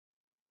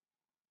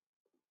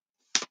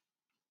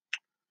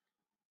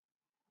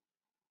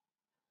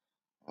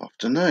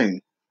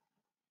afternoon.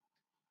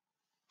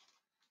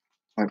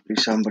 Hopefully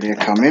somebody will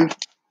come in.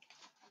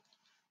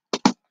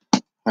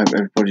 Hope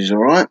everybody's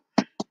alright.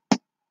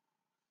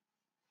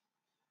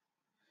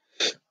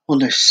 On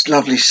this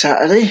lovely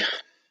Saturday.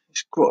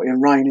 It's grotty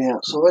and rainy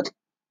outside.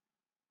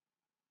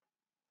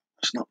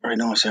 It's not very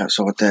nice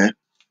outside there.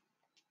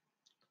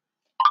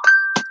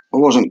 I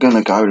wasn't going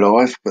to go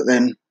live, but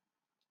then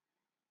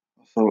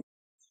I thought,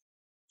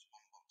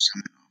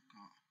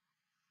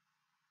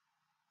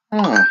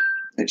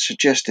 it's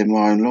suggesting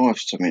my own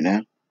lives to me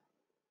now.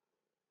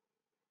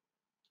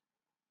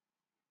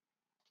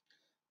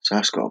 So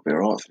that's got to be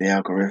alright for the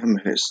algorithm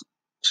if it's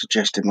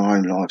suggesting my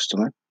own lives to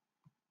me.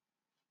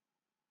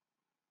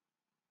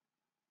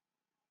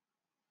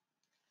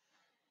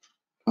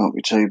 Can't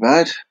be too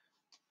bad.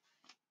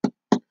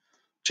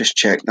 Just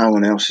check no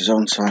one else is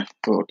on, so I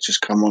thought I'd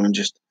just come on and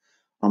just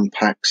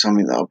unpack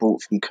something that I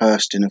bought from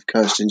Kirsten of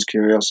Kirsten's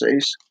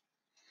Curiosities.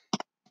 I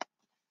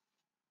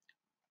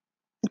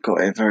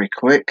got it very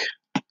quick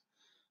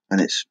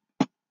and it's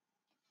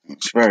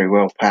very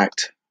well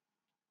packed.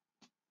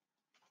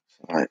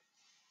 So,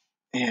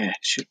 yeah, it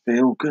should be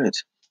all good.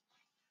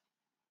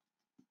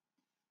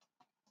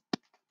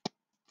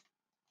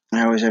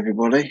 How is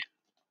everybody?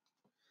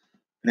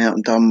 Been out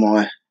and done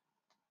my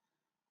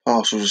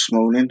parcels this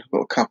morning. I've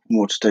got a couple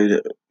more to do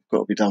that have got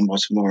to be done by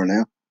tomorrow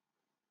now.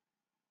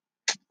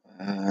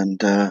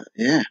 And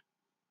yeah,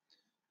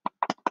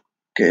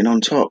 getting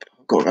on top.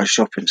 I've got to go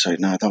shopping soon.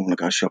 No, I don't want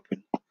to go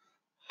shopping.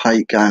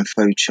 Hate going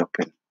food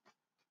shopping.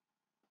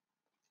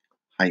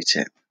 Hate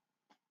it.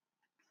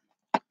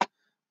 I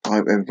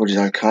hope everybody's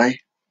okay.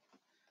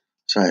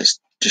 So it's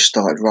just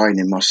started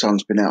raining. My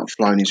son's been out and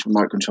flown his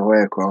remote control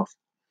aircraft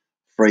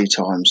 3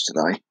 times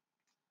today.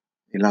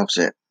 He loves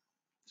it.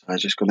 So I've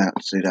just gone out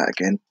to do that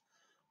again.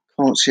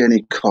 Can't see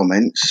any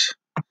comments.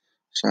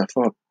 So if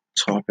I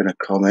type in a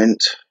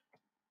comment,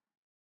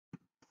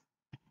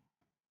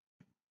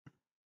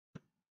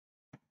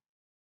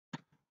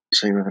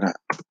 see whether that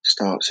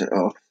starts it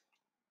off.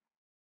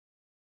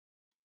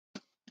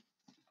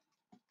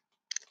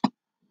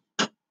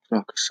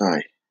 Like I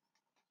say,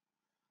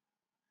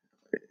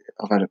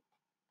 I've had a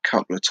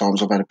couple of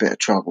times I've had a bit of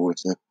trouble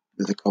with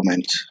the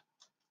comments.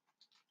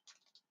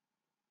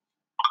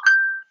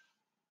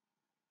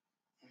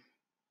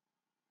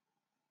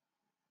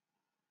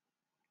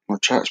 My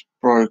chat's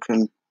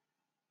broken.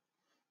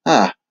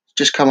 It's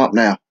just come up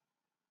now.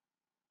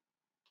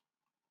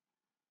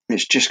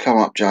 It's just come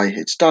up, Jay.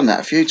 It's done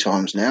that a few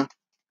times now.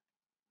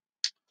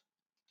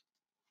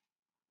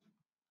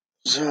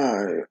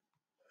 So,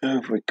 who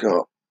have we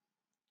got?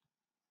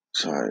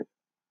 So,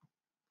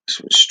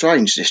 it's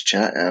strange this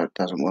chat, how it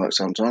doesn't work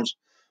sometimes.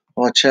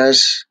 Hi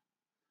Chaz.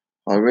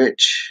 Hi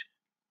Rich.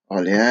 Hi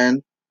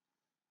Leanne.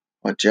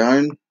 Hi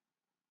Joan.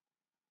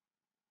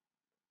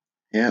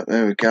 Yeah,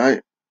 there we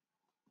go.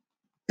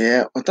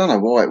 Yeah, I don't know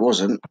why it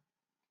wasn't.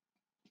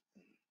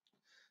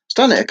 It's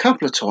done it a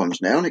couple of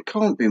times now, and it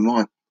can't be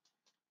my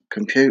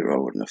computer, I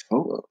wouldn't have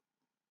thought.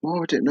 Why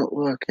would it not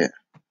work it?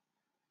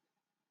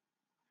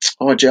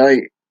 Hi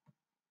Jay.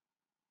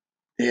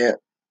 Yeah,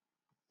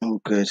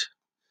 all good.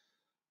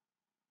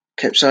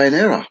 Kept saying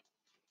error.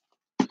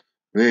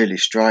 Really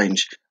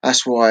strange.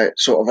 That's why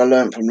sort of I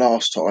learned from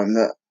last time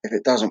that if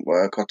it doesn't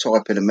work, I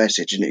type in a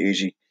message and it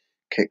usually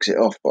kicks it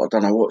off. But I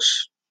don't know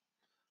what's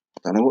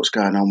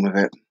going on with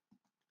it.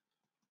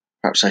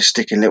 Perhaps they're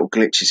sticking little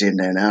glitches in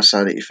there now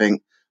so that you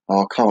think,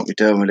 oh, I can't be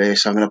doing with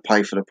this. I'm going to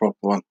pay for the proper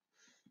one.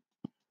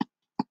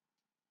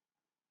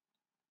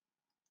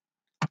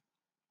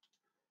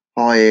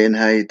 Hi Ian,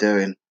 how you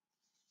doing?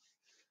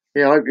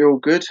 Yeah, I hope you're all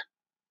good.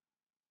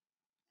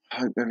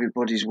 I hope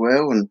everybody's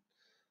well and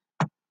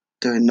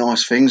doing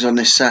nice things on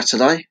this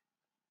Saturday.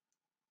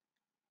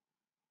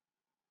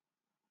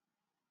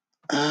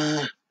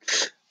 I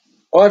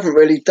haven't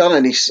really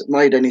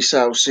made any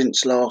sales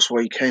since last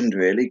weekend,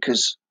 really,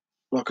 because,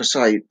 like I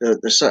say,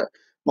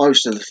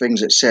 most of the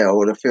things that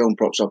sell are the film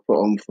props I put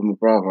on for my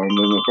brother and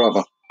with my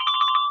brother.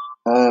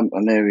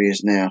 And there he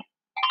is now.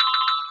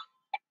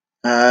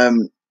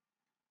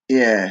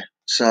 Yeah,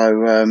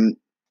 so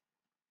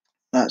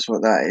that's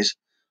what that is.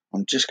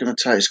 I'm just going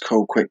to take this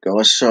call quick,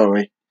 guys.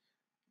 Sorry.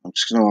 I'm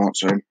just going to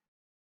answer him.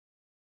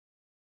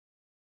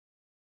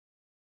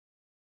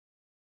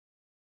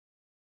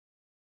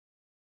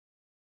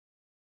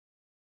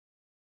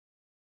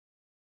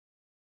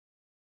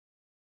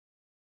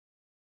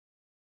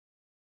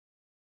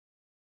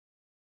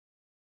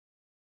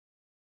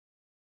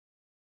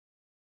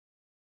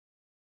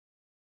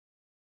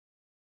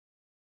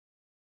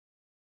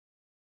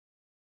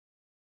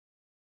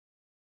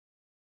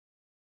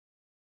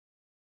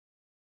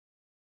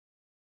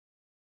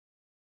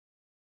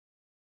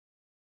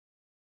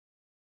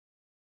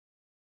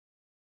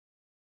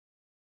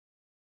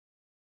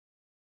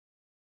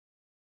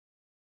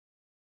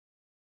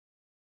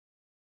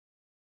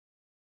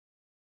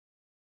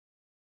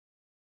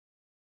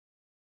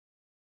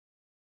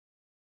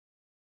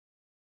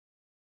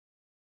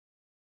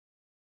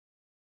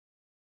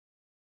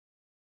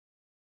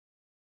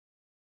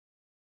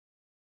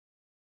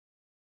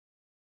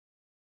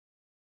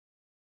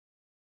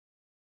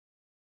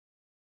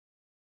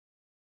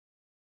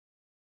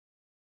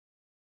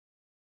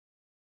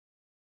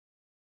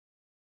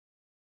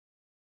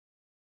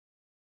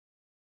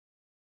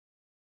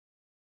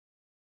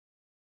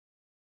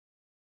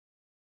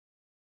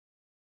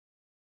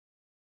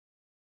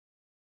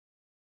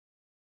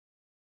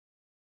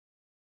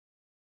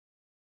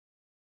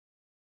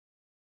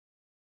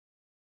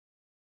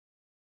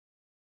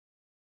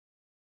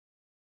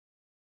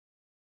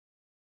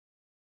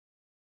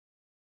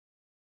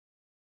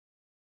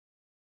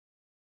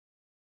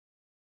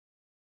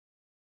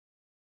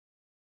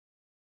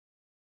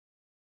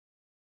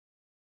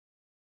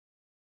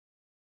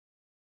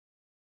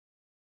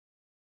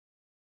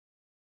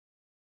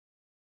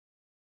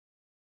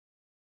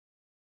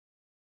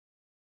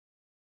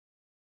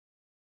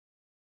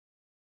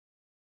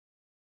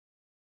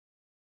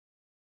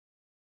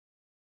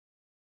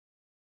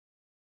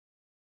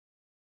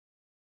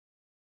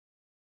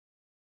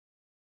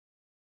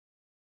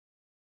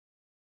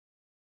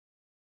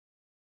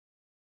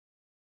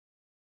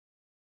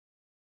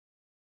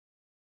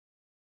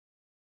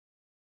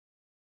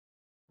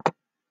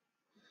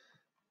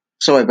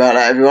 Sorry about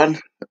that, everyone.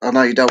 I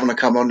know you don't want to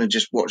come on and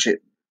just watch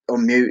it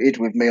unmuted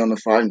with me on the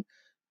phone.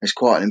 It's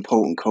quite an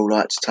important call I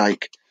had to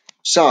take.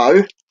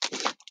 So,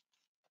 I've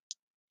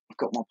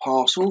got my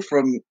parcel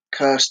from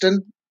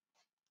Kirsten,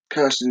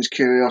 Kirsten's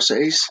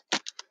Curiosities.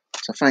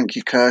 So thank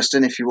you,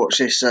 Kirsten, if you watch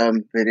this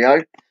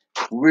video.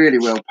 Really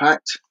well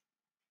packed.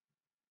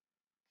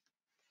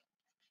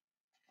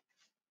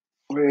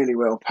 Really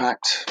well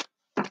packed.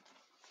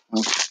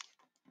 I'll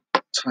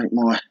take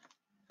my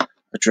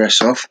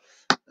address off.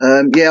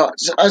 Yeah,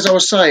 as I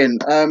was saying,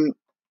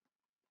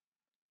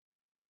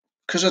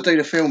 because I do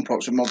the film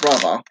props with my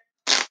brother,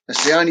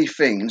 that's the only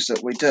things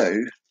that we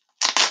do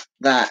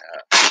that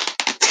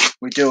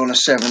we do on a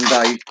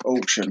 7-day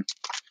auction.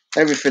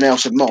 Everything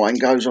else of mine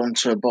goes on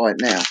to a buy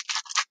it now.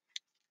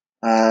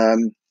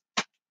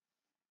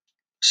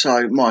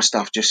 So my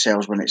stuff just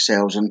sells when it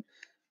sells, and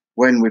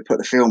when we put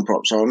the film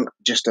props on,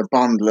 just a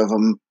bundle of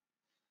them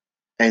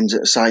ends at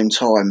the same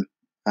time.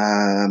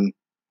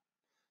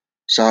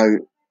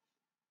 So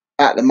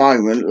at the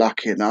moment,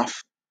 lucky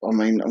enough, I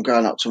mean, I'm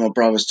going up to my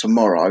brother's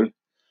tomorrow.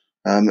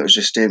 It was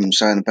just him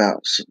saying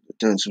about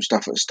doing some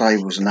stuff at the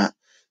stables and that.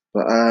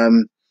 But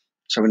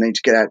so we need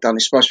to get that done.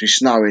 It's supposed to be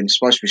snowing. It's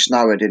supposed to be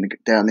snowing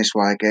down this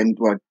way again.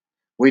 Well,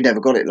 we never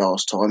got it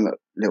last time at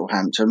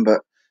Littlehampton, but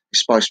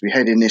it's supposed to be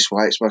heading this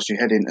way. It's supposed to be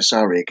heading to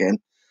Surrey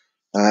again.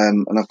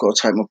 And I've got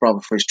to take my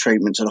brother for his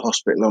treatment to the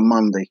hospital on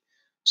Monday.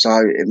 So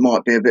it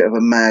might be a bit of a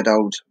mad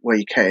old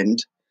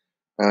weekend.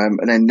 And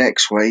then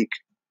next week,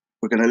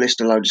 we're going to list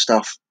a load of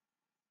stuff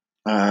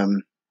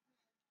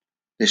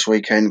this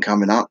weekend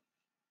coming up.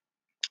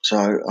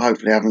 So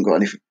hopefully I haven't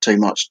got too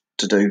much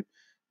to do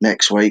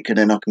next week, and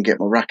then I can get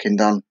my racking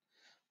done.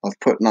 I've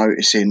put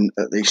notice in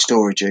at the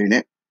storage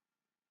unit,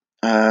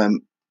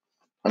 and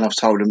I've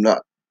told them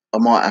that I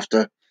might have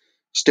to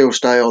still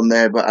stay on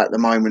there, but at the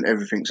moment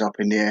everything's up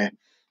in the air.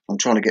 I'm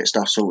trying to get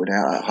stuff sorted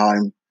out at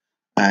home,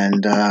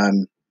 and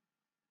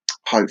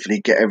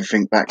hopefully get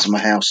everything back to my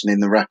house and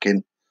in the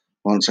racking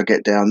once I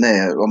get down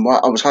there.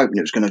 I was hoping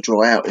it was going to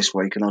dry out this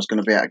week and I was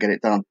going to be able to get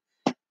it done,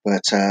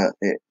 but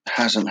it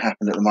hasn't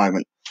happened at the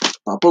moment.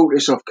 I bought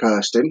this off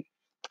Kirsten.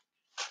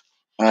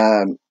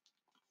 I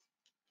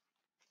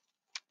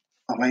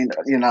mean,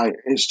 you know,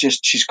 it's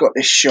just she's got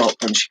this shop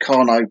and she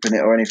can't open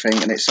it or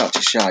anything, and it's such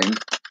a shame.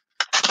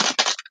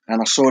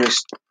 And I saw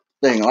this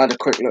thing. I had a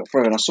quick look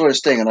through, and I saw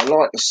this thing, and I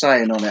liked the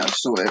saying on it. I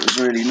just thought it was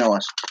really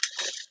nice,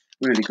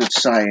 really good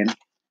saying.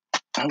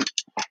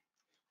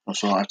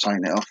 That's right, I've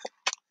taken it off.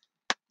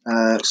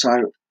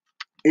 So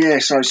yeah,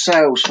 so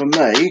sales for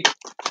me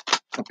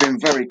have been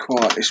very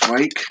quiet this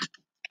week.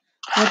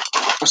 I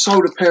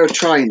sold a pair of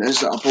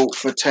trainers that I bought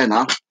for a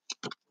tenner.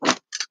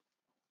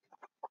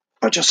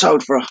 I just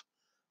sold for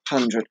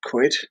 £100.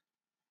 I've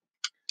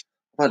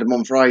had them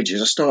on for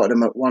ages. I started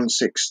them at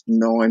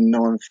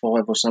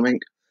 16995 or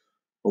something,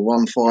 or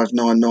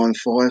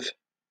 15995.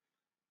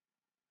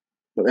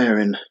 But they're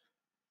in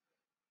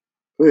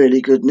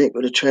really good nick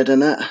with a tread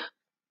and that.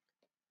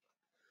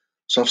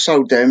 So I've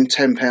sold them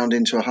 £10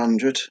 into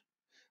 100.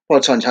 By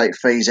the time you take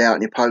fees out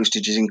and your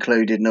postage is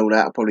included and all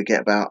that, I'll probably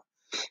get about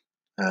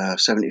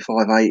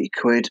 75, 80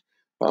 quid.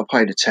 But I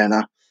paid a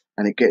tenner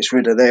and it gets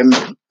rid of them.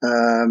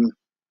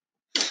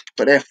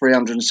 But they're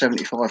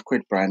 375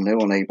 quid brand new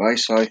on eBay,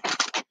 so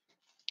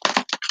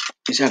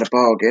he's had a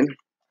bargain.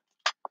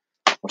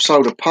 I've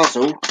sold a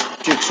puzzle,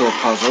 jigsaw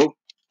puzzle.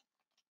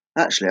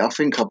 Actually, I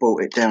think I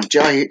bought it down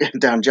J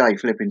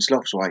flipping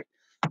Sloth's way.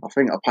 I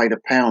think I paid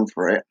 £1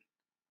 for it.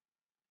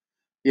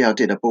 Yeah, I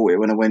did. I bought it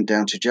when I went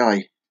down to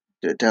J,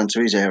 down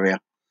to his area.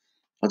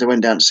 I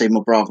went down to see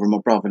my brother, and my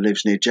brother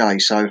lives near J.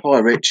 So, hi,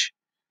 Rich.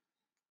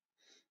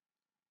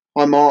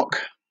 Hi,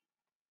 Mark.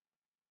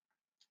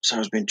 So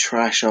it's been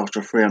trash after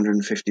a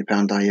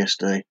 £350 day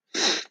yesterday.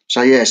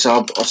 So yeah,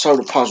 so I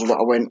sold a puzzle that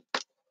I went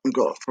and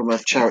got from a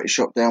charity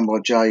shop down by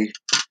J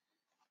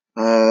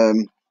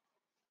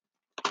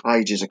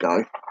ages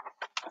ago.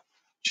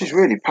 She's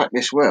really packed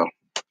this well.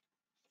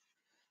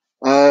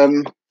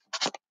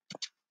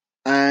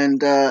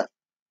 And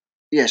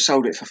yeah,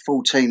 sold it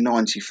for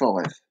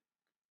 $14.95.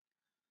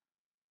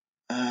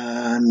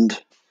 And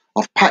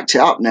I've packed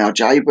it up now,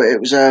 Jay, but it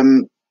was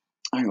hang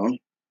on.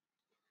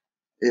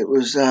 It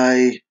was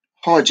a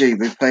hi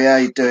GBP, how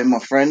you doing, my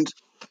friend?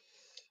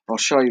 I'll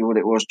show you what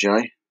it was,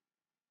 Jay.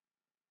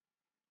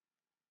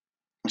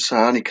 So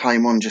I only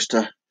came on just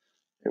it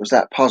was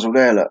that puzzle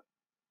there, look.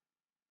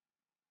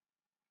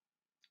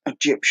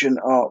 Egyptian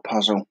art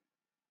puzzle.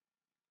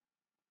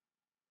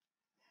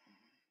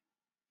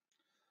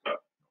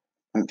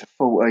 Went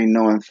for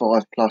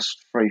 $14.95 plus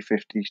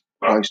 $3.50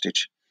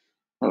 postage.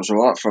 That was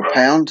alright for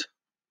 £1.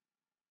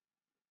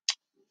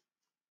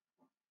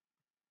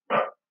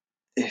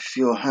 If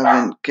you're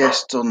having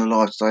guests on the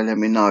live today, let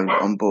me know.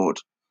 I'm bored.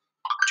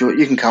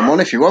 You can come on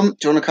if you want.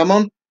 Do you want to come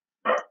on?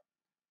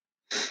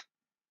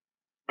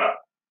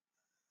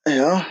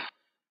 Yeah.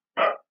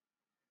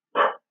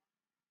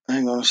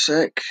 Hang on a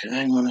sec.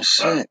 Hang on a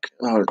sec.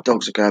 Oh, the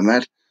dogs are going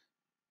mad.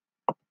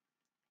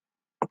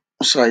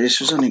 I'll say this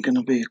was only going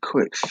to be a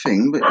quick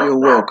thing, but you're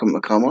welcome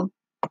to come on.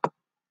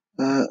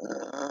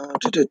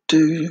 I'll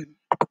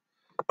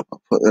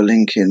put the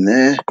link in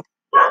there.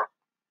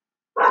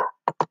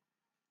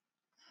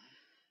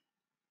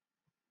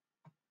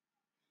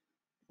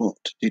 What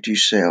did you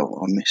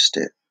sell? I missed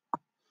it.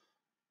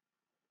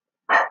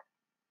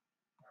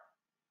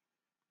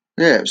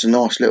 Yeah, it was a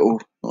nice little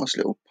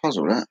puzzle,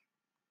 that.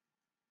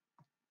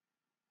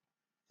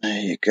 There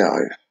you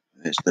go.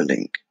 There's the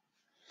link.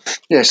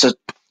 Yeah, so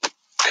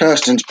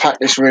Kirsten's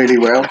packed this really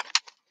well.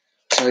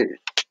 So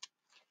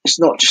it's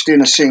not just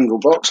in a single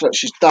box, like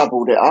she's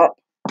doubled it up.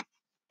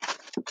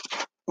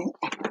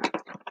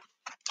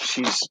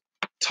 She's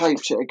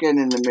taped it again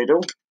in the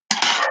middle.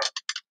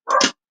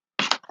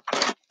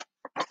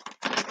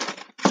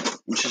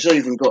 And she's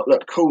even got,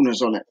 look,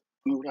 corners on it.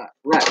 All that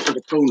wrap for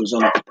the corners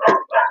on it.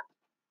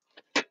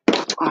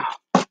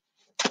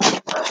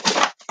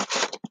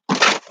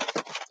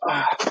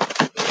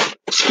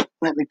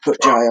 Let me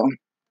put Jay on.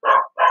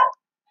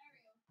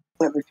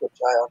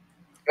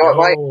 All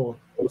right, mate?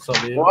 What's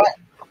up, Ian? All right?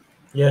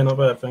 Yeah, not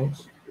bad,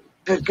 thanks.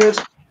 Good.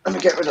 Let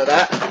me get rid of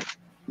that.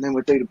 And then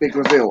we'll do the big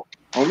reveal.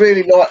 I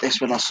really liked this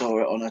when I saw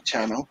it on her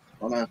channel,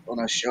 on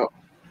her shop.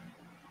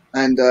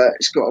 And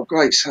it's got a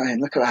great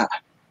saying. Look at that.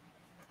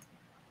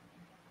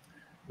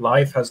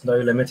 Life has no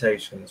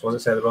limitations. What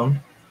does it say at the bottom?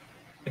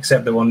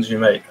 Except the ones you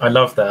make. I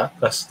love that.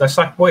 That's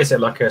like, what is it,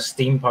 like a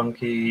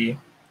steampunky,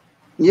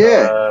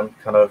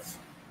 kind of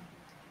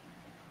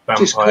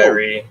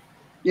vampire-y? Cool.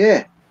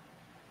 Yeah,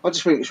 I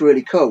just think it's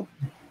really cool.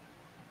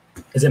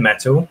 Is it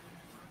metal?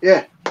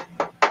 Yeah.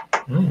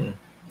 Mm.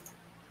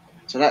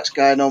 So that's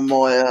going on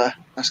my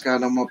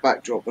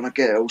backdrop when I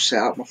get it all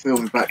set up. My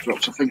filming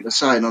backdrops. I think the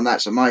saying on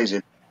that's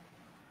amazing.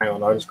 Hang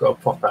on, I just got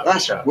to pop that.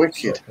 That's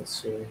wicked. So I can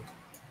see.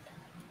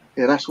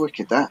 Yeah, that's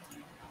wicked. That.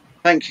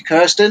 Thank you,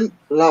 Kirsten.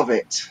 Love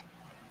it.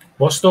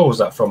 What store was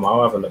that from?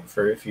 I'll have a look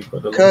through if you've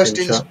got the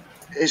Kirsten's.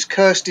 It's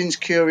Kirsten's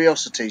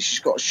Curiosities. She's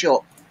got a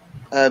shop,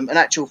 an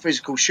actual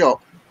physical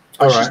shop.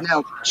 But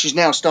she's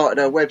now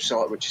started her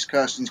website, which is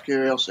Kirsten's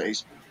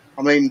Curiosities.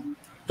 I mean,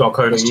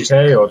 .co.uk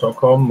or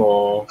 .com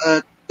or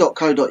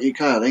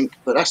 .co.uk, I think.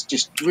 But that's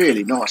just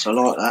really nice. I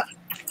like that.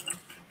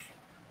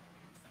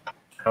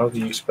 How do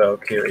you spell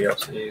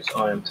Curiosities?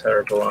 I am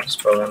terrible at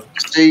spelling.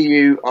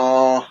 Curiosities.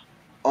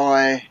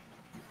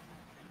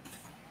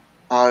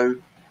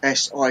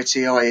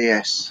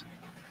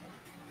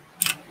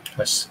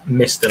 That's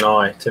missed an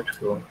I,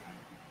 typical.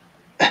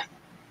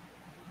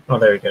 Oh,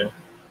 there we go.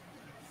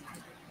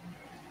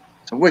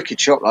 It's a wicked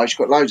shop, though. She's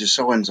got loads of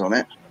signs on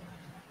it.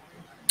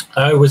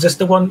 Oh, was this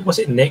the one? Was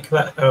it Nick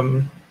that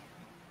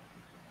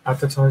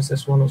advertised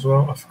this one as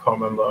well? I can't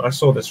remember. I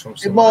saw this from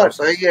someone else.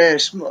 It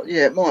might be,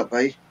 yeah. It might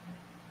be.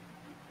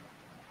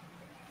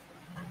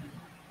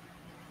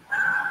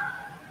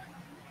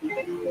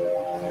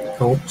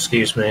 Oh,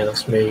 excuse me.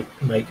 That's me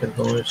making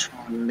noise.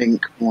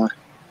 Link my.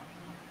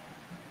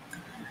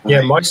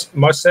 Yeah,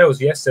 my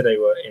sales yesterday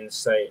were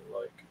insane.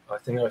 Like, I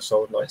think I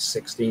sold like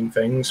 16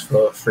 things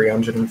for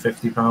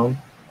 £350.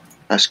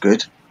 That's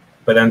good.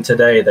 But then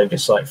today they've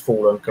just like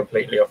fallen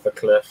completely off the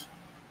cliff.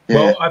 Yeah.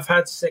 Well, I've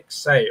had 6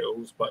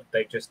 sales, but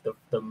they just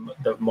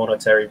the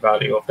monetary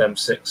value of them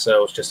 6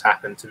 sales just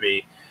happened to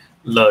be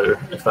low,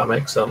 if that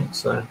makes sense.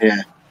 So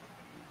yeah,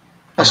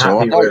 that's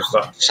I'm happy with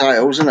that.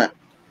 Sales, isn't it?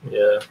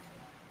 Yeah.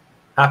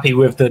 Happy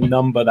with the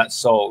number that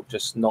sold,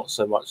 just not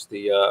so much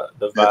the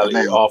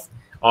value of.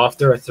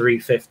 After a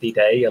 350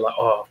 day, you're like,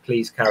 oh,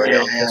 please carry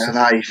on. Yeah,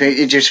 no,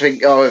 you just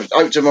think, oh, I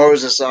hope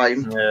tomorrow's the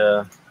same.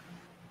 Yeah.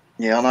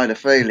 Yeah, I know the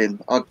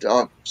feeling. I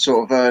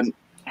sort of earned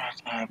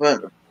my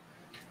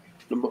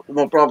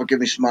brother gave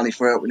me some money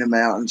for helping him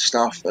out and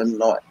stuff, and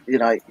like, you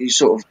know, you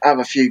sort of have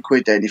a few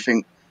quid there and you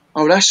think,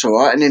 oh, that's all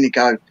right, and then you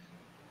go,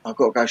 I've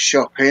got to go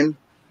shopping,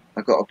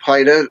 I've got to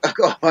pay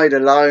the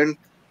loan,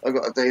 I've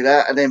got to do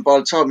that, and then by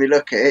the time you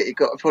look at it, you've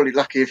got probably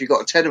lucky if you've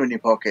got a tenner in your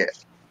pocket.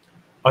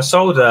 I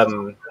sold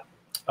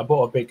I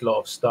bought a big lot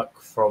of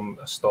stock from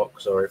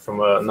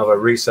another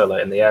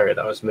reseller in the area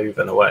that was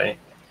moving away.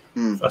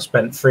 I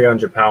spent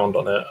 £300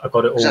 on it. I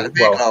got it all. Is that the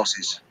beer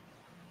glasses?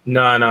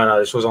 No.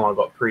 This was one I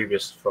got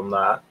previous from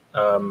that.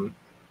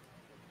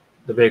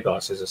 The beer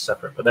glasses are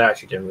separate, but they're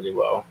actually doing really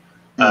well.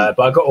 But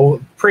I got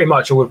pretty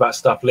much all of that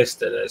stuff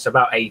listed. It's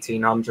about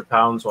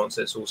 £1,800 once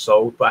it's all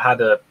sold. But I had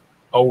a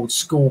old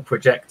school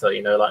projector,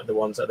 you know, like the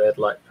ones that they'd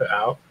like put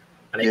out,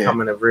 and it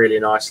come in a really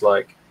nice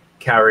like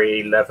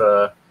carry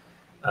leather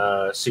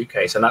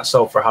suitcase, and that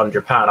sold for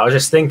 £100. I was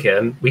just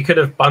thinking we could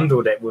have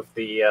bundled it with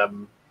the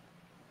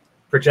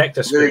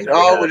projector screen.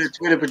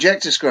 With a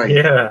projector screen.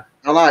 Yeah,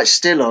 I know it's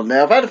still on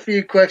there. I've had a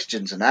few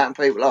questions and that, and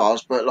people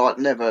ask, but like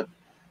never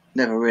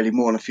really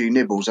more than a few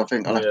nibbles. I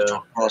think I'll have to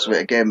talk the price of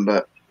it again,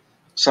 but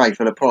say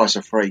for the price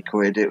of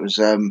 £3, it was.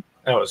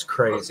 That was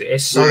crazy.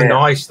 It's so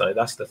nice though.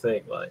 That's the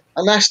thing, like.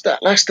 And that's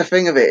the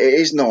thing of it. It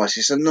is nice.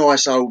 It's a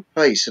nice old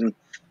piece, and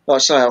like I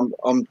say,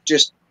 I've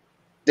just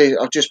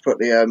put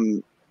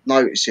the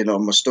notice in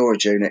on my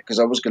storage unit because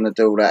I was going to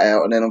do all that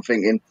out, and then I'm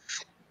thinking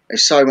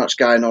there's so much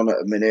going on at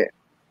the minute,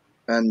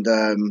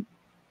 and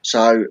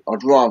so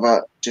I'd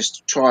rather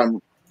just try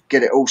and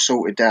get it all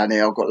sorted down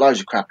here. I've got loads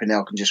of crap in there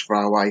I can just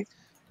throw away,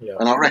 Yeah.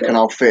 And I reckon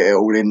I'll fit it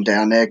all in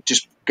down there.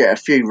 Just get a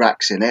few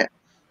racks in it,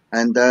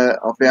 and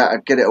I'll be able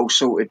to get it all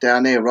sorted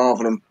down here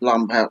rather than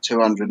lump out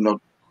 200 and odd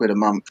quid a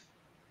month.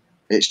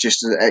 It's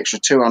just an extra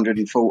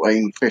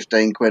 214,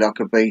 15 quid I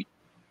could be,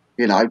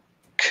 you know,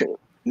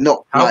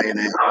 not laying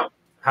it.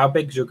 How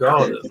big's your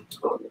garden?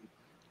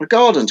 The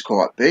garden's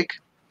quite big.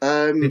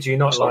 Could you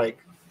not overly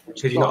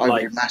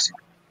massive.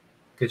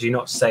 Could you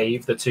not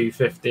save the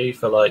 250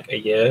 for like a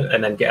year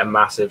and then get a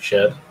massive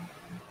shed?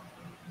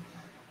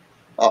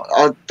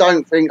 I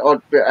don't think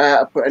I'd be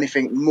able to put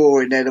anything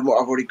more in there than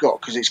what I've already got,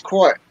 because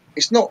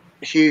it's not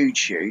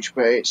huge,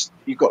 but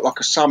you've got like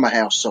a summer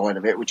house side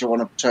of it, which I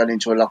want to turn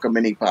into like a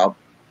mini pub.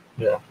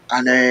 Yeah.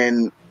 And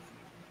then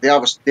the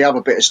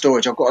other bit of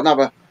storage, I've got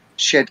another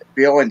shed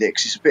behind it,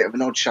 because it's a bit of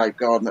an odd shaped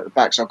garden at the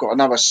back. So I've got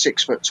another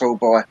 6 foot tall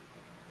by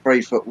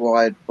 3 foot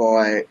wide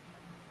by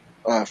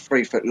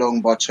 3 foot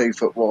long by 2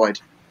 foot wide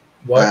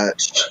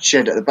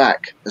shed at the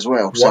back as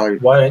well. So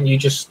why don't you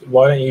just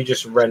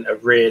rent a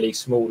really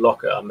small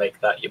locker and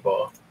make that your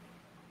bar?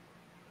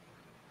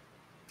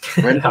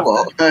 Rent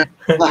what? No,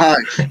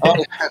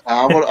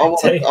 I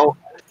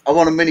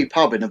want a mini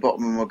pub in the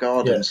bottom of my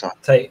garden. Yeah. So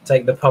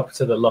Take the pub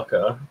to the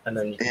locker, and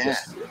then you can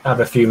just have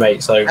a few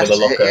mates over the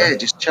locker. Yeah,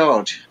 just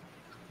charge.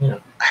 Yeah,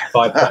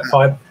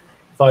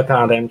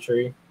 £5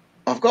 entry.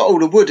 I've got all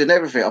the wood and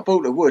everything. I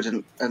bought the wood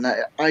and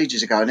that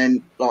ages ago, and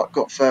then like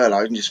got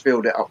furloughed and just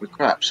filled it up with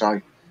crap.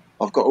 So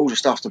I've got all the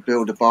stuff to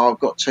build a bar. I've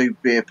got 2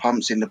 beer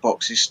pumps in the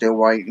boxes, still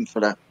waiting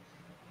to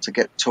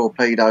get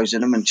torpedoes in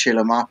them and chill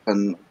them up.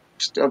 And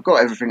I've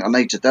got everything I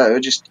need to do. I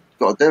just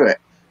got to do it.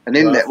 And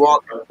in there,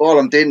 while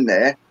I'm in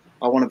there,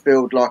 I want to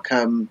build like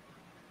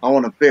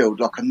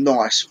a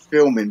nice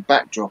filming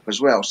backdrop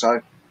as well.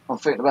 So I'm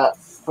thinking about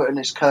putting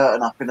this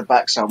curtain up in the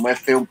back somewhere,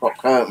 film prop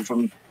curtain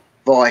from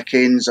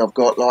Vikings. I've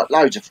got like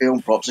loads of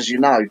film props, as you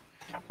know.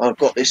 I've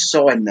got this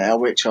sign now,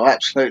 which I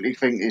absolutely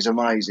think is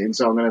amazing.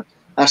 So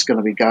that's going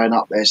to be going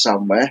up there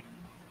somewhere.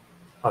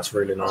 That's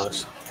really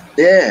nice.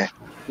 Yeah,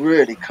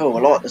 really cool.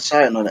 I like the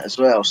saying on it as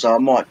well. So I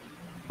might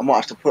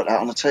have to put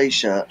that on a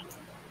t-shirt.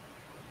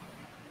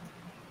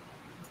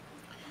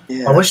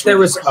 Yeah, I wish there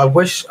was a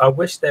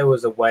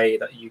way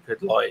that you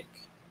could like.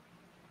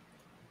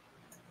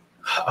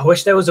 I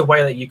wish there was a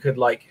way that you could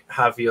like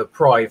have your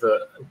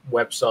private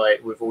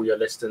website with all your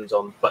listings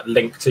on, but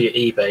linked to your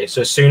eBay.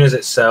 So as soon as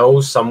it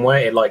sells somewhere,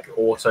 it like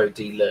auto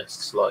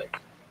delists.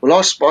 Like, well,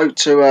 I spoke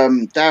to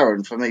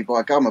Darren from Me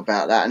Buy Gum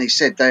about that, and he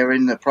said they're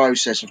in the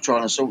process of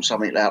trying to sort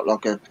something out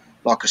like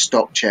a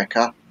stock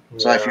checker. Yeah.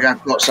 So if you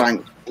have got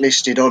something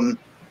listed on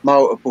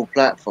multiple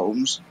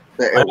platforms,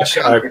 that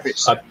if it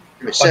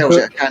sells,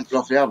 it'll cancel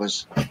off the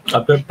others. I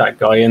booked that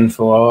guy in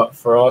for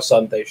our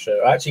Sunday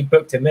show. I actually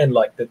booked him in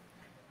like the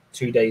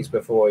 2 days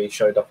before he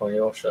showed up on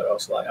your show. I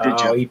was like,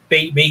 he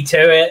beat me to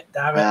it.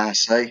 Damn it. Ah,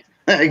 see,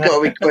 you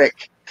got to be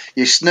quick.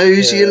 You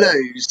snooze, you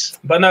lose.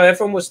 But no,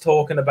 everyone was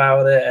talking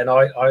about it, and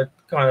I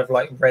kind of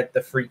like read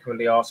the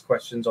frequently asked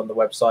questions on the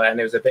website, and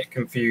it was a bit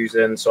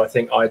confusing. So I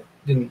think I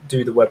didn't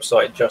do the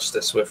website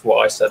justice with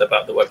what I said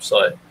about the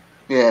website.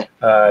 Yeah.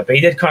 But he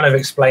did kind of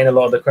explain a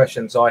lot of the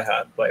questions I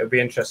had. But it would be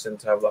interesting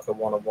to have like a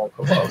one-on-one,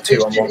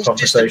 two-on-one conversation.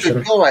 Just a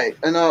good guy.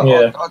 And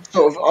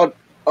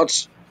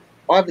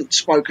I haven't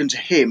spoken to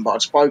him, but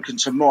I'd spoken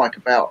to Mike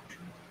about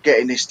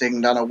getting this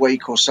thing done a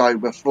week or two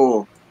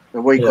before,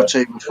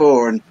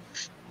 and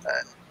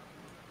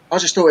I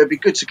just thought it'd be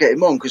good to get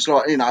him on, because,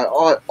 like, you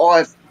know,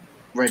 I've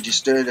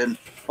registered, and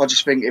I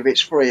just think if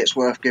it's free, it's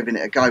worth giving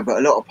it a go. But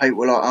a lot of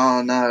people are like,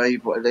 oh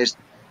no, there's,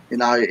 you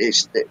know,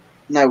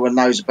 no one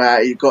knows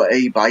about it. You've got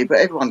eBay, but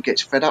everyone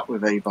gets fed up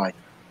with eBay.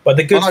 But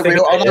the good thing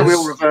I know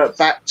we'll revert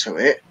back to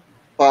it,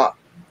 but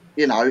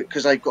you know,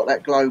 because they've got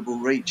that global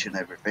reach and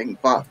everything.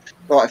 But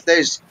like,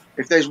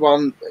 if there's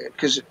one,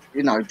 because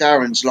you know,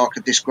 Darren's like a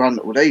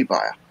disgruntled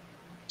eBayer,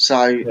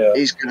 so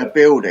he's going to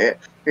build it.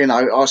 You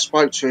know, I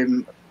spoke to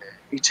him.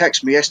 He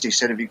texted me yesterday,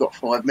 said, "Have you got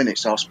 5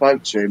 minutes?" So I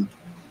spoke to him,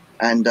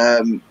 and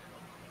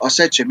I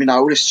said to him, you know,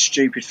 all this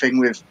stupid thing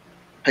with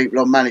people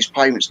on managed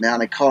payments now,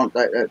 and they can't.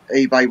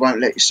 eBay won't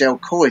let you sell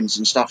coins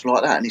and stuff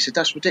like that. And he said,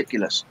 that's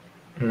ridiculous.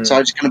 So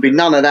there's going to be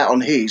none of that on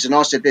his. And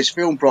I said, there's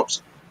film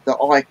props that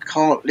I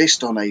can't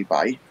list on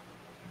eBay,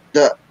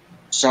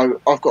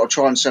 so I've got to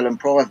try and sell them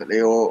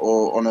privately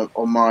or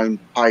on my own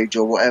page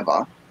or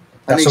whatever.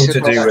 That's all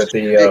to do with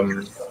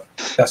the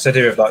that's to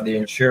do with like the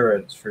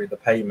insurance through the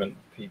payment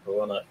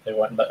people, isn't it? They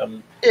won't let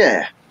them.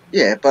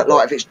 Yeah, but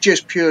like if it's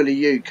just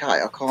purely UK,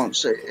 I can't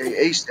see.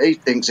 He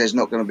thinks there's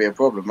not going to be a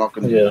problem. I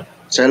can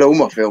sell all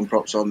my film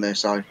props on there.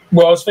 So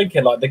well, I was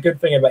thinking like the good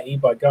thing about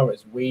eBay Go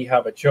is we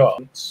have a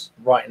chance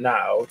right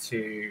now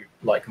to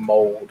like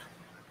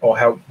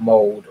help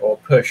mold or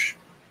push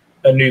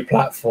a new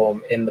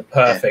platform in the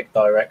perfect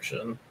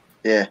direction.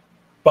 Yeah.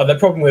 But the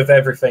problem with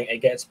everything, it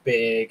gets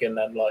big and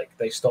then like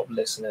they stop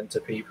listening to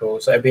people.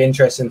 So it'd be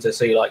interesting to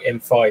see like in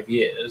 5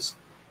 years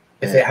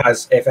if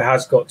it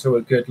has got to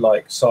a good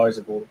like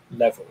sizable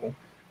level,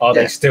 are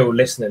they still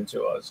listening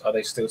to us? Are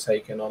they still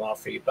taking on our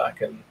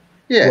feedback and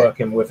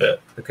working with it?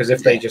 Because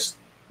if they just,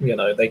 you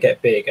know, they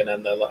get big and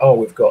then they're like, oh,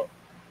 we've got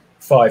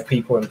 5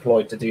 people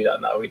employed to do that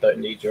now. We don't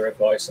need your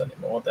advice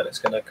anymore. Then it's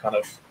going to kind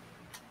of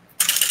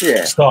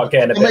start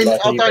getting a bit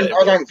like eBay.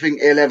 I don't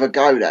think he'll ever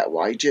go that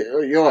way.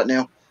 You're right,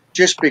 Neil.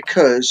 Just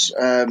because,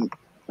 and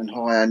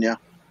hi Anya,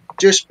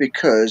 just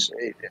because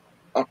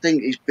I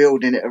think he's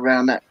building it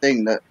around that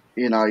thing that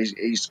he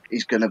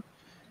is going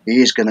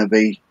to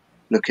be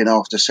looking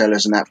after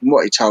sellers and that. From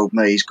what he told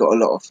me, he's got a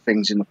lot of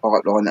things in the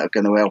pipeline that are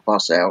going to help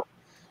us out.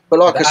 But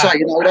like I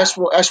say,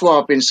 that's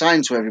what I've been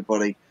saying to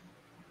everybody.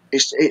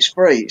 It's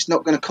free. It's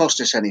not going to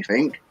cost us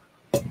anything.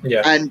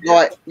 Yeah. And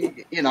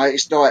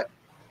it's like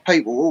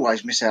people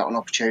always miss out on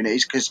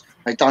opportunities because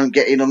they don't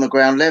get in on the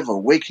ground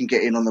level. We can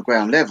get in on the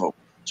ground level.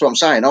 So I'm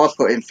saying I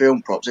put in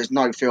film props. There's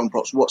no film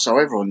props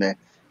whatsoever on there.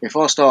 If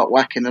I start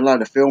whacking a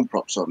load of film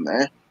props on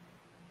there,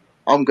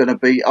 I'm gonna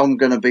be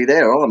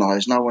there, aren't I?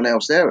 There's no one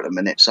else there at the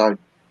minute. So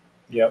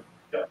yep.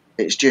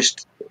 It's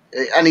just,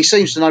 and he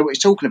seems to know what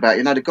he's talking about.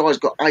 The guy's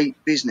got 8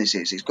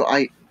 businesses. He's got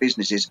 8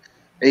 businesses.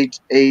 He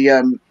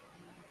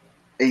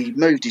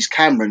moved his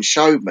camera and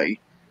showed me,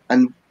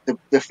 and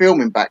the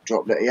filming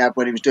backdrop that he had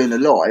when he was doing the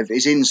live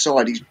is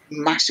inside his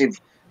massive.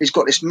 He's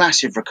got this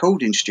massive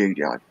recording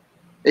studio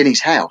in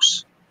his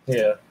house.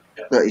 Yeah.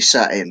 That he's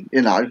sat in,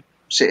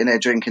 sitting there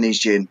drinking his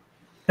gin.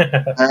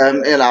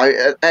 And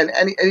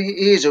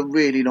he is a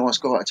really nice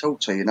guy to talk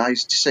to. He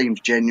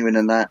seems genuine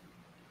and that.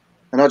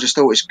 And I just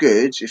thought it's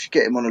good if you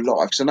get him on a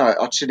live, because I know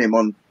I'd seen him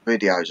on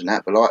videos and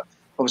that, but like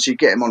obviously you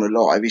get him on a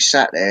live, he's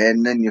sat there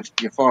and then you're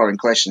firing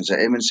questions at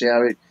him and see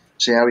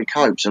how he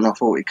copes. And I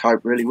thought he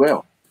coped really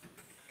well.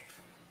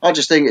 I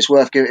just think it's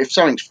worth giving. If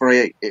something's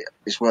free,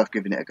 it's worth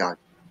giving it a go.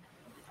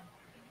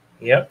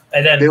 Yep.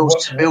 And then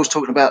Bill's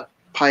talking about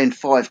paying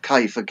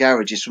 5k for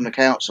garages from the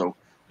council.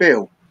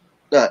 Bill,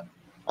 look,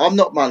 I'm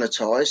not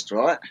monetised,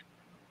 right?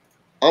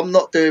 I'm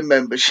not doing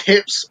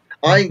memberships.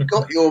 I ain't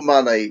got your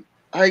money.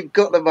 I ain't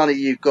got the money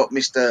you've got,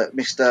 Mister.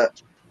 Is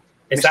that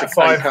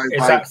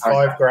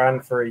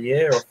 $5,000 for a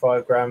year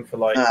or $5,000 for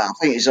like? I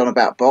think he's on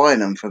about buying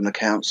them from the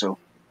council.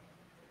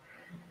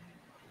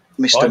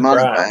 Mr.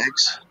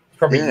 Moneybags.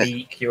 Probably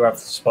leak. You have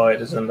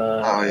spiders and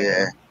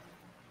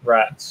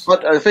rats.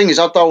 But the thing is,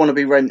 I don't want to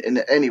be renting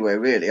it anywhere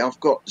really. I've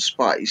got the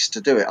space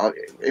to do it.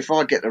 If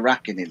I get the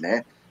racking in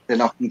there,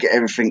 then I can get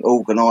everything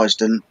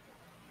organised and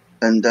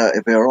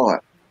it'll be all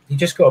right. You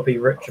just got to be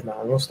richer,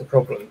 man. What's the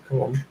problem?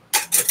 Come on.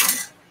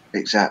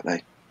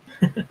 Exactly.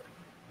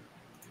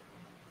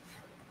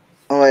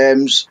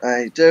 IMs, how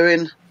you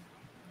doing?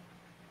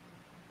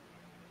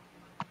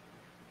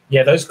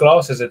 Yeah, those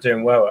glasses are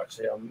doing well,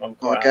 actually. I'm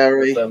quite happy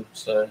with them.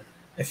 So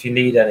if you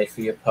need any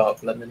for your pub,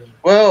 let me know.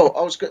 Well,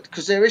 I was good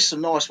because there is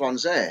some nice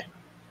ones there.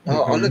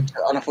 I looked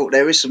and I thought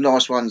there is some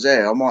nice ones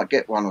there. I might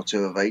get 1 or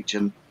 2 of each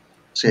and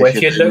see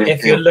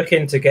if you're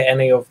looking to get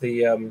any of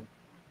the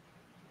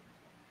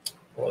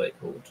what are they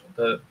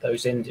called?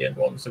 Those Indian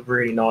ones, the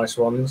really nice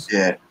ones.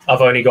 Yeah.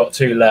 I've only got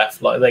 2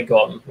 left. Like they're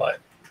gone. Like.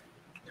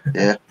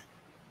 Yeah.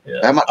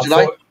 Yeah. How much are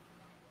they?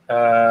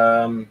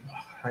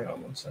 Hang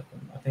on 1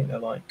 second. I think they're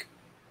like.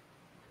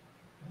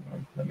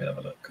 Let me have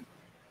a look.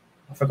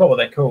 I forgot what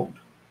they're called.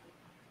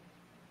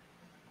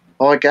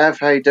 Hi Gav,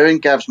 how you doing?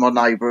 Gav's my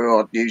neighbour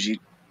who I usually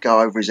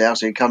go over his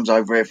house. He comes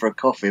over here for a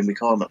coffee and we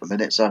can't at the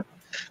minute, so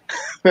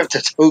we have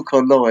to talk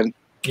online.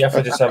 You have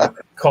to just have a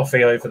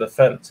coffee over the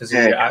fence. Is he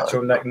your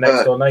actual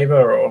next door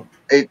neighbour, or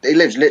he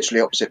lives literally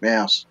opposite my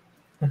house?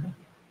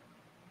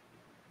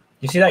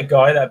 You see that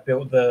guy that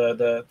built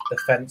the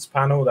fence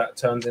panel that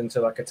turns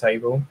into like a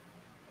table?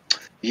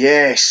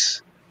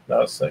 Yes, that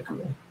was so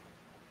cool.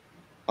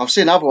 I've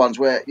seen other ones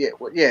where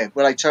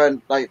they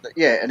turn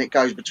and it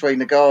goes between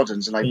the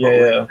gardens and they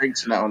put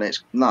drinks and that on it.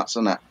 It's nuts,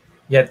 isn't it?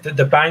 Yeah,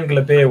 the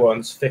Bangla beer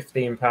one's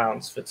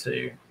 £15 for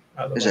 2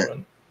 at the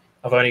moment.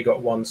 I've only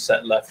got 1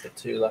 set left, or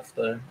 2 left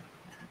though.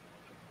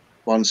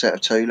 1 set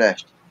of 2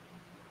 left.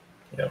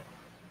 Yeah.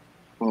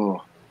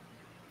 Oh.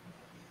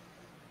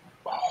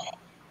 I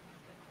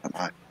don't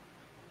know.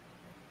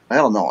 They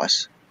are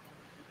nice.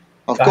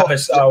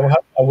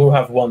 I will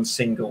have 1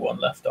 single one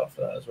left after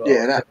that as well.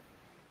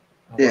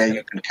 Yeah,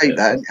 you can keep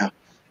that, haven't you?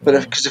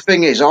 But because the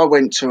thing is, I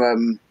went to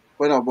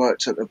when I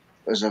worked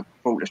as a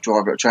forklift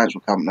driver at a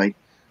transport company,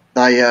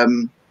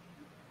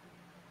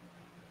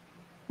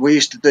 we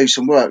used to do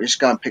some work, just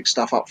go and pick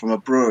stuff up from a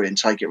brewery and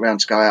take it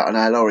round to go out on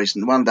our lorries.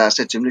 And one day I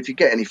said to him, if you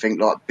get anything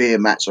like beer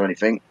mats or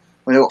anything,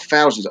 I've got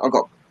thousands, I've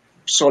got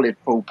solid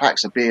full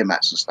packs of beer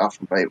mats and stuff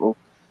from people.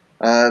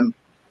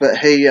 But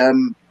he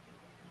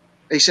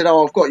said,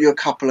 oh, I've got you a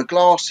couple of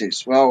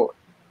glasses. Well,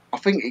 I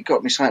think he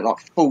got me something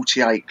like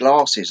 48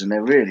 glasses and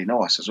they're really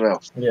nice as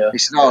well. Yeah. He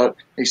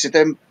said,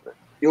 then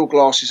your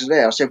glasses are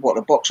there. I said, what,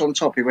 the box on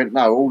top? He went,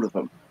 no, all of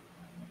them.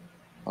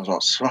 I was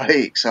like,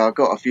 sweet. So I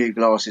got a few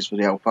glasses for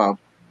the old pub.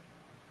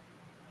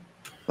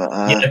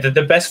 But,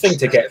 the best thing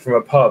to get from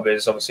a pub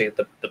is obviously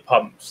the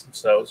pumps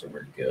themselves are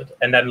really good,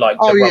 and then like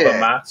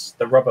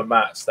the rubber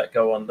mats that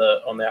go on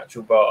the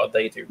actual bar,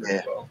 they do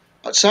really well.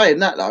 I'd say in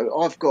that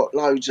though, I've got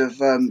loads of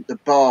the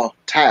bar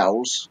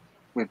towels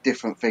with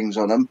different things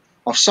on them.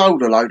 I've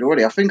sold a load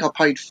already. I think I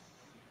paid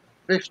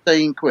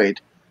 15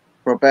 quid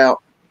for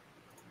about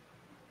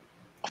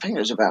I think it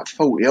was about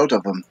 40 odd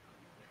of them,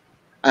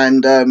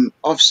 and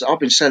I've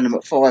been selling them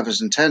at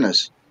 5s and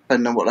 10s,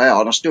 depending on what they are,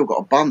 and I've still got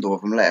a bundle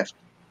of them left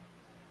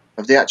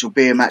of the actual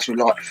beer mats with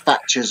like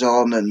Thatchers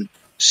on and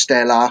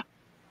Stella.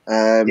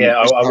 Yeah,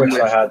 There's I some wish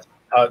I with had.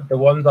 The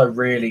ones I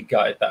really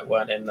gutted that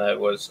weren't in there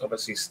was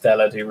obviously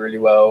Stella do really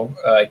well.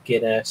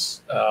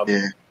 Guinness.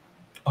 yeah.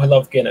 I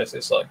love Guinness.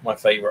 It's like my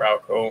favorite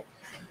alcohol.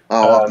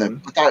 Oh, I've never.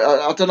 Um,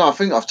 I don't know. I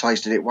think I've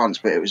tasted it once,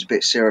 but it was a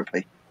bit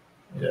syrupy.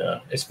 yeah,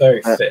 it's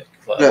very thick.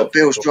 Like a lot Look, of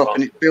people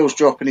can't. Bill's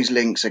dropping his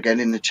links again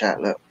in the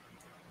chat. Look,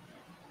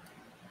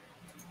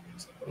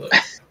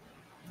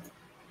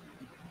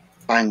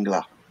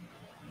 Bangler.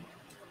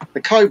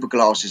 The Cobra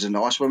glasses are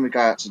nice when we go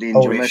out to the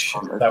Indian Holy shit,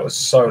 restaurant. that was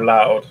so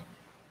loud.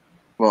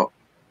 What?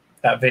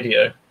 That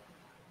video.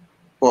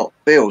 What?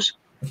 Bill's?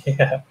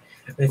 Yeah.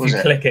 If Was you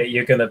it? click it,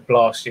 you're gonna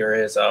blast your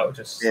ears out. Yeah.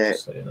 Just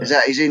so you know. Is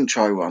that his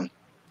intro one?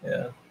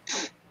 Yeah.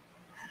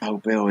 Oh,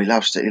 Bill, he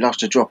loves it. He loves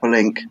to drop a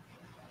link.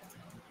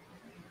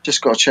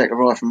 Just got to check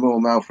arrive from Royal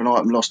Mail for an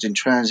item lost in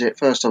transit.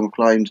 First time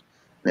claimed,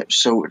 and it was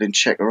sorted and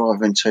check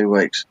arrive in 2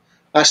 weeks.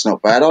 That's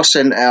not bad. I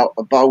sent out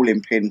a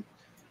bowling pin.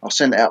 I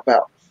sent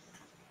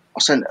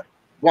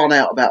one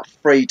out about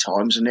 3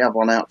 times and the other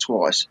one out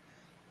twice.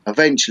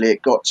 Eventually,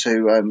 it got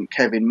to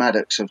Kevin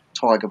Maddox of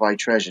Tiger Bay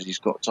Treasures. He's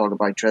got Tiger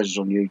Bay Treasures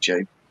on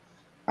YouTube,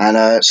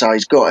 and so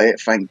he's got it,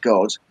 thank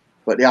God.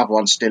 But the other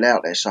one's still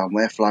out there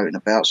somewhere, floating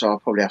about. So I'll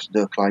probably have to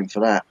do a claim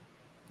for that.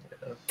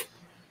 Yeah.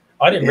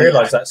 I didn't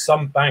realise that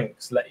some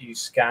banks let you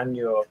scan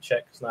your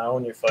checks now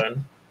on your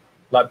phone,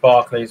 like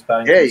Barclays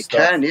Bank. Yeah, and you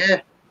stuff. can.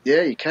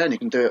 Yeah, you can. You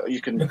can do it.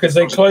 You can Because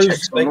they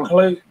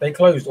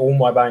closed all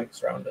my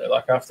banks around it.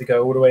 Like I have to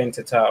go all the way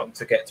into town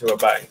to get to a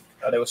bank,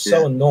 and it was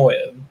so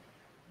annoying.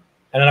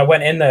 And then I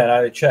went in there and I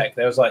had a check.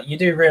 They was like, "You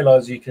do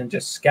realise you can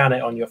just scan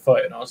it on your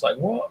phone?" I was like,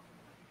 "What?"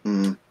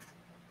 It's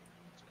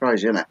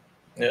crazy, isn't it?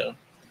 Yeah.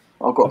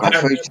 I've got to go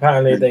food.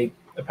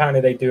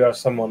 Apparently they do have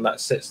someone that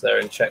sits there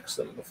and checks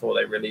them before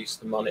they release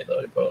the money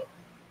though. But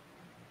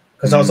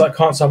because I was like,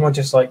 can't someone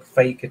just like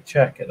fake a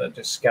check and then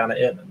just scan it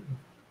in? And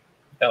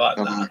they're like,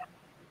 nah.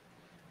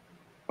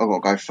 I've got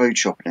to go food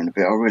shopping in a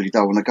bit. I really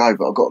don't want to go,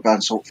 but I've got to go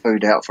and sort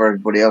food out for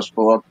everybody else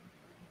before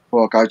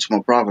I go to my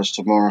brother's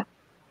tomorrow.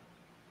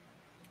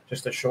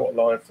 Just a short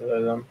life for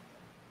them.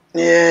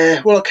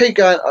 Yeah, well, I keep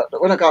going.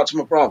 When I go out to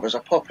my brother's, I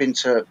pop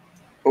into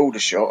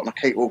Aldershot and I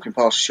keep walking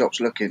past the shops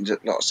looking.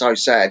 Like, so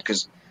sad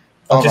because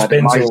I've just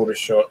been to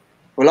Aldershot.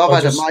 Well,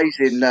 I've had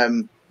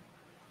amazing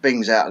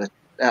things out of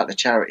the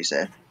charities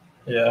there.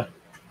 Yeah,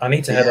 I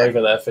need to head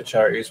over there for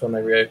charities when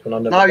they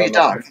reopen. No, you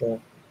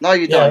don't. No,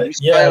 you don't. You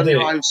stay on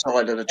your own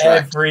side of the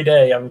tracks. Every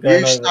day I'm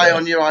going. You stay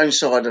on your own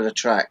side of the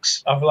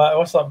tracks. I'm like,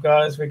 what's up,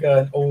 guys? We're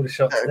going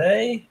Aldershot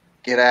today.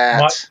 Get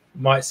out.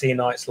 Might see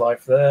Night's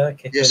Life there.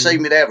 You see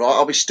me there, right?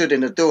 I'll be stood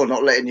in the door,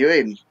 not letting you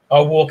in.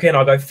 I'll walk in.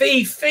 I'll go,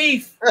 thief.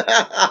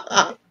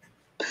 I'll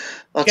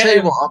tell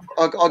you what.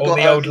 I got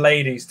the old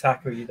ladies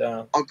tackle you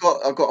down. I got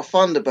a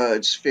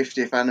Thunderbirds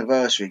 50th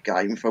anniversary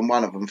game from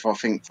one of them for I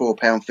think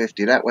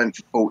 £4.50. That went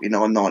for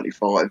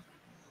 £49.95,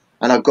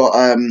 and I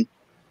got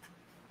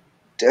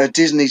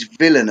Disney's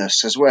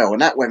Villainous as well,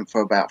 and that went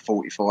for about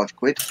 45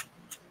 quid.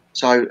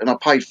 So, and I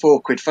paid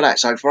 £4 for that.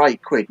 So for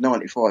 £8,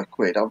 95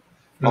 quid.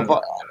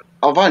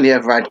 I've only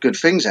ever had good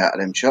things out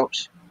of them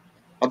shops.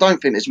 I don't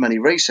think there's many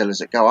resellers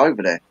that go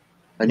over there.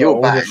 And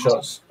you're banned.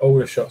 All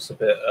the shots a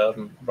bit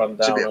run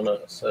down on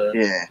it. So.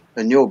 Yeah,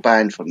 and you're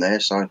banned from there.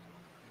 So.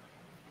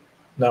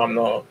 No, I'm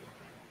not.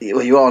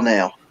 Well, you are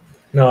now.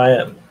 No, I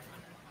am.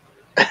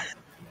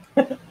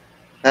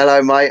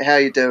 Hello, mate. How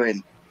you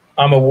doing?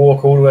 I'm a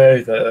walk all the way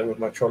over there with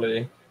my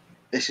trolley.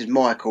 This is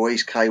Michael.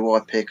 He's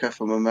KY Picker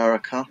from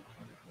America.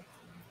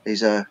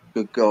 He's a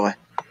good guy.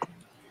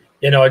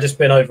 You know, I just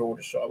been over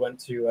Aldershot. I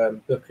went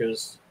to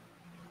Booker's,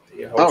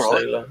 the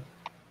wholesaler. Right.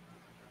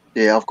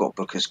 Yeah, I've got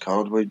Booker's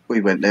card.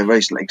 We went there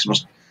recently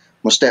because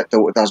my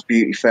stepdaughter does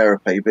beauty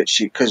therapy, but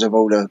because of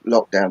all the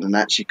lockdown and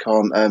that, she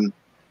can't.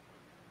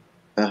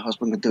 Her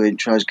husband can do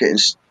intros, getting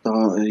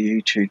started.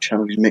 The YouTube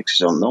channel, his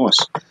mixes on nice.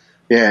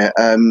 Yeah,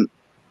 and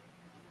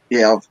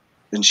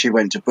she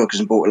went to Booker's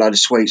and bought a load of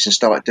sweets and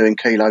started doing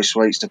kilo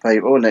sweets to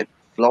people, and it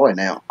flying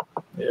out.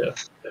 Yeah.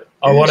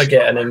 I want to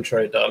get an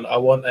intro done. I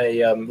want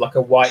a like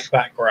a white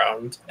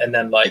background, and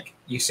then like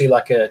you see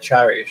like a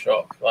charity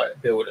shop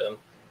like building,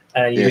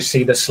 and you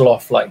see the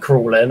sloth like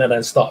crawling and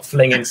then start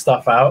flinging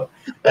stuff out,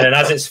 and then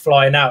as it's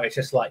flying out, it's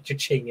just like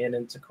cha-chinging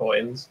into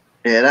coins.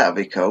 Yeah, that'd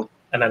be cool.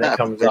 And then it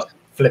comes up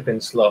flipping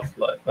sloth.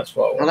 Like that's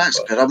what I want. Well, that's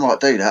good. I might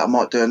do that. I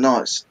might do a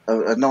night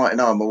and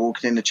I'm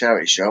walking in the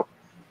charity shop,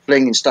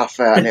 flinging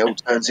stuff out, and it all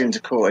turns into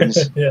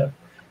coins. Yeah.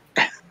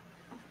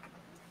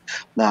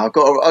 No, I've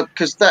got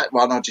because that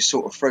one I just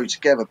sort of threw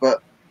together.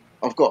 But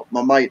I've got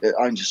my mate that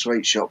owns a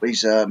sweet shop.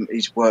 He's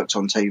worked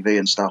on TV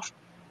and stuff,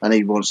 and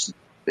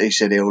he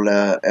said he'll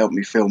help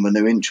me film a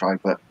new intro.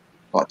 But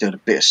like doing a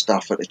bit of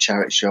stuff at the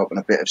charity shop and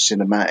a bit of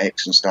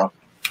cinematics and stuff.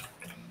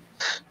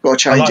 Got to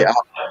change it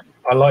up.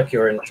 I like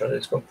your intro.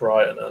 It's got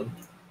Brian in.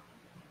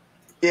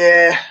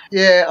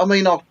 Yeah. I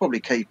mean, I'll probably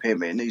keep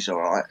him in. He's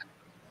all right.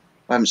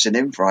 I haven't seen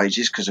him for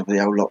ages because of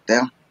the old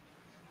lockdown.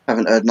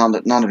 Haven't heard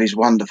none of his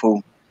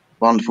wonderful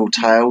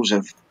tales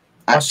of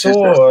actors. I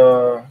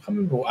saw. I can't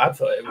remember what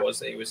advert it was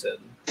that he was in.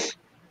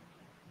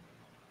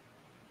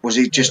 Was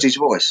he just his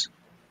voice?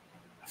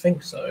 I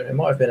think so. It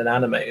might have been an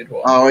animated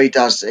one. Oh, he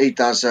does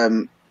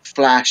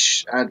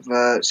Flash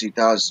adverts. He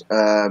does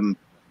the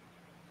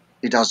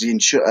he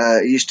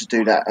used to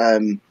do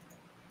that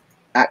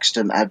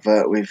accident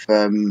advert with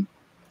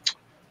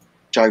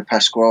Joe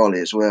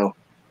Pasquale as well.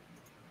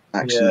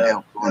 Accident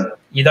helpline.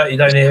 You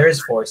don't hear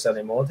his voice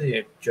anymore, do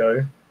you,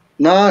 Joe?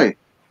 No.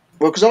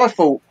 Well, because I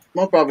thought,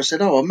 my brother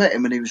said, "Oh, I met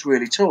him and he was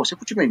really tall." I said,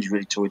 "What do you mean he's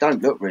really tall? He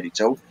don't look really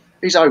tall.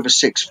 He's over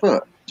 6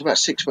 foot. He's about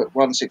 6'1",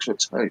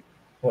 6'2".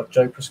 What,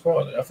 Joe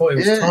Pasquale? I thought he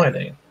was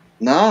tiny.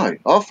 No,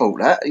 I thought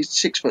that he's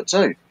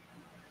 6'2".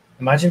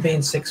 Imagine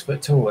being 6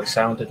 foot tall and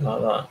sounding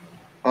like that.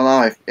 I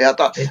know. Yeah,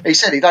 he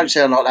said he don't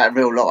sound like that in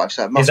real life.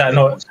 So it must is that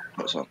not?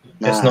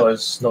 No,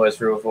 it's not his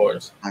real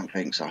voice. I don't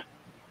think so.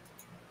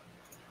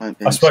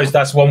 I suppose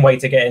that's one way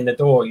to get in the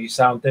door. You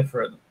sound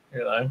different, you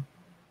know.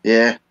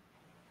 Yeah.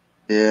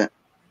 Yeah.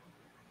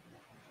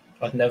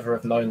 I'd never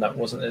have known that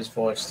wasn't his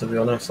voice, to be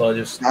honest. I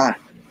just no.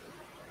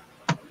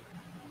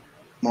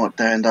 Mike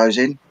Dando's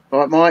in,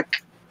 right,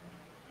 Mike?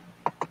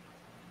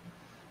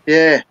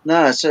 Yeah.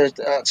 No. So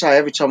I'd say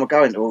every time I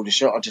go into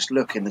Aldershot, I just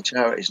look in the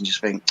charities and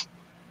just think,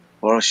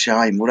 what a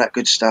shame, all that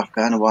good stuff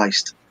going to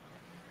waste.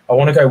 I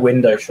want to go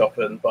window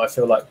shopping, but I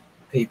feel like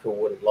people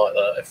wouldn't like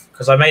that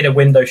because I made a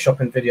window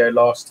shopping video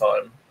last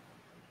time.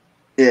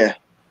 Yeah.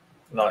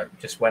 Like,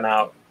 just went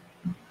out,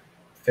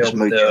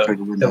 filmed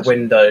the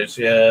windows.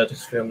 Yeah,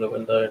 just filmed the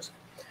windows.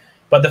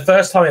 But the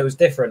first time it was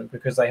different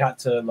because they had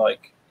to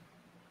like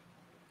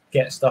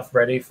get stuff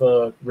ready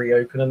for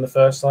reopening the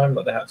first time.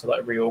 Like they had to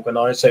like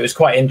reorganize. So it was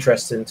quite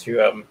interesting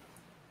to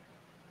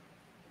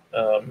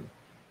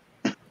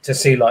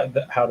see like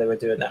how they were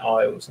doing their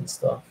aisles and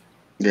stuff.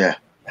 Yeah.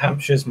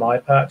 Hampshire's my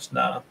patch?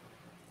 Nah.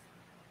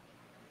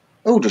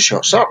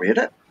 Aldershot, sorry,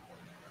 isn't it?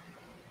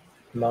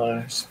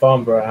 No, it's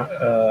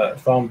Farnborough.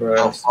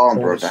 Farnborough.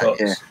 Farnborough,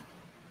 yeah.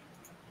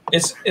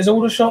 Is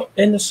Aldershot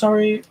in the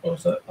Surrey? Or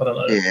is it? I don't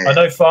know. Yeah. I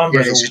know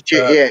Farnborough.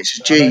 Yeah, it's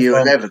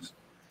GU11.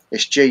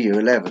 It's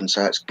GU11,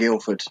 so it's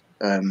Guildford.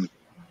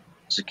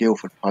 It's a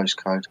Guildford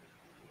postcode.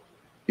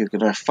 You're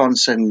going to have fun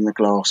sending the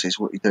glasses.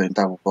 What you doing?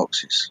 Double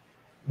boxes.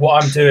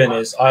 What I'm doing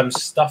is I'm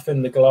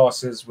stuffing the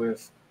glasses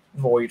with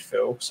void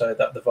fill so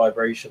that the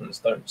vibrations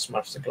don't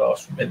smash the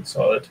glass from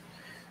inside,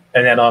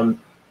 and then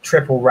I'm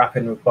triple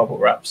wrapping with bubble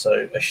wrap,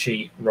 so a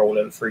sheet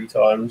rolling 3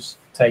 times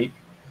tape,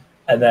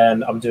 and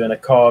then I'm doing a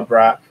card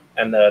wrap,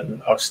 and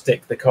then I'll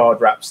stick the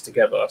card wraps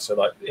together. So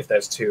like if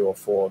there's 2 or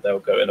 4, they'll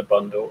go in a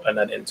bundle and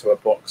then into a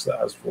box that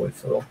has void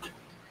fill.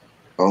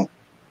 Oh,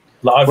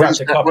 like I've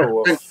wrapped a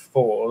couple of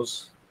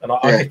 4s, and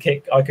I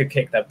could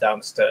kick them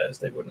downstairs.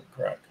 They wouldn't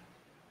crack.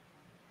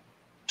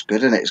 It's good,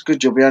 isn't it? It's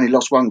good. You'll be only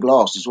lost 1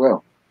 glass as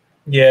well.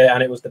 Yeah,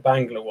 and it was the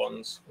Bangla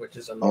ones, which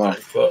is annoying,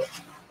 but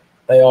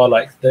they are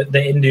like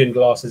the Indian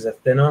glasses are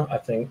thinner, I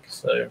think.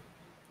 So,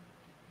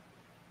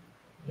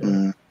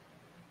 yeah.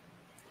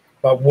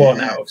 But 1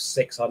 out of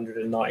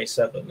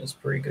 697 is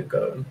pretty good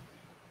going.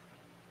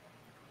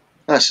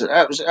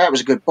 That was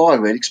a good buy,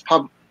 really.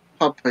 Because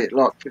pub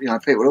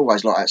people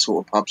always like that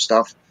sort of pub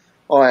stuff.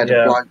 I had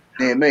a bloke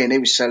near me, and he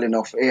was selling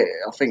off.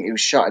 I think he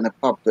was shutting a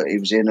pub that he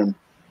was in, and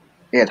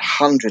he had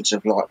hundreds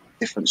of like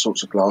different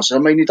sorts of glasses. I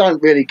mean, you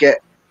don't really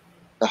get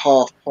the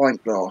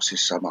half-pint glasses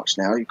so much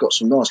now. You've got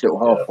some nice little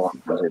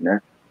half-pint ones in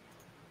there.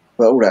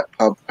 But all that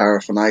pub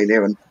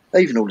paraphernalia and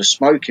even all the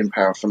smoking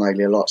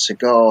paraphernalia like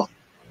cigar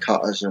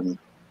cutters and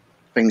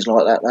things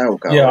like that, they all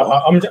go. Yeah,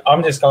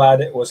 I'm just glad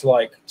it was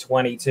like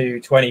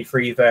 22,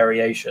 23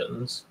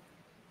 variations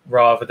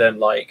rather than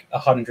like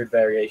 100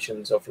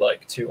 variations of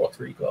like 2 or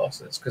 3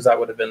 glasses, because that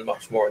would have been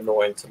much more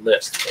annoying to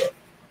list.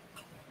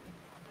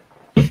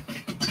 But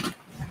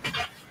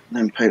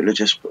then people are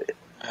just...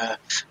 I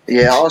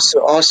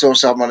saw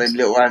someone in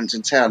Little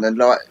Hampton Town, and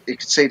like you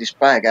could see this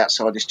bag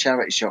outside this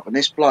charity shop, and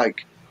this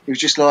bloke, he was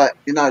just like,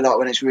 you know, like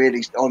when it's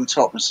really on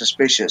top and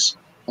suspicious,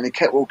 and he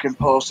kept walking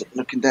past it,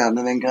 looking down,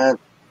 and then going.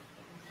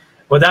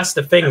 Well, that's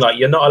the thing. Like,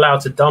 you're not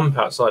allowed to dump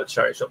outside the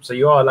charity shop, so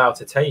you are allowed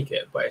to take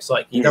it, but it's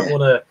like you don't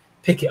want to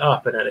pick it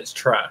up and then it's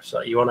trash.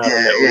 Like you want to have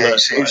a little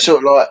look. He was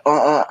sort of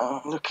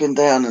like looking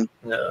down and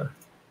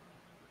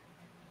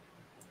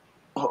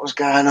what was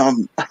going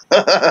on.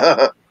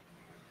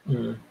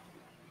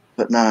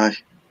 But no,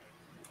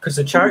 because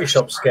the charity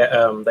shops get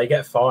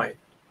fined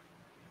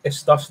if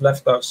stuff's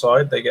left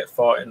outside. They get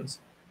fines.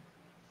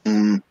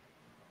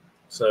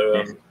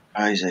 So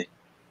crazy.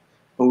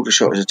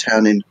 Aldershot is a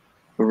town in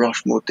the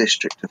Rushmore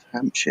district of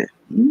Hampshire.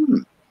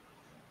 Didn't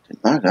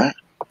know that.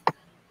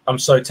 I'm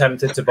so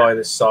tempted to buy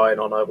this sign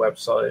on her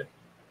website.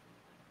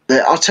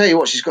 I'll tell you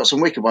what, she's got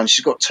some wicked ones.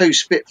 She's got 2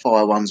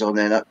 Spitfire ones on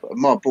there.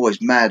 My boy's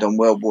mad on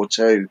World War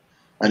II.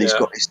 And he's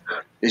got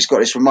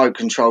this remote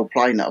control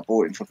plane that I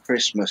bought him for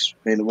Christmas.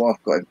 Me and the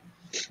wife got him,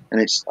 and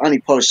it's only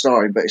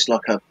polystyrene, but it's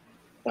like a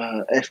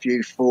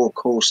FU4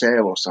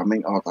 Corsair or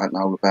something. I don't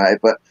know about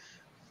it, but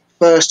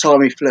first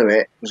time he flew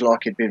it was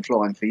like he'd been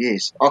flying for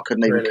years. I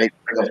couldn't even keep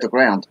it off the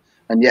ground.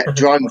 And yet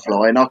drone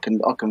flying, I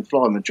can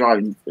fly my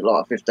drone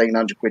like a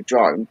 1,500 quid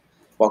drone,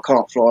 but I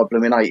can't fly a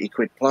blooming 80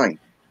 quid plane.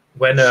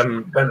 When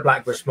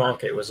Blackbush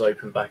Market was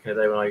open back in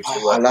the day when I used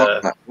to work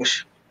there,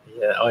 Blackbush.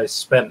 Yeah, I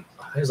spent,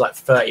 it was like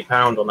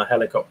 £30 on a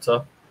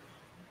helicopter.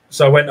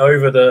 So I went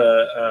over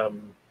the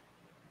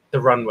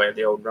runway,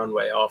 the old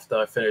runway, after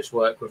I finished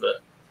work with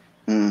it.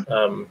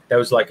 There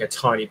was like a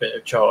tiny bit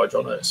of charge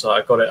on it, so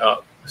I got it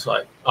up. It's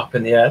like up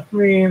in the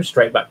air,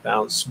 straight back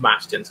down,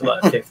 smashed into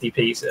like 50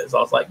 pieces. I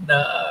was like,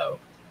 no.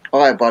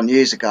 I had one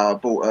years ago. I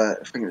bought I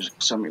think it was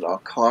something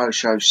like a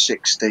Kyosho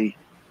 60.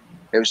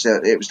 It was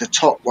the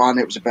top one.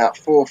 It was about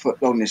 4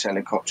 foot long, this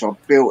helicopter. I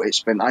built it,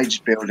 spent ages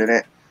building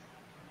it,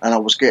 and I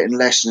was getting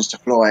lessons to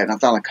fly it. And I've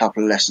done a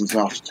couple of lessons,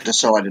 and I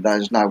decided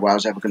there's no way I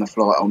was ever going to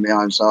fly it on my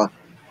own. So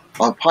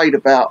I paid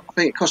about, I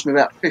think it cost me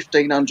about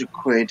 1,500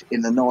 quid in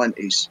the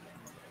 90s.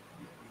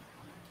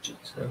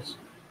 Jesus.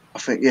 I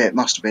think, yeah, it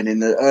must have been in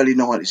the early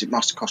 90s. It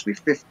must have cost me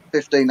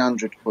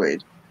 1,500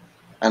 quid.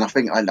 And I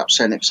think I ended up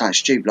selling it for something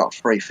stupid like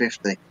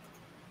 350.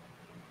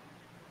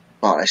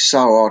 But it's so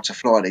hard to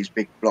fly these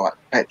big, like,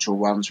 petrol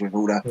ones with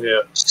all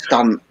the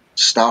stunt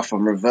stuff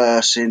and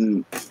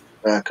reversing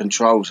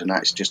controls and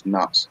that. It's just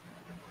nuts.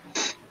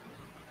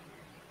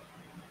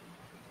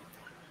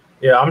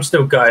 Yeah, I'm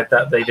still gutted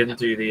that they didn't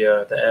do the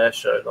air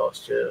show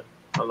last year.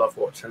 I love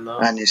watching that.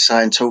 And you're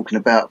saying, talking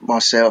about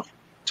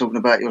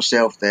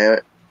yourself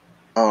there,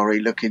 Ari,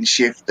 looking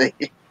shifty.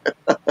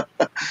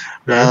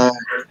 I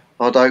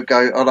don't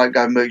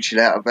go mooching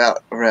out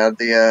around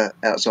the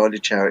outside the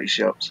charity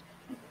shops.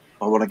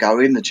 I want to go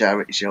in the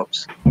charity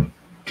shops.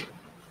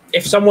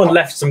 If someone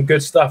left some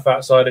good stuff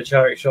outside a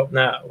charity shop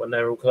now when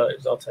they're all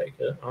closed, I'll take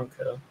it. I don't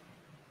care.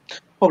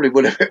 Probably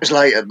would if it was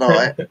late at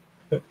night.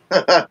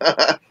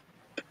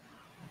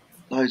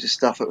 Loads of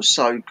stuff that was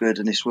so good,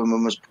 and this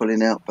woman was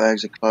pulling out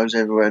bags of clothes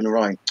everywhere in the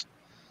rain.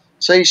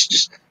 So it's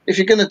just, if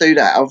you're going to do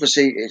that,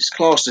 obviously it's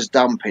classed as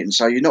dumping,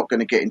 so you're not going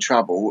to get in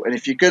trouble. And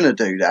if you're going to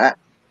do that,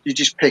 you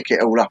just pick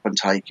it all up and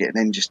take it, and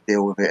then just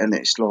deal with it. And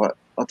it's like,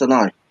 I don't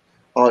know.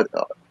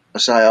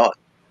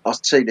 I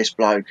see this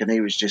bloke, and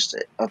he was just,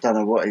 I don't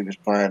know what he was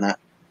playing at,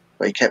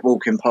 but he kept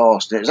walking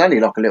past. It was only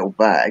like a little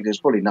bag. There's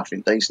probably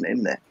nothing decent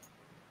in there.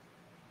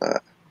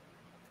 But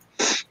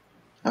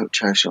no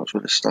charity shops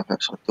with the stuff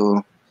outside the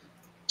door.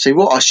 See,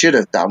 what I should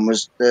have done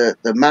was the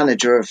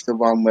manager of the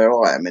one where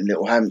I am in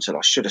Little Hampton,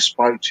 I should have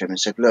spoke to him and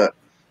said, look,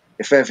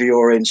 if ever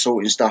you're in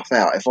sorting stuff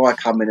out, if I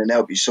come in and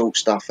help you sort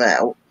stuff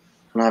out,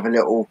 and I have a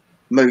little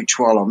mooch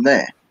while I'm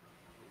there.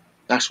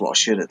 That's what I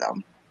should have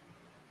done.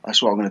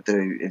 That's what I'm going to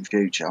do in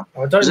future.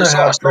 I don't know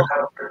how.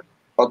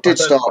 I did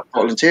start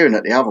volunteering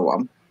at the other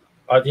one.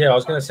 Yeah, I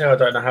was going to say I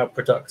don't know how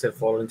productive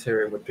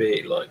volunteering would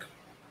be. Like,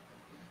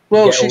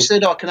 well, she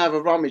said I can have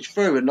a rummage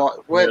through, and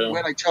like when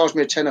they charged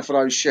me a tenner for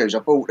those shoes, I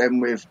bought them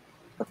with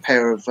a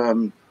pair of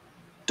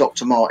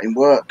Dr. Martin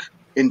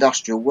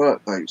industrial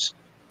work boots,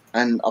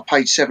 and I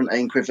paid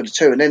 17 quid for the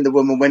two. And then the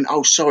woman went,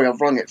 "Oh, sorry,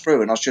 I've rung it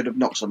through, and I should have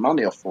knocked some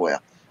money off for you."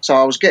 So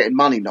I was getting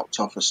money knocked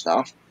off of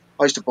stuff.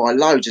 I used to buy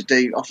loads of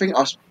I think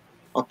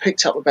I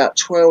picked up about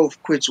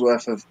 12 quid's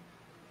worth of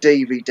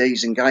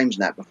DVDs and games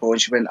and that before,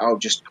 and she went, "Oh,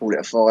 just call it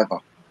a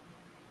 £5."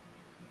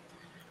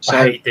 So,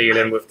 I hate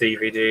dealing with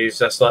DVDs.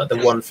 That's like the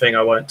one thing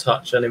I won't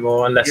touch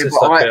anymore unless it's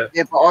but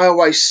I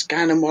always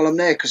scan them while I'm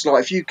there, because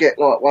like if you get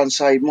like one,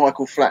 say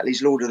Michael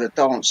Flatley's Lord of the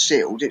Dance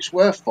sealed, it's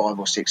worth 5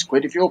 or 6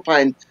 quid. If you're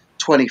paying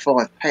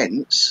 25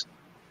 pence,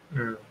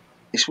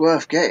 it's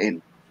worth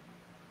getting.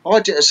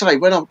 I just say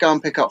when I go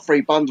and pick up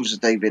 3 bundles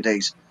of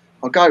DVDs,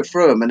 I go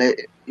through them, and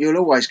you'll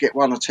always get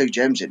 1 or 2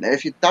 gems in there.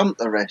 If you dump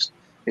the rest,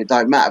 it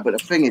don't matter. But the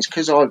thing is,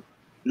 because I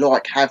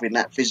like having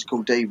that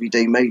physical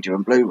DVD media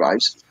and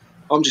Blu-rays,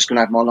 I'm just going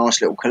to have my nice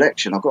little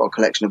collection. I've got a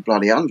collection of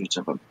bloody hundreds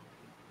of them.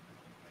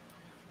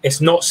 It's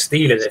not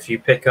stealing if you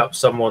pick up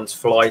someone's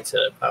fly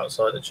tip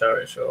outside the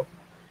charity shop.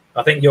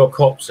 I think your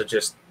cops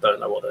just don't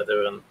know what they're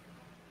doing.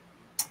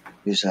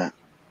 Who's that?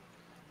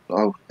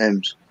 Oh,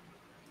 Ems.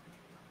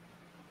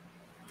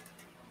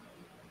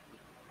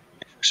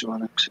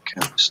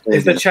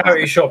 If the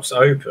charity shop's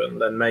open,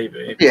 then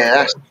maybe. Yeah,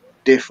 that's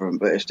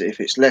different. But if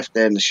it's left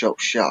there and the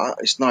shop's shut,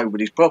 it's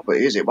nobody's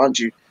property, is it? Once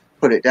you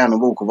put it down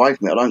and walk away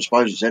from it, I don't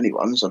suppose it's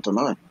anyone's. I don't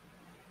know.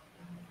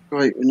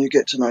 Great when you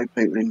get to know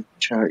people in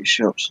charity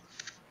shops.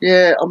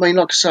 Yeah, I mean,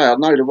 like I say, I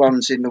know the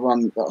ones in the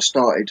one that I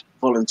started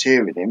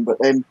volunteering in, but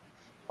then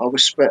I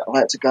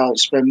had to go and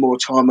spend more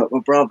time at my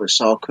brother's,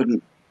 so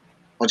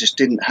I just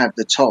didn't have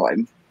the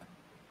time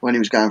when he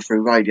was going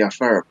through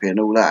radiotherapy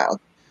and all that. I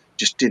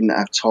just didn't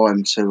have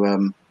time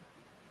to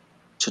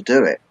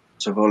do it,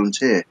 to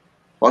volunteer.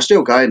 But I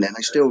still go in there, and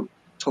they still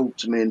talk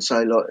to me and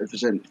say, like, if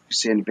you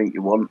see anything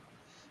you want.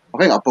 I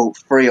think I bought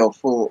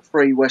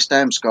 3 West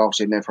Ham scarves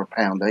in there for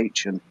 £1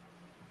 each, and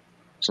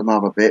some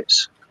other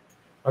bits.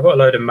 I got a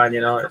load of Man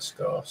United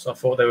scarves. I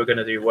thought they were going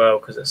to do well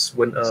because it's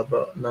winter,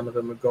 but none of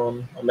them are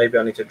gone. Or maybe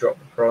I need to drop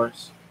the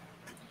price.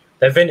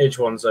 They're vintage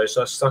ones though,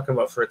 so I stuck them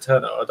up for a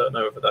tenner. I don't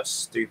know if that's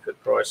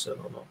stupid pricing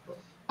or not. But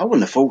I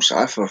wouldn't have thought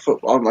so for a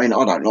football. I mean,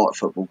 I don't like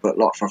football, but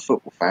like for a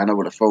football fan, I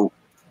would have thought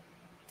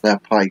they'll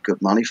pay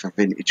good money for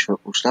vintage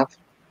football stuff.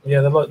 Yeah,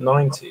 they're like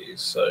 90s,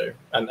 so,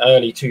 and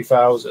early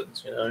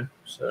 2000s, you know.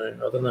 So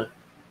I don't know.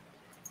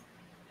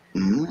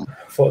 I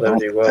thought they would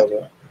do well,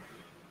 but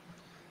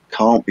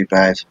can't be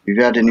bad. Have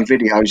you had any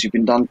videos you've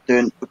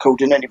been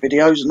recording any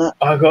videos and that?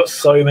 I got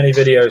so many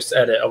videos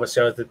to edit.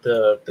 Obviously, I did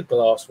the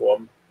glass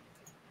one.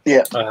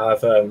 Yeah. I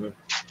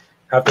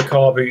have the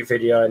car boot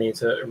video I need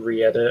to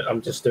re-edit.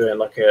 I'm just doing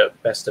like a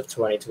best of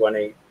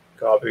 2020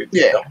 car boot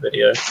pickup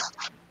video.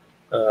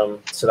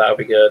 So that'll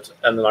be good.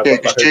 And then I've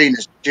got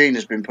like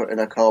Gina's been putting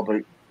her car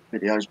boot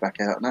videos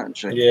back out, hasn't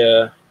she?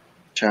 Yeah.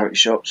 Charity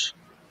shops.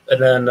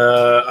 And then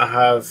I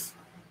have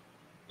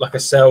like a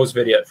sales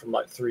video from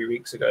like 3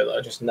 weeks ago that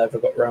I just never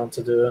got around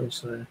to doing.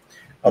 So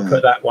I'll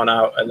put that one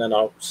out, and then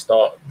I'll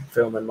start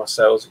filming my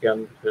sales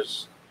again,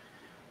 because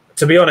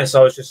to be honest, I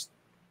was just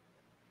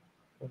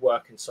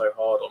working so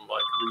hard on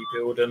like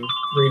rebuilding,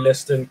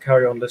 relisting,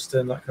 carry on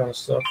listing, that kind of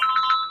stuff.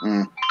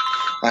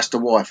 That's the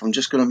wife. I'm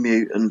just going to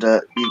mute, and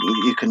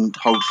you can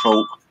hold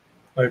fault.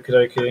 Okie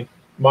dokie.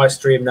 My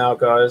stream now,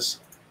 guys.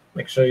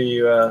 Make sure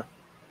you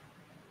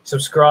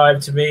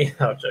subscribe to me.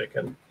 I'm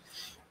joking.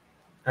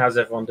 How's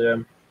everyone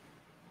doing?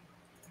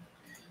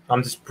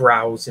 I'm just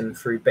browsing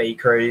through Bay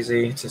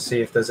Crazy to see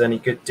if there's any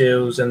good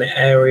deals in the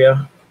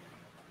area,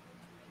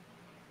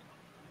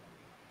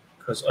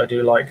 because I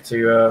do like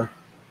to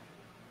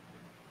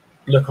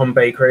look on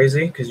Bay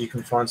Crazy, because you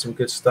can find some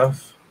good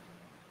stuff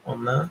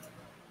on there.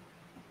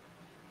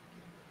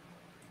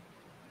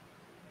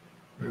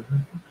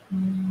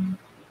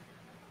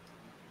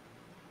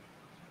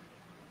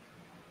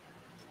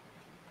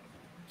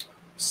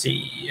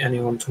 See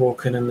anyone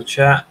talking in the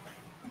chat?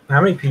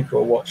 How many people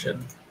are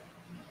watching?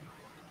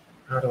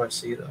 How do I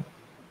see that?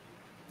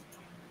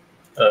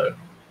 Oh,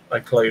 I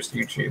closed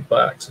YouTube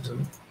by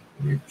accident.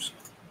 Oops.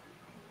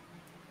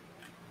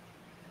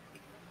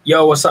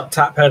 Yo, what's up,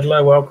 Tap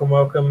Peddler? Welcome,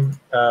 welcome.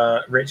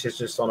 Rich is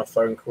just on a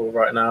phone call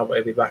right now, but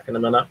he'll be back in a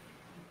minute.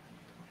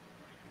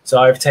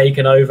 So I've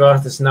taken over.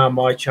 This is now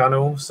my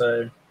channel,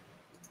 so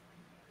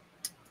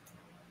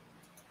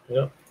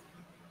yep.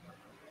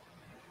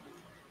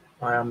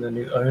 I am the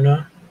new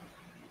owner.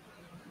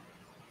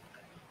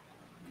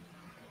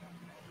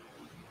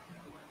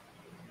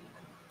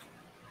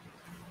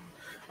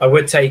 I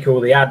would take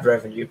all the ad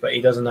revenue, but he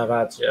doesn't have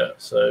ads yet,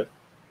 so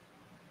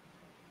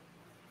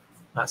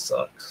that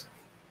sucks.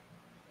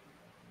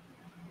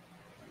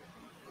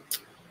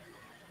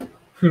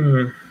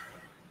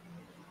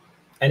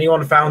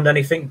 Anyone found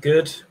anything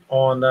good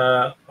on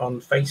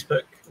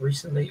Facebook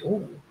recently?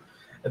 Oh,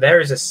 there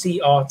is a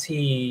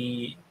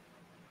CRT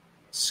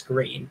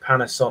screen,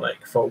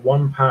 Panasonic, for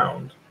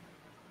 £1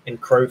 in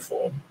crow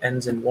form.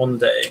 Ends in 1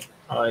 day.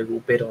 I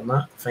will bid on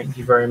that. Thank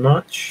you very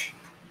much.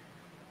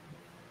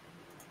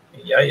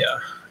 Yeah.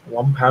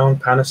 £1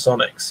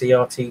 Panasonic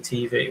CRT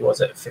TV. Was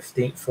it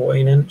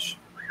 14 inch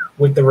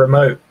with the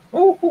remote?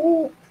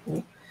 Ooh.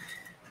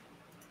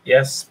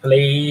 Yes,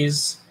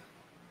 please.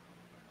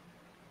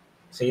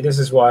 See, this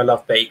is why I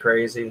love Bay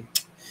Crazy.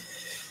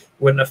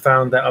 Wouldn't have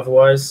found that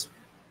otherwise.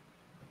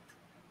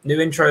 New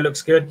intro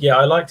looks good. Yeah,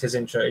 I liked his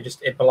intro.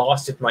 It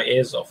blasted my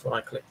ears off when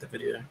I clicked the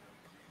video.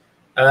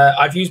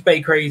 I've used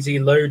Bay Crazy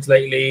loads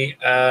lately.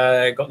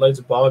 Got loads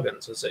of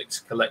bargains as it's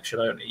collection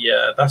only.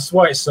 Yeah, that's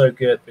why it's so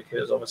good,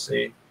 because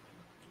obviously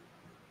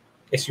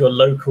it's your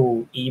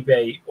local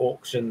eBay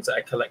auctions that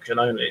are collection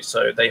only,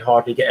 so they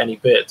hardly get any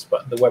bids,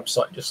 but the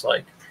website just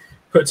like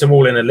puts them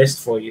all in a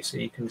list for you, so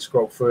you can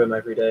scroll through them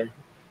every day.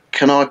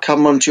 Can I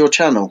come onto your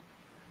channel,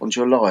 onto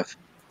your live?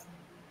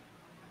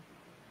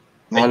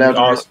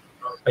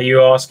 Are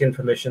you asking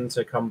permission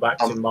to come back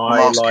to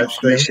my live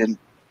stream?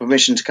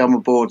 Permission to come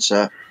aboard,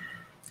 sir.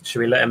 Should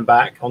we let him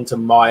back onto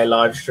my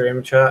live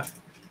stream, chat?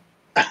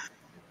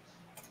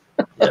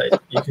 Yeah,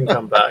 you can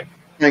come back.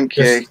 Thank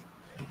you.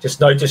 Just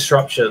no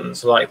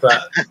disruptions like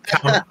that.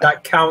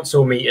 That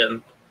council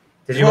meeting.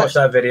 Did you watch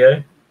that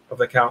video of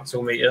the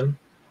council meeting?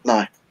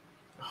 No.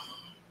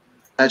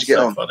 How'd you get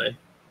on? Funny.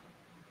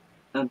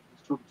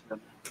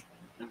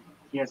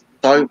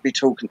 Don't be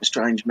talking to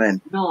strange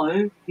men.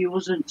 No, he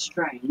wasn't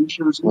strange.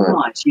 He was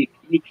nice.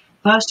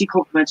 First he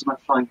complimented my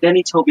phone, then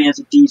he told me he has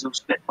a diesel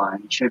Spitfire,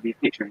 and he showed me a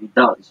picture, and he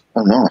does.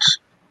 Oh, nice.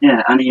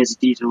 Yeah, and he has a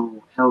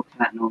diesel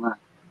Hellcat and all that.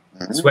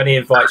 It's when he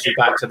invites you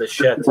back to the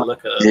shed to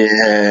look at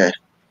it.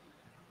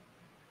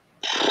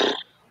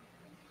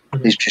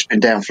 Yeah. He's just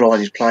been down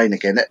flying his plane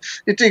again.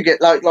 You do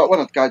get like when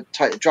I go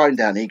take the drone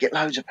down here, you get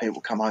loads of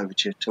people come over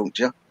to you, talk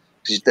to you,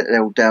 because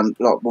they're all down,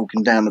 like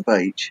walking down the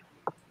beach.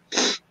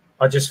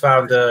 I just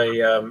found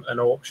an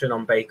auction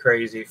on Bay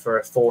Crazy for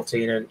a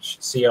 14-inch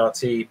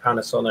CRT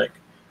Panasonic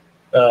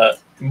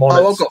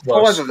monitor. I've got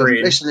 5 of them.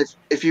 Listen,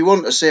 if you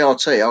want a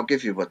CRT, I'll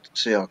give you a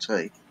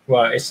CRT.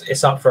 Well,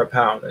 it's up for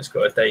 £1. It's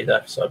got a day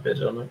left, so I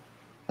bid on it.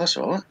 That's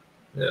all right.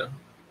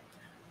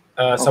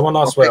 Yeah. Someone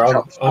asked where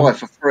I'm 5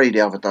 for free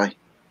the other day.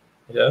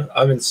 Yeah,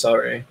 I'm in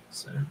Surrey.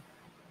 So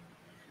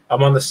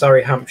I'm on the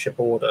Surrey-Hampshire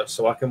border,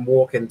 so I can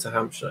walk into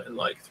Hampshire in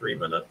like 3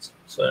 minutes.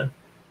 So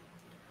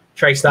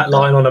Trace that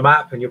line on a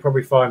map, and you'll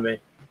probably find me.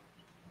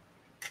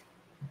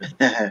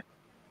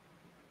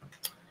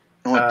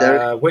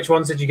 Which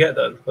ones did you get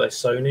then? Were they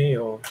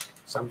Sony or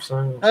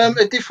Samsung? Or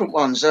they're different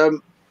ones.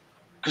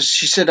 Because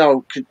she said,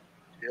 "Oh,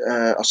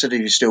 I said,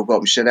 have you still got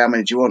them?" She said, "How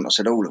many do you want?" I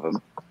said, "All of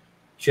them." You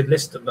should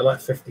list them. They're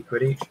like 50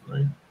 quid each,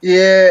 aren't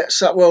Yeah.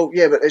 So, well,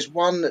 yeah, but there's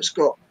one that's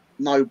got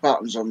no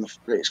buttons on the.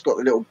 It's got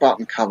the little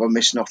button cover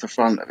missing off the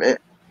front of it.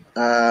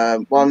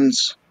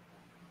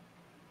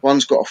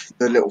 One's got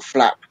the little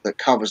flap that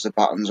covers the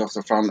buttons off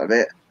the front of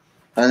it,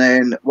 and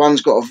then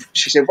one's got.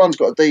 She said one's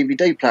got a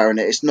DVD player in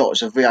it. It's not.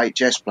 It's a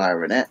VHS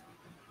player in it.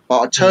 But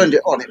I turned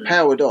it on. It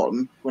powered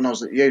on when I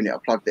was at the unit. I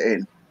plugged it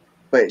in.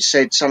 But it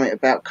said something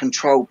about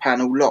control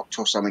panel locked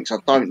or something. So I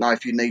don't know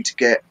if you need to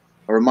get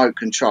a remote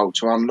control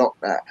to unlock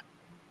that.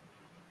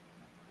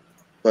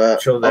 But I'm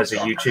sure there's a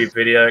YouTube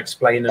video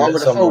explaining I it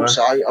would have somewhere.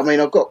 thought so. I mean,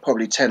 I've got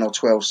probably 10 or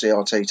 12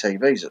 CRT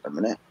TVs at the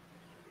minute.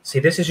 See,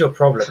 this is your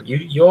problem.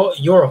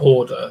 You're a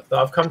hoarder.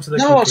 I've come to the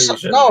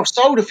conclusion. I've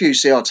sold a few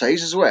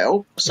CRTs as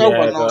well. I sold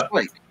one last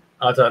week.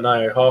 I don't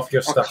know. Half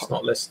your stuff's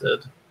not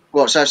listed.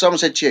 What? So if someone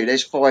said to you,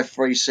 "There's 5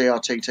 free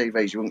CRT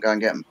TVs," you wouldn't go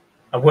and get them?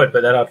 I would,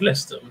 but then I'd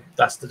list them.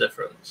 That's the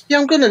difference. Yeah,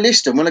 I'm going to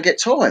list them when I get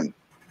time.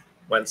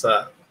 When's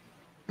that?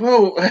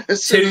 Well,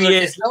 2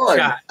 years.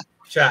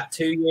 Chat.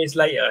 2 years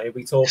later, he'll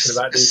be talking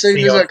about these. As soon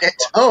as I get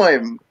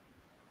time.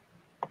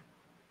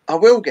 I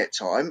will get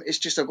time. It's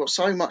just I've got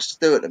so much to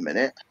do at the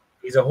minute.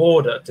 He's a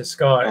hoarder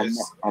disguised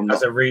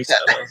as a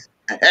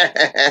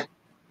reseller.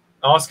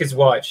 Ask his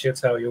wife; she'll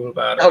tell you all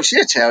about it. Oh,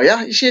 she'll tell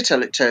you. She'll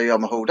tell you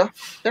I'm a hoarder.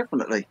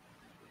 Definitely.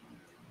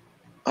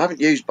 I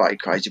haven't used Bay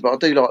Crazy, but I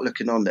do like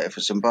looking on there for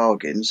some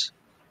bargains.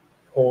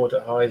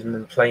 Hoarder hiding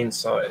in plain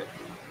sight.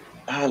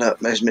 Oh look,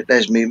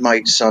 there's me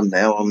mate's son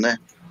now on there,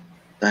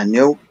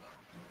 Daniel,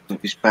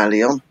 with his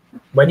belly on.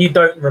 When you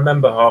don't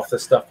remember half the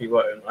stuff you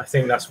own, I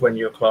think that's when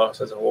you're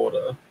classed as a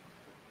hoarder.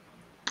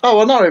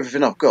 Oh, I know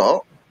everything I've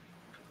got.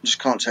 I just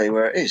can't tell you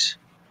where it is.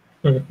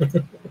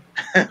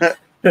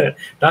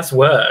 That's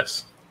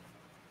worse.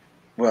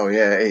 Well,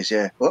 yeah, it is.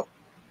 Yeah. What?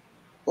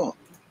 What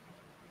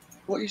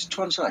are you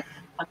trying to say?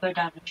 I go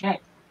down and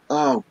check.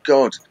 Oh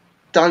God!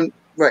 Don't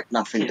wreck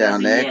nothing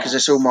down there because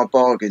it's all my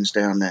bargains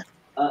down there.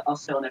 I'll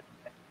sit on everything.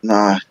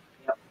 No.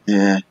 Yep.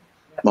 Yeah.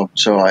 Well,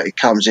 it's all right. He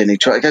comes in. He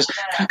goes, "Go down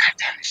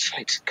the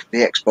shit." The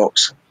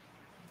Xbox.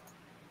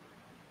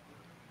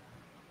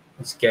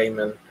 He's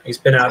gaming. He's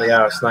been out of the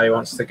house now. He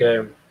wants to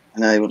game.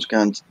 Now he wants to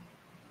go and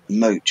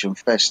mooch and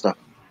festa.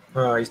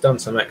 Oh, he's done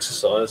some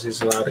exercise. He's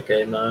allowed a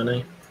game now, isn't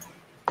he?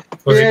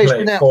 He's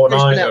been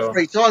out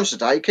 3 times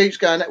today. He keeps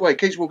going that way. He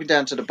keeps walking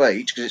down to the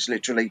beach because it's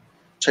literally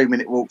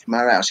 2-minute walk from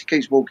our house. He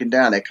keeps walking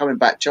down there, coming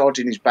back,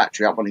 charging his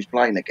battery up on his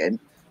plane again,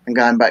 and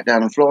going back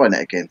down and flying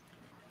it again.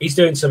 He's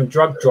doing some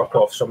drug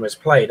drop-offs from his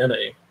plane, isn't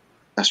he?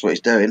 That's what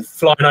he's doing.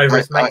 Flying over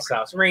his mate's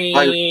house.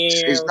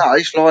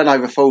 He's flying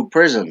over Ford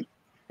Prison.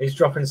 He's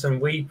dropping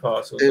some weed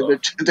parcels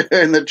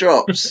doing the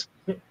drops.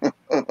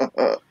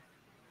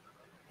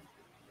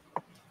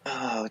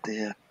 Oh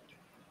dear.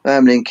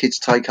 Family kids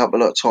take up a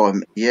lot of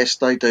time. Yes,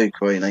 they do,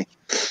 Queenie.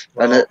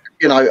 Well, and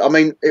you know, I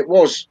mean,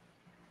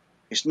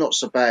 it's not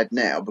so bad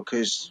now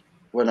because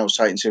when I was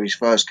taking to his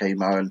first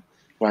chemo and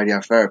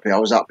radiotherapy, I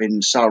was up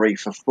in Surrey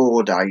for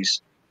 4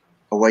 days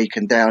a week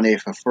and down here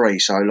for 3.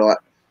 So, like,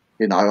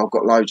 you know, I've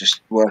got loads of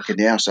work in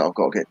the house that I've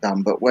got to get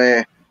done. But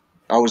where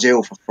I was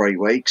ill for 3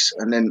 weeks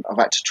and then I've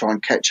had to try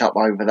and catch up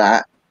over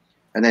that,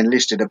 and then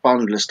listed a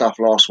bundle of stuff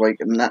last week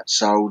and that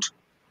sold.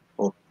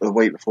 Or the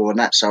week before, and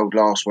that sold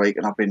last week,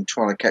 and I've been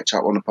trying to catch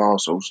up on the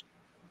parcels.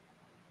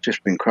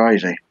 Just been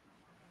crazy,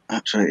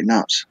 absolutely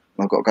nuts.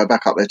 I've got to go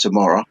back up there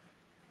tomorrow.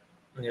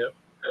 Yep.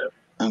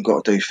 I've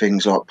got to do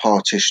things like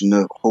partition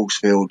the horse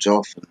fields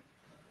off and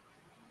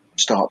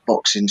start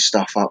boxing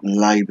stuff up and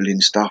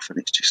labelling stuff, and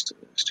it's just a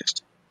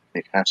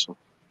big hassle.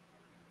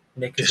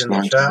 Nick is in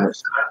the chat.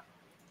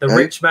 The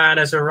rich man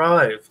has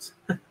arrived.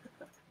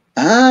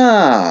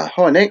 Ah,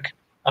 hi Nick.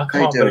 I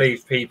can't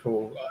believe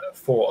people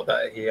thought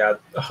that he had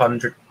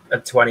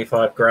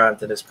 125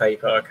 grand in his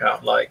PayPal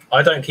account. Like,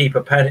 I don't keep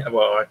a penny.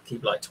 Well, I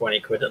keep like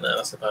 20 quid in there.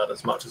 That's about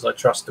as much as I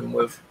trust him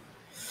with.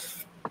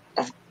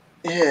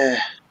 Yeah,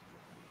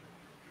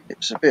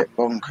 it's a bit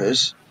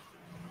bonkers.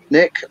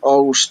 Nick,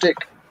 I'll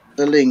stick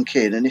the link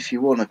in, and if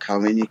you want to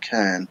come in, you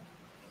can.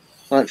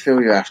 I don't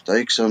feel you have to,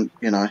 because I'm,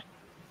 you know,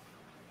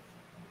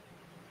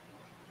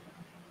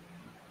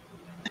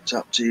 it's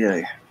up to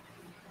you.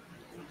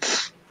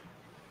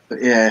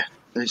 But yeah,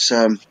 it's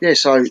so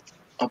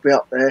I'll be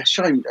up there.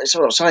 Shame, it's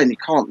what I'm saying. You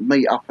can't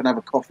meet up and have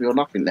a coffee or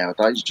nothing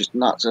nowadays. It's just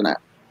nuts, isn't it?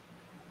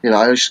 You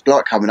know, it's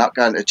like coming up,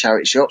 going to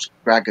charity shops,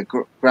 grab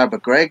a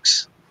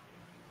Greg's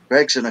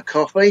and a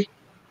coffee,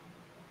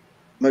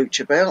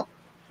 mooch about.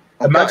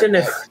 Imagine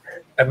if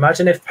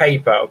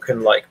PayPal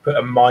can like put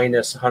a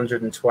minus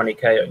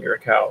 120k on your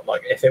account,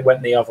 like if it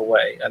went the other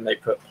way and they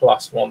put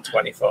plus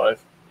 125,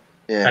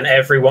 and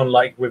everyone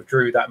like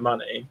withdrew that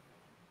money.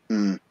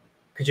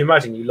 Could you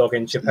imagine you log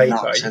into your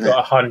PayPal, you've got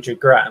 100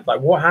 grand? Like,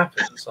 what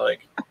happens?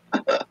 Like,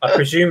 I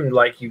presume,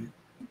 like, you,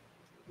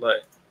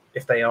 like,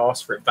 if they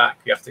ask for it back,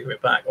 you have to give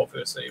it back,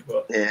 obviously.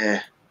 But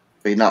Yeah,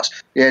 be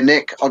nuts. Yeah,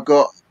 Nick, I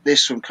got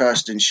this from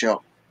Kirsten's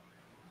shop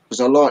because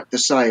I like the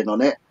saying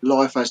on it: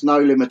 life has no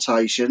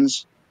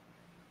limitations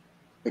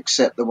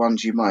except the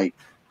ones you make.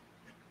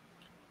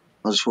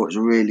 I just thought it was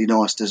a really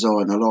nice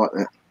design. I like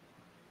that.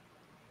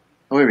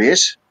 Oh, here he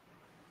is.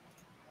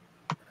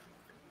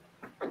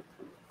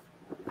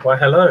 why,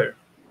 hello.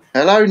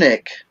 Hello,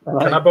 Nick.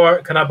 Can I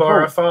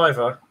borrow a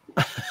fiver?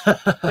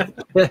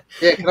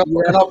 Yeah, can I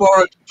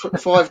borrow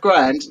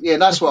 £5,000? Yeah,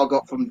 that's what I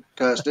got from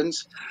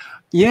Kirsten's.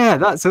 Yeah,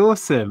 that's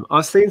awesome.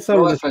 I've seen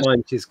some of the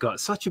finds she's got.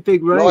 Such a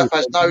big range. Life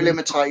has no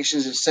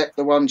limitations except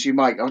the ones you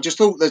make. I just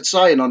thought the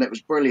saying on it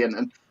was brilliant,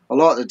 and I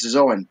like the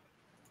design.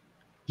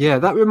 Yeah,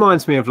 that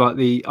reminds me of like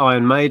the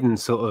Iron Maiden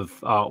sort of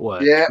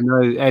artwork. Yeah. You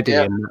know, Eddie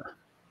and that.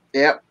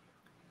 Yeah.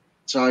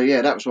 So,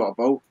 yeah, that was what I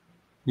bought.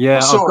 Yeah,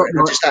 I saw it and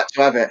I just had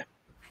to have it.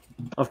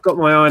 I've got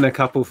my eye on a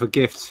couple for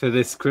gifts for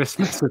this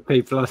Christmas with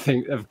people, I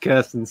think, of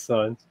Kirsten's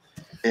signs.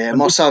 Yeah,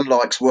 my son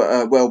likes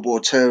World War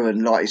II,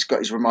 and like he's got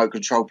his remote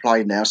control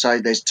plane now. So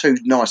there's 2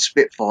 nice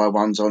Spitfire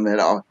ones on there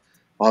that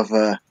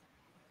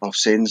I've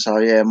seen. So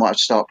yeah, I might have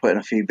to start putting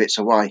a few bits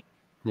away.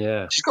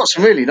 Yeah, she's got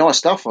some really nice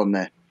stuff on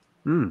there.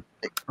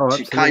 Oh,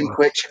 she came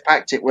quick, she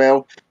packed it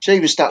well. She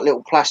even stuck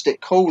little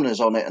plastic corners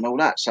on it and all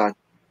that. So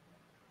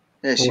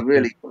yeah, she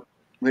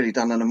really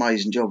done an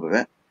amazing job of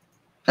it.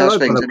 How's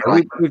things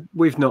anyway?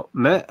 We've not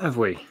met, have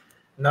we?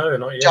 No,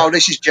 not yet. Oh,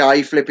 this is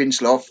Jay, Flipping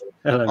Sloth.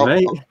 Hello,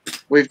 mate.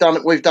 We've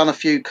done a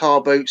few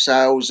car boot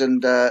sales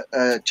and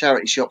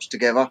charity shops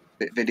together,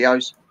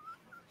 videos.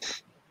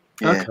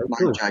 Yeah, okay,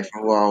 cool. Jay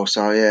for a while.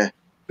 So yeah,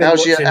 you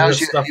must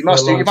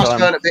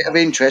have earned a bit of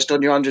interest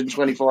on your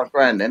 125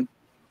 grand then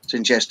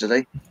since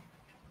yesterday.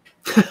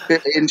 Bit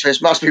of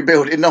interest must be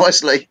building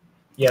nicely.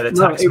 Yeah, the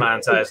tax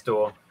man's at his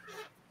door.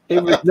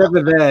 It was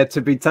never there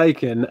to be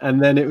taken,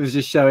 and then it was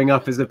just showing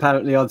up as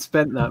apparently I'd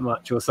spent that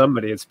much or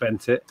somebody had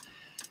spent it.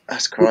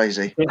 That's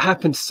crazy. It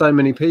happened to so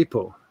many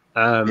people.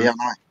 Yeah,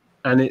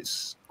 and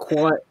it's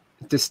quite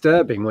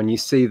disturbing when you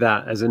see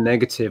that as a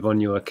negative on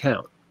your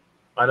account.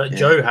 I know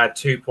Joe had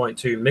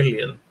 2.2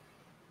 million.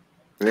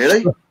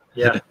 Really?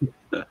 Yeah.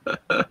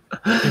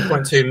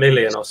 2.2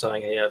 million or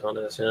something he had on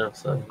his, yeah.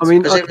 So I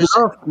mean, I can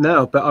laugh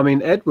now, but I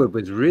mean, Edward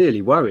was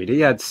really worried.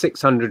 He had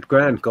 600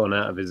 grand gone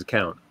out of his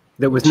account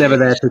that was never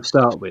there to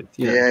start with.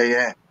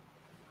 Yeah.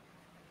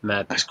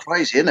 Mad. That's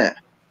crazy, isn't it?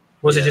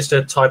 Was it just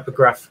a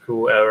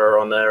typographical error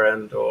on their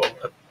end or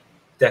a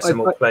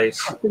decimal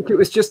place? I think it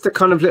was just the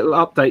kind of little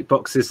update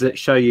boxes that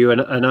show you an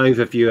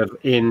overview of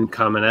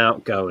income and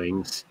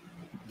outgoings.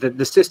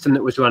 The system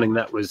that was running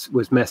that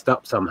was messed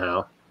up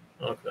somehow.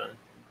 Okay.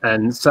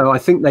 And so I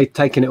think they've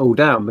taken it all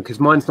down because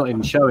mine's not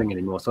even showing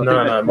anymore. So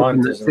I think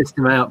mine the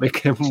system out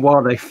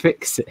while they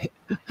fix it.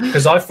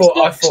 Because I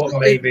thought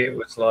maybe it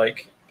was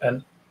like,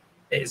 and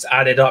it's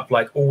added up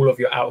like all of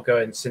your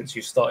outgoings since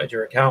you started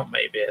your account,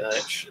 maybe, and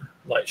it's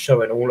like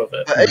showing all of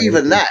it. But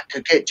even that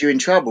could get you in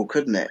trouble,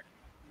 couldn't it?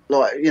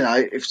 Like, you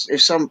know,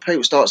 if some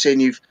people start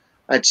seeing you've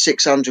had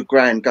 600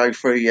 grand go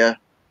through your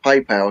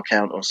PayPal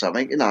account or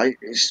something, you know,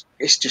 it's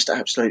just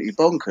absolutely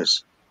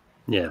bonkers.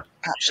 Yeah,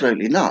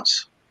 absolutely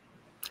nuts.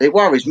 It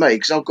worries me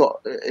because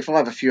if I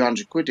have a few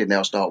 £100 in there,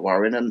 I'll start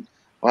worrying and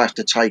I have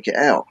to take it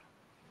out.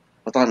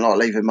 I don't like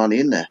leaving money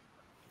in there.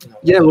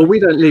 Yeah, well, we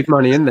don't leave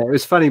money in there. It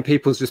was funny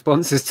people's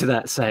responses to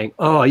that saying,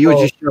 "Oh, you're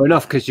just showing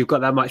off because you've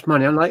got that much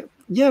money." I'm like,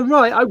 "Yeah,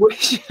 right. I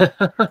wish."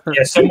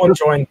 Yeah, someone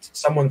joined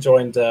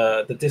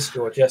the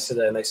Discord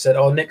yesterday, and they said,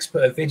 "Oh, Nick's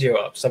put a video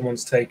up.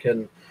 Someone's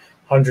taken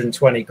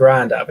 120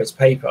 grand out of his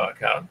PayPal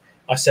account."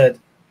 I said,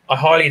 "I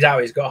highly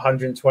doubt he's got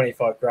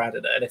 125 grand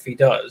in it, and if he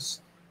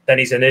does, then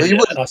he's an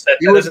idiot." And I said,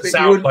 "That doesn't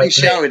sound like Nick."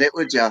 Showing it,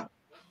 would you? I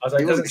was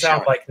like, "It doesn't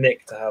sound like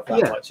Nick to have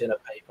that much in a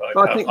PayPal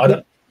account." I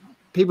think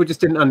people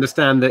just didn't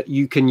understand that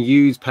you can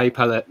use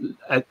PayPal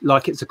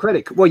like it's a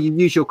credit. Well, you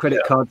use your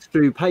credit card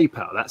through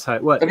PayPal. That's how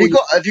it works. Have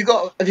you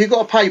got a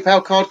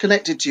PayPal card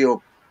connected to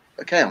your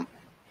account?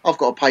 I've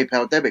got a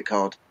PayPal debit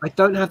card. I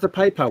don't have the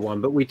PayPal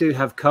one, but we do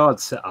have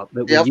cards set up.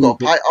 I've got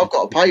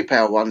a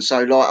PayPal one,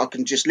 so like I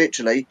can just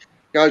literally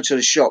go to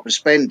the shop and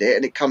spend it,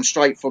 and it comes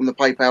straight from the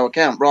PayPal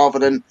account rather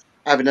than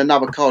having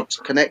another card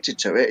connected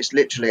to it. It's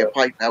literally a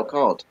PayPal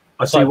card.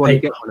 I see why you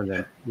get one of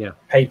them. Yeah,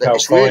 PayPal.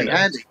 It's really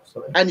handy,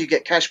 and you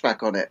get cash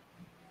back on it.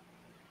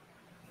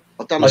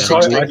 I've done a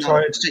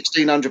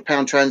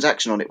 £1,600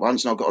 transaction on it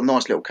once, and I got a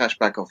nice little cash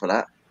back off of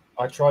that.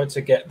 I tried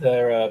to get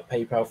their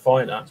PayPal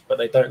finance, but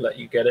they don't let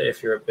you get it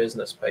if you're a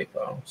business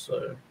PayPal.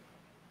 So,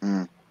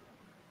 yeah,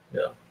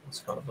 it's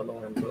kind of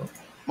annoying. But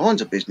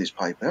mine's a business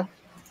PayPal.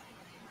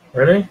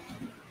 Really?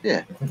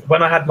 Yeah.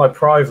 When I had my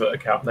private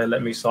account, they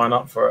let me sign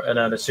up for it, and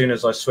then as soon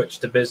as I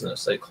switched to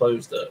business, they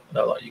closed it.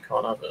 They're like, "You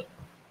can't have it."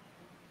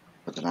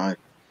 I don't know.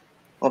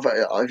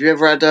 Have you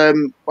ever had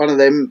one of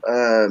them?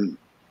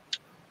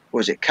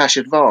 Was it cash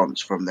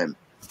advance from them?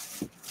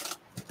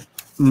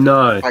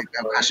 No.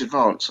 PayPal cash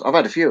advance. I've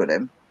had a few of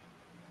them.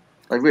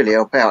 They really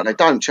help out. They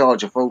don't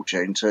charge a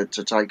fortune to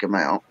take them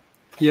out.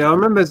 Yeah, I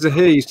remember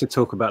Zahir used to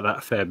talk about that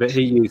a fair bit.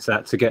 He used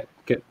that to get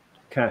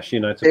cash, you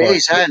know. To It buy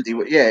is handy.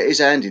 Yeah, it is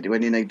handy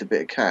when you need a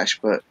bit of cash.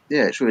 But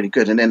yeah, it's really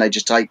good. And then they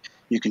just take.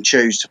 You can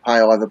choose to pay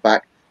either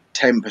back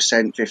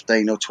 10%,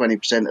 15, or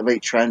 20% of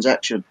each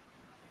transaction.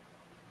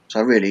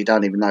 So really, you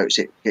don't even notice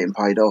it getting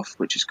paid off,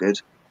 which is good.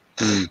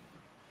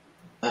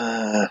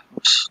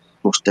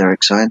 What's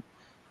Derek saying?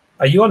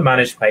 Are you on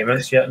managed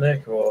payments yet,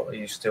 Nick, or are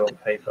you still on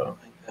PayPal?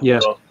 Yeah.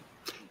 Well,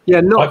 Yeah,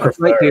 I not a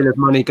prefer great deal it. of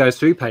money goes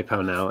through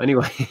PayPal now.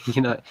 Anyway,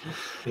 you know,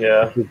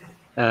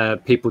 Yeah,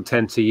 people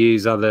tend to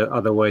use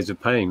other ways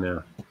of paying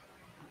now.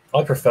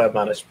 I prefer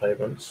managed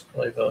payments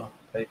over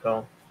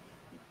PayPal.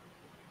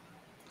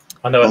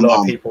 I know a My lot of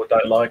mum. people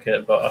don't like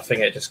it, but I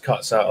think it just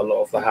cuts out a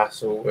lot of the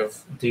hassle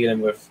with dealing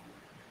with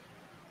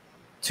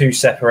two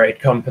separated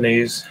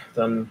companies.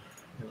 Then,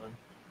 you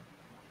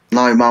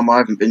know. No, Mum, I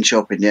haven't been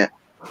shopping yet.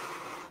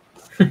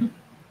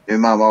 Your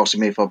mum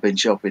asking me if I've been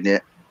shopping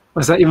yet.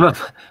 Was that your mum?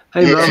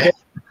 Hey, Yeah. mum.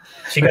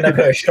 She's going to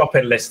put a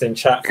shopping list in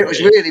chat for It was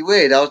you. really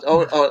weird.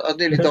 I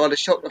nearly died of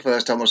shock the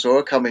first time I saw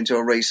her come into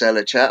a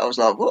reseller chat. I was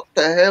like, what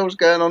the hell's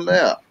going on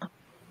there?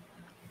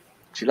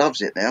 She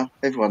loves it now.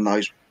 Everyone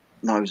knows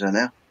her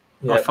now.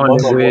 Yeah, I find my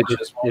it mum weird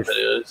watches my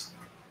videos.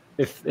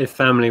 if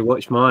family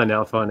watch mine.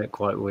 I find it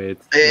quite weird.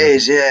 It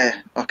is,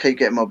 yeah. I keep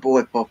getting my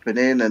boy popping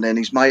in and then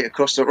his mate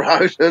across the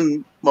road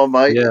and my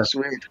mate. Yeah. It's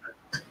weird.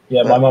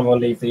 Yeah, my mum will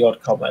leave the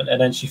odd comment,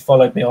 and then she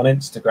followed me on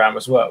Instagram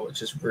as well,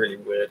 which is really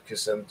weird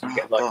because then you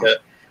get like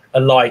a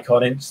like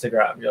on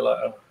Instagram. You're like,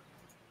 oh,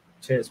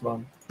 cheers,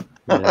 mum.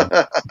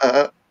 Yeah.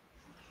 Yeah,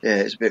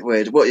 it's a bit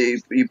weird. What are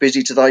you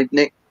busy today,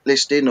 Nick?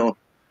 Listing or?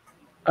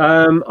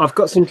 I've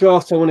got some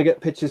drafts I want to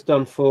get pictures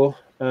done for.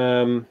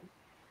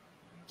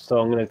 So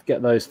I'm going to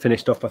get those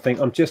finished off. I think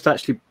I'm just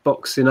actually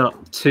boxing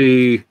up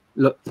two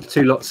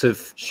lots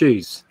of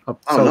shoes. I've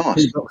sold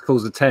nice. 2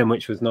 boxfuls of 10,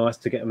 which was nice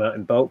to get them out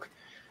in bulk.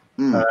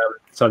 Mm.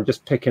 So I'm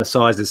just picking the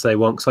sizes they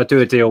want. So I do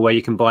a deal where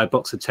you can buy a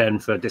box of 10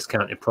 for a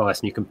discounted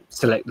price, and you can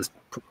select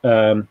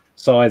the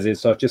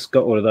sizes. So I've just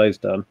got all of those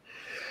done.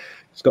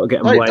 Just got to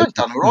get them weighed. They've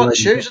done all right, the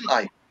shoes,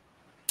 haven't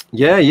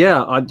they?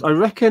 Yeah. I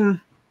reckon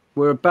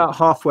we're about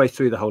halfway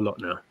through the whole lot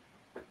now.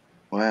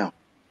 Wow.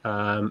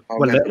 Well,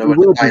 remember it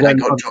will be they when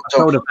got I dropped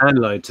sold off. a van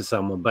load to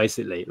someone,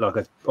 basically, like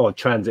a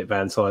transit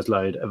van size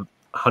load of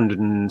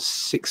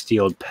 160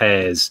 odd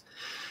pairs.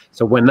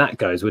 So when that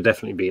goes, we'll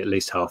definitely be at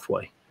least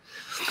halfway.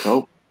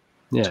 Cool.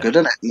 Yeah. It's good,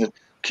 isn't it? And the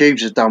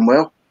cubes have done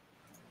well.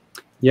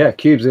 Yeah,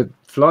 cubes are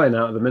flying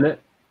out at the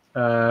minute.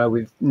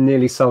 We've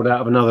nearly sold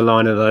out of another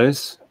line of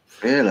those.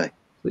 Really?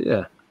 But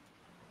yeah.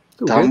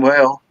 Done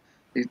well.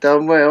 You've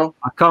done well.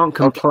 I can't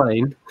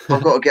complain.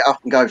 I've got to get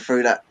up and go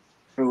through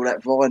all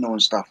that vinyl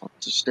and stuff. I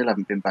still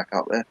haven't been back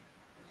up there.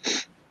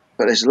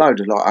 But there's a load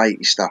of like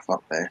 80 stuff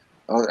up there.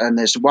 And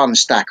there's one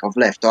stack I've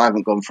left. I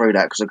haven't gone through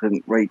that because I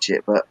couldn't reach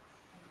it. But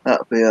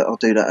I'll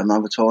do that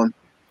another time.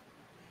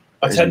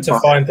 I tend to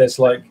find there's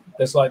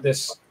like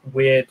this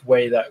weird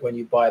way that when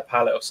you buy a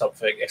pallet or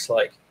something, it's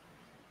like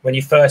when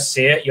you first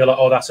see it, you're like,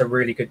 oh, that's a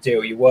really good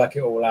deal. You work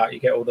it all out, you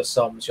get all the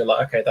sums. You're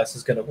like, okay, this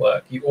is going to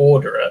work. You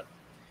order it.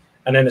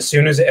 And then as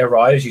soon as it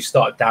arrives, you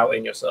start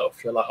doubting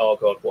yourself. You're like, oh,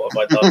 God, what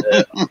have I done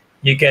here?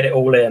 You get it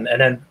all in,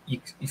 and then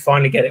you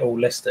finally get it all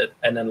listed.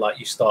 And then, like,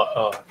 you start,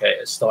 oh, okay,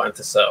 it's starting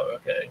to sell.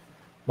 Okay.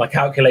 My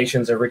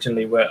calculations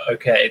originally were,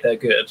 okay, they're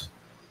good.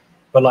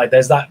 But, like,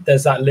 there's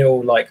that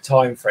little, like,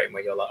 time frame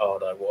where you're like, oh,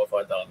 no, what have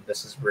I done?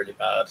 This is really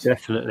bad.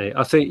 Definitely.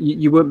 I think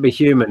you wouldn't be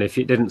human if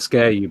it didn't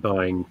scare you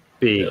buying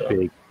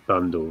big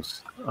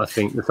bundles. I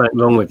think there's something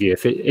wrong with you.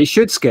 If it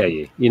should scare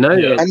you, you know?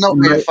 Yeah. And not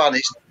being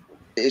funny.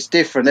 It's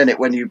different, isn't it,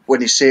 when you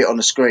see it on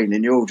the screen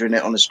and you're ordering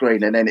it on the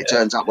screen and then it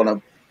turns up on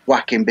a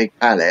whacking big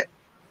pallet.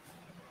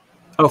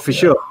 Oh, for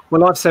sure.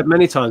 Well, I've said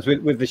many times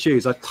with the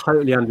shoes, I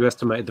totally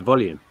underestimated the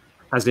volume,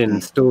 as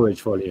in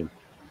storage volume.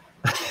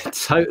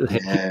 Totally.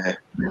 Yeah.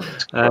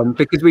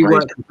 Because we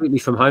work completely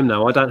from home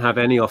now. I don't have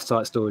any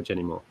off-site storage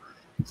anymore.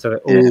 So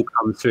it all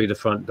comes through the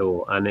front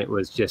door, and it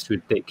was just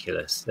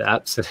ridiculous.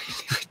 Absolutely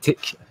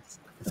ridiculous.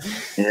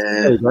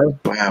 Yeah.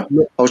 Wow.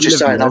 I was just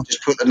saying, I've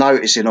just put the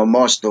notice in on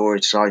my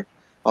storage, so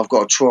I've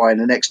got to try in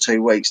the next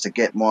 2 weeks to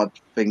get my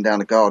thing down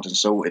the garden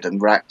sorted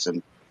and racked,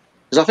 and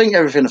because I think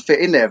everything will fit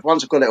in there.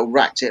 Once I've got it all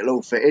racked, it'll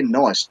all fit in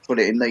nice, put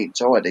it in neat and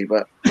tidy.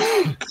 But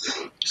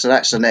so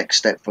that's the next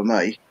step for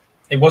me.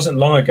 It wasn't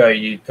long ago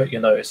you put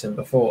your notice in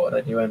before, and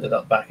then you ended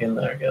up back in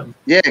there again.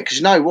 Yeah, because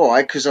you know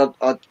why? Because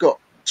I'd got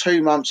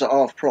 2 months at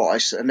half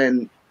price, and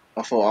then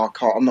I thought,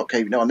 I'm not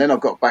keeping it on. Then I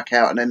got back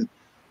out, and then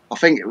I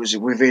think it was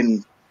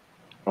within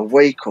a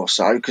week or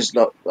so, because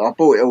I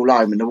bought it all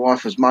home and the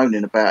wife was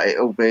moaning about it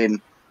all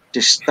being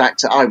just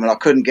stacked at home and I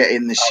couldn't get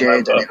in the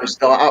shed and it was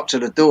like up to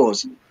the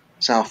doors.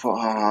 So I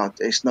thought,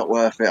 it's not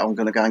worth it. I'm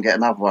going to go and get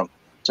another one.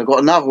 So I got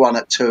another one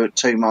at 2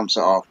 months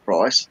at half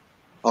price.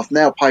 I've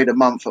now paid a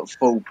month at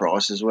full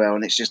price as well.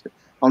 And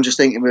I'm just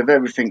thinking with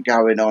everything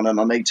going on and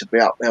I need to be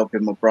up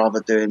helping my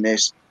brother doing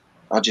this.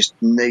 I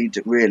don't need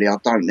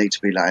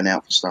to be laying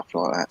out for stuff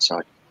like that.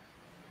 So,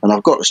 and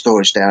I've got the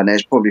storage down there.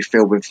 It's probably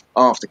filled with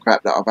half the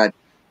crap that I've had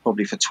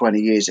probably for 20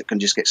 years. It can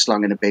just get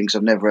slung in a bin because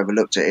I've never ever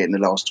looked at it in the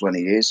last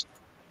 20 years.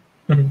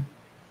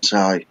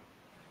 So,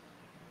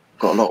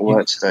 got a lot of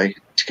work to do.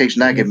 She keeps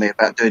nagging me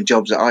about doing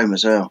jobs at home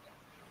as well.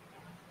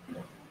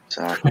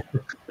 So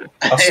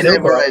I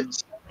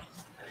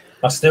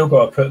still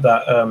got to put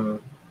that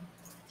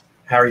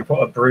Harry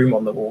Potter broom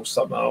on the wall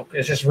somehow.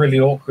 It's just really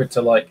awkward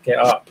to like get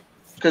up.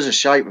 Because of the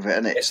shape of it,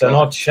 isn't it? It's an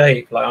odd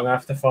shape. Like I'm gonna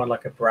have to find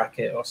like a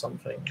bracket or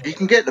something. You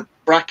can get the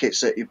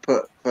brackets that you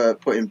put for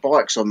putting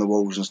bikes on the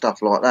walls and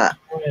stuff like that.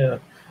 Oh, yeah,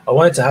 I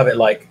wanted to have it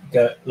like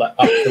go like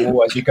up the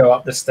wall as you go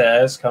up the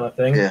stairs, kind of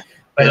thing. Yeah.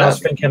 But I was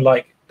thinking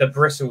like the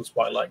bristles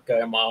might like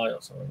go in my eye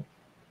or something.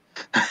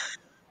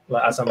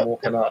 Like as I'm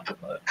walking up.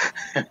 Like,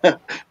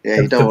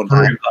 yeah, you don't want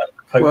that.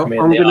 Like, poke me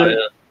in the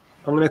eye.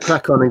 I'm going to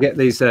crack on and get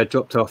these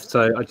dropped off.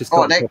 So I just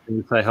got to pop in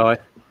and say hi.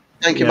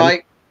 Thank you,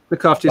 mate.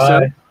 Look after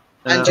yourself.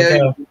 And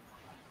you.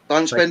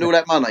 Don't spend all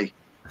that money.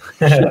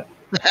 Oh,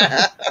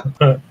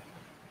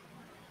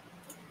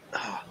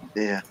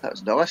 yeah, that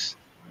was nice.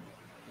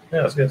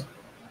 Yeah, that's good.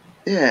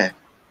 Yeah.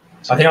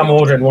 I think I'm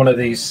ordering one of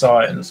these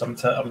signs. I'm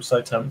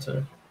so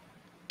tempted.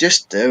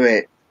 Just do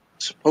it.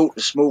 Support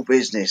the small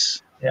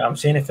business. Yeah, I'm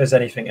seeing if there's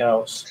anything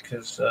else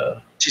because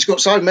she's got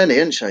so many,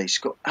 hasn't she? She's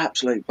got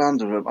absolute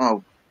bundle of them.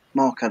 Oh,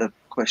 Mark had a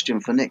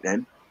question for Nick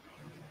then.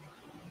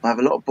 I have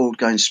a lot of board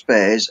game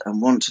spares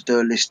and want to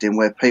do a listing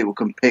where people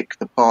can pick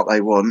the part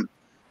they want,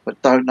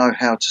 but don't know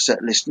how to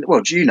set listing.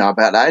 Well, do you know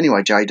about that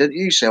anyway, Jaden?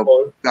 You sell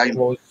game.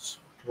 What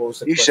was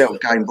the question? Sell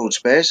game board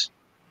spares.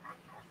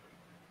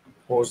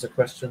 What was the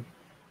question?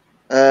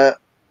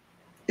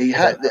 He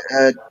had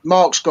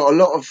Mark's got a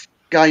lot of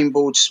game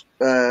boards,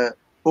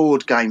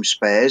 board game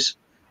spares,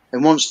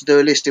 and wants to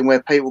do a listing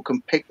where people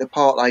can pick the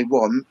part they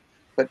want,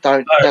 but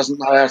doesn't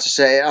know how to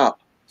set it up.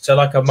 So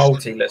like a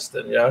multi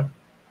listing, yeah.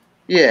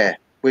 Yeah,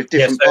 with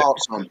different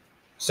parts on.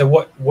 So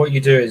what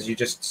you do is you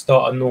just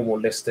start a normal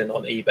listing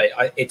on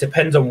eBay. It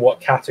depends on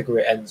what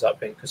category it ends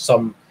up in, because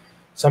some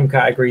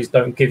categories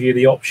don't give you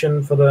the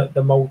option for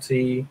the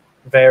multi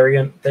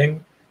variant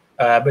thing.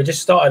 But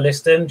just start a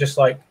listing, just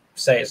like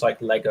say it's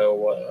like Lego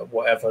or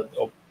whatever,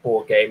 or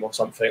board game or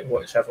something,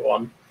 whichever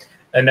one.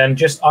 And then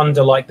just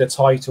under like the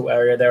title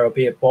area, there will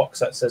be a box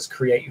that says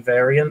create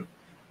variant.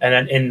 And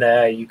then in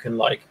there, you can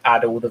like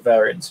add all the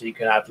variants. So you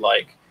can add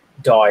like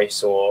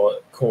dice or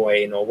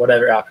coin or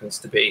whatever it happens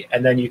to be.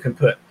 And then you can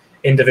put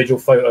individual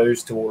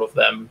photos to all of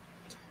them.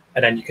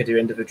 And then you can do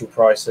individual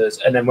prices.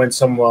 And then when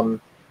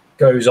someone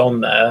goes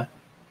on there,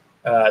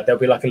 there'll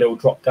be like a little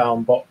drop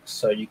down box.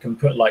 So you can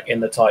put like in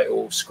the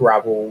title,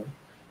 Scrabble,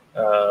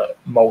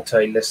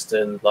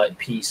 multi-listing, like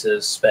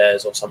pieces,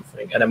 spares or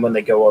something. And then when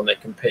they go on, they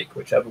can pick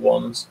whichever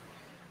ones.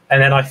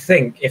 And then I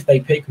think if they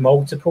pick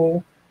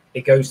multiple,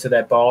 it goes to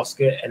their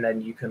basket, and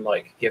then you can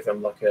like give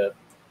them like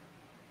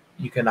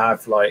you can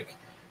have like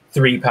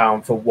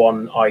 £3 for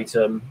one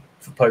item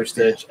for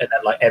postage, and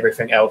then like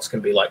everything else can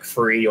be like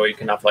free, or you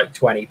can have like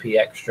 20p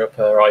extra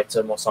per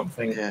item or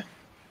something.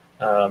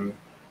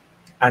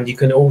 And you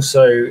can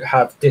also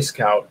have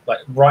discount, like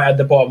right at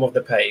the bottom of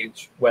the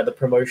page where the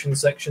promotion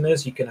section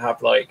is. You can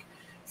have like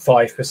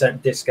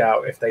 5%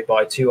 discount if they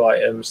buy 2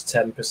 items,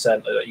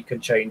 10%. You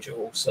can change it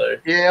also.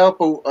 Yeah, I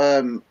bought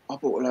a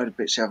load of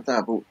bits the other day.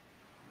 I bought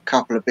a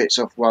couple of bits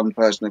off one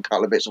person and a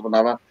couple of bits off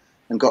another,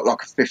 and got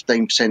like a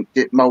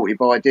 15%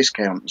 multi-buy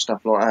discount and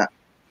stuff like that.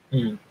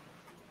 Mm.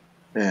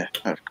 Yeah,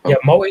 that's cool. Yeah,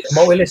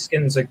 multi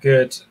listings are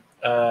good.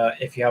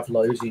 If you have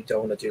loads, you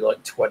don't want to do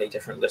like 20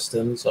 different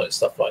listings, like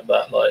stuff like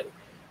that. Like,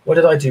 what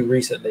did I do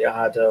recently?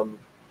 I had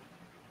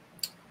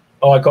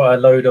I got a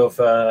load of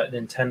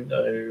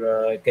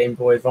Nintendo Game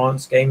Boy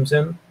Advance games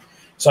in,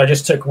 so I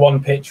just took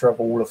one picture of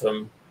all of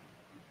them,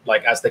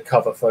 like as the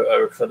cover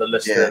photo for the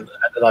listing, and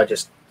then I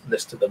just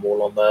listed them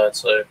all on there,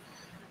 so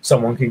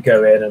someone can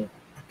go in and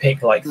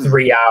pick like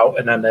 3 out,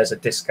 and then there's a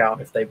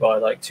discount if they buy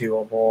like 2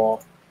 or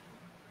more,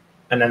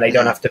 and then they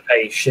don't have to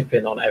pay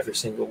shipping on every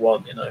single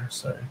one, you know.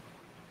 So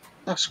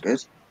that's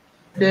good.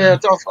 Yeah,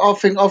 I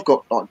think I've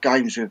got like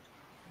games with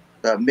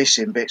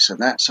missing bits and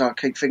that, so I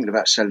keep thinking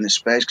about selling the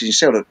spares, because you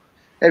sell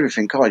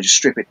everything, can't you? Just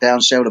strip it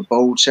down, sell the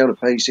board, sell the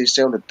pieces,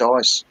 sell the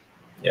dice.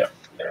 Yeah.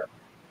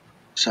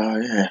 So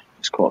yeah,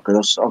 it's quite good.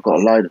 I've got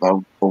a load of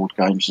old board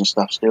games and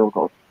stuff still. I've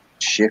got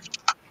to shift,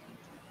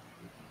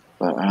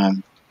 but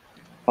I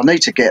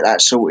need to get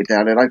that sorted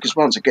down there, because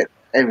once I get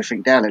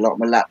everything down there, like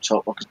my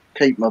laptop, I can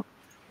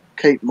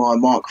keep my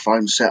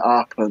microphone set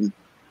up, and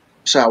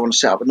so I want to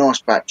set up a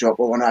nice backdrop.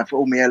 I want to have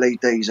all my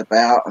LEDs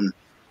about and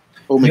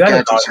all my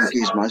gadgets and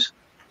gizmos.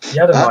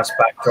 You had a nice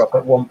backdrop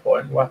at one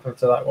point. What happened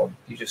to that one?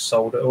 You just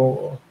sold it all?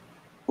 Or?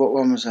 What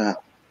one was that?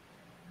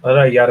 I don't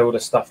know, you had all the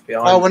stuff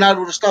behind. Oh, when I had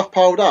all the stuff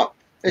piled up.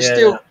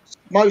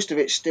 Most of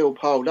it's still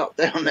piled up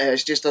down there.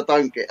 It's just I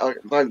don't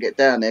get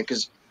down there,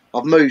 because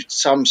I've moved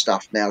some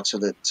stuff now to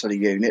the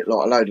unit,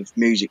 like a load of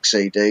music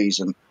CDs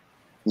and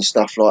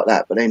stuff like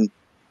that. But then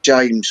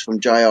James from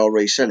JR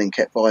Reselling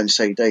kept buying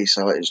CDs,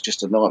 so it was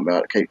just a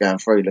nightmare to keep going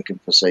through looking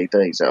for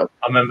CDs. I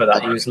remember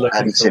that he was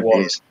looking for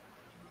one.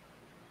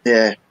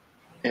 Yeah,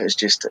 it was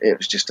just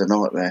a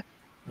nightmare.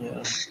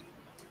 Yeah.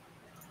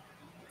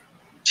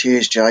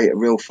 Cheers, Jay. A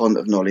real font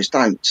of knowledge.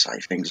 Don't say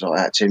things like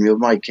that to him. You'll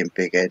make him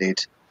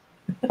big-headed.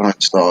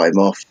 Don't start him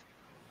off.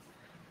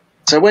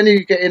 So when are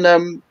you getting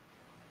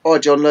hi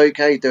John Luke,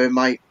 how you doing,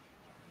 mate?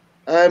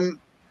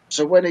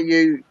 So when are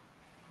you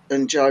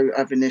and Joe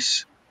having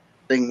this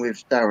thing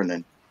with Darren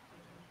in?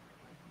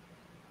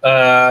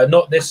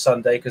 Not this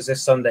Sunday, because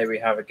this Sunday we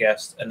have a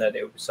guest, and then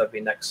it will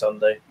be next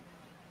Sunday.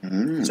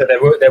 So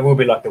there will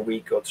be like a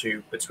week or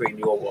two between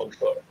your one,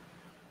 but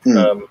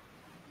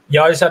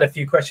yeah, I just had a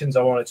few questions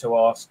I wanted to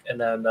ask, and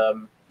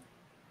then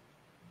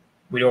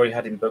we already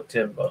had him booked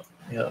in, but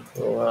yeah,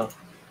 it'll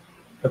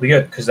be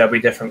good because there'll be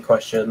different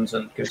questions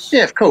and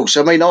yeah, of course.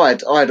 I mean, I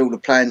had all the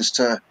plans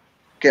to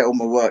get all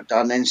my work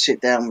done, then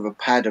sit down with a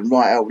pad and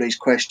write out these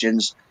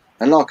questions.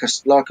 And like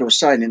I was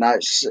saying, you know,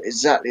 it's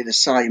exactly the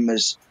same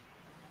as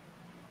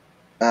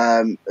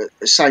the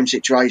same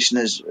situation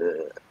as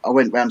I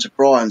went round to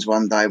Brian's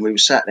one day. We were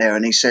sat there,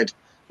 and he turned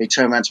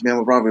around to me and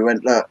my brother. He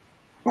went, look,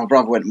 my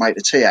brother went to make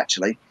the tea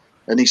actually,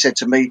 and he said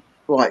to me,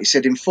 right, he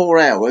said, in 4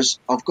 hours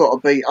I've got to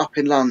be up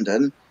in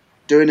London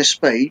doing a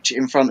speech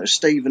in front of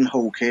Stephen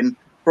Hawking,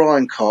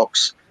 Brian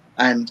Cox,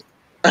 and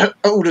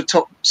all the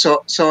top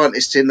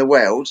scientists in the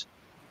world.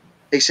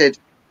 He said,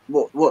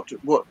 what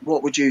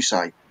would you say?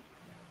 I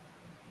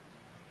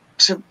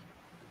said,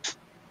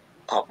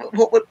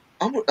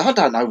 I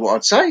don't know what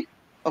I'd say.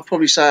 I'd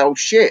probably say, oh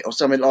shit, or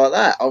something like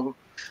that. I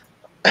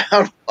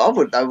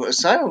wouldn't know what to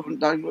say. I wouldn't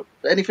know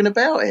anything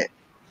about it.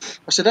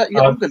 I said, I'm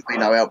going to be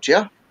no help to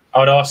you. I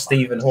would ask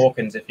Stephen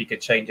Hawkins if he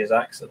could change his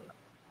accent,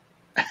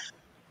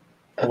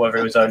 or whether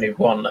it was only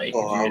one that he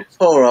could use.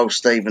 Poor old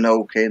Stephen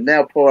Hawking.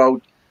 Now poor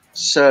old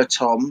Sir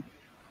Tom.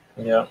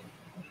 Yeah.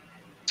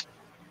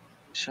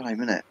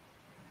 Shame, isn't it?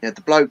 Yeah,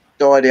 the bloke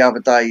died the other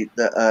day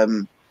that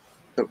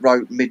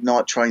wrote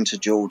Midnight Train to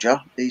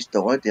Georgia. He's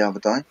died the other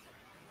day.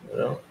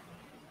 Yeah.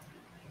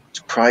 It's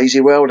a crazy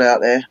world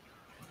out there.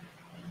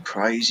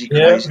 Crazy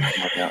world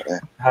out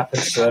there.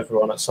 Happens to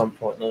everyone at some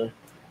point, though.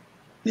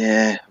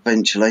 Yeah,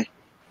 eventually.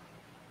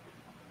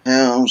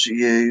 How's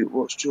you?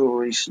 What's your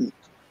recent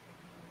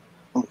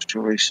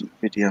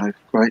video?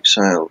 Great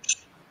sales.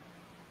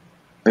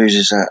 Whose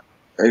is that?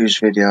 Whose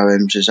video,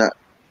 Ems? Is that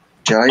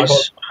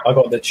Jay's? I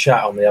got the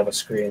chat on the other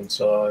screen,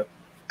 so.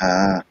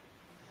 Hi,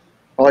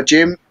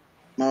 Jim.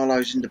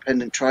 Marlowe's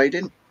Independent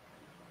Trading.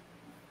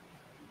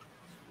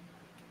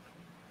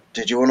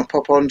 Did you want to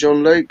pop on,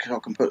 John Luke? I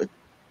can put the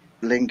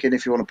link in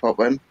if you want to pop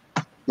in.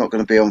 Not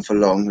going to be on for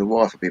long. The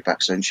wife will be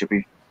back soon. She'll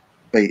be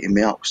beating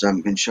me up because I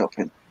haven't been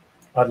shopping.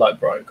 I'd like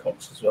Brian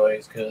Cox as well.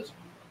 He's good.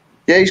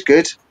 Yeah, he's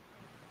good.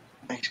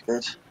 He's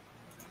good.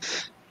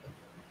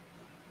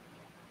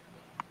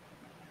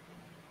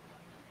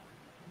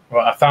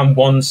 Right, I found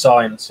one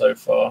sign so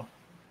far.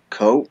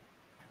 Cool.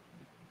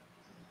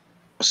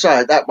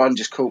 So that one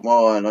just caught my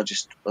eye, and I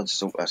just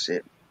thought that's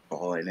it.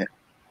 Buying it.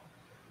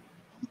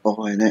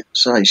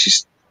 So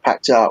she's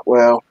packed it up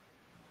well.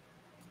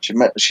 She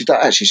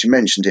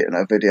mentioned it in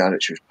her video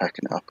that she was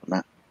packing it up and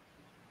that.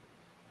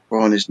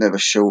 Brian is never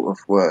short of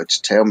words.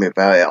 Tell me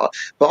about it.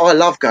 But I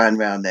love going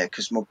round there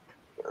because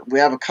we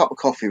have a cup of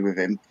coffee with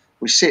him.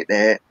 We sit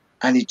there,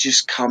 and he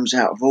just comes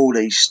out of all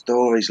these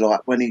stories,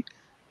 like when he,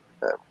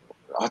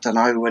 I don't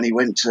know, when he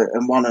went to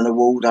and won an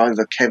award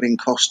over Kevin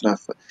Costner,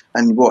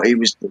 and what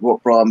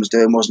Brian was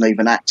doing wasn't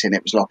even acting;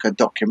 it was like a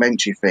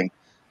documentary thing.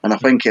 And I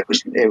think it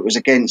was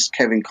against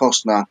Kevin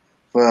Costner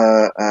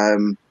for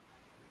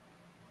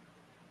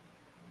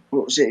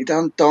what was it he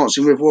done?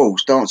 Dancing with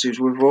Wolves,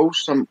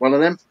 one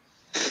of them.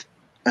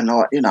 And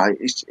like, you know,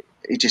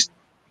 he just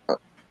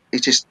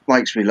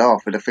makes me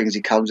laugh with the things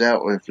he comes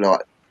out with,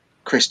 like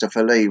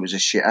Christopher Lee was a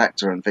shit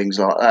actor and things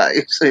like that.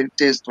 It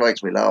just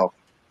makes me laugh.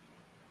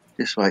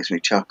 Just makes me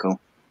chuckle.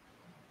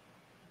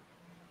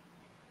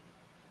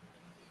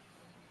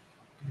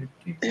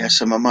 Yeah,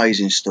 some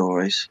amazing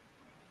stories.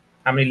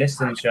 How many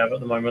listings do you have at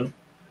the moment?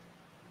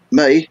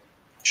 Me?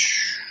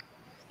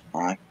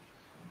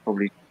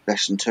 Probably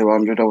less than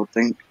 200, I would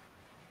think.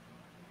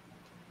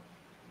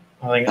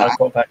 I think I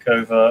got back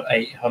over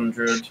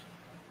 800.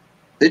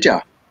 Did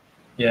ya?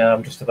 Yeah,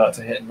 I'm just about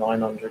to hit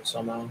 900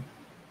 somehow.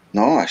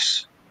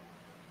 Nice.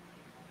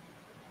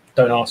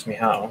 Don't ask me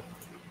how.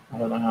 I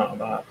don't know how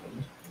that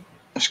happened.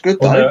 That's good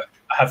though. Although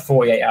I have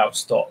 48 out of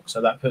stock,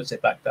 so that puts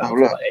it back down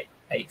to like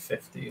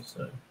 850.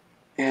 So.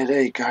 Yeah,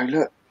 there you go.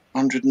 Look,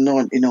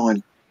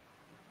 199.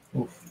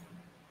 Oof.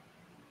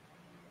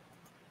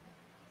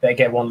 Better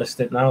get one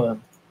listed now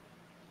then.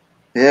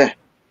 Yeah,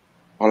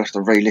 I'll have to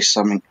relist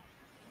something.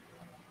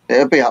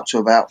 It'll be up to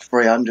about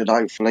 300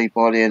 hopefully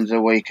by the end of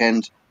the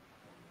weekend.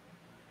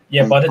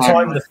 Yeah, by the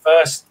time the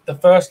first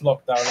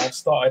lockdown, I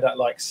started at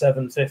like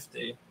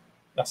 750.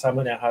 That's how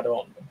many I had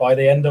on. By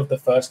the end of the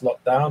first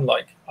lockdown,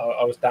 like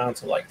I was down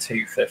to like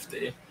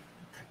 250.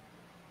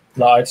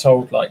 Like I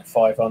sold like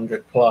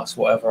 500 plus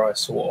whatever I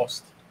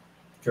sourced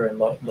during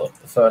the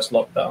first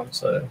lockdown.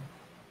 So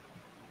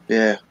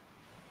yeah,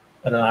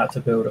 and then I had to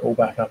build it all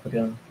back up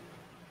again.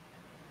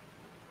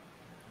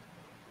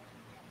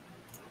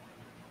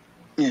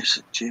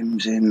 Yes,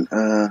 Jim's in.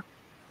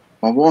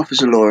 My wife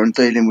is a lawyer and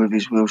dealing with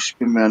his will. She's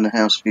been around the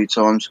house a few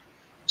times.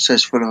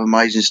 Says full of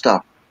amazing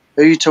stuff.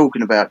 Who are you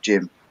talking about,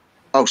 Jim?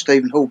 Oh,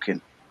 Stephen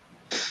Hawking.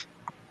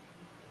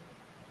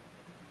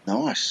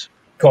 Nice.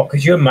 God,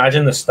 could you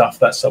imagine the stuff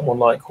that someone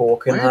like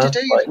Hawking had?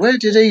 Where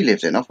did he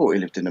live then? I thought he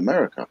lived in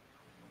America.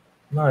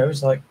 No, it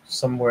was like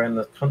somewhere in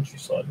the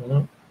countryside,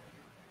 wasn't it?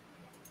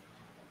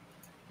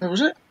 Where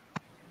was it? I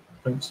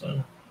think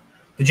so.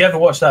 Did you ever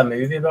watch that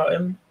movie about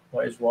him?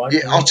 Like his wife?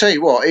 Yeah, I'll tell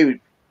you what,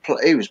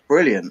 he was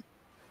brilliant.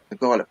 The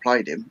guy that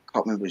played him, I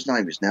can't remember his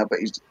name is now, but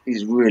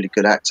he's a really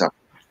good actor.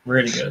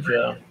 Really good,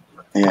 yeah.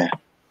 Yeah.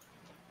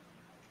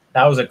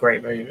 That was a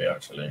great movie,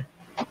 actually.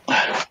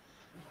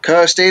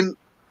 Kirsten,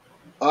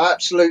 I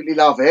absolutely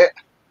love it.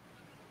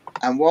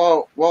 And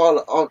while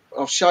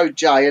I've showed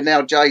Jay, and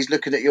now Jay's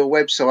looking at your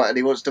website and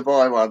he wants to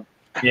buy one.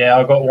 Yeah,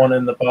 I got one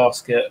in the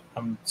basket.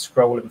 I'm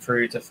scrolling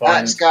through to find.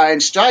 That's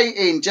going straight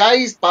in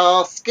Jay's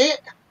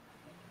basket.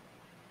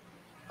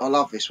 I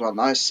love this one.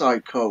 That's so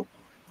cool.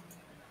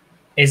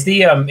 Is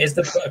the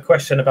a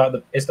question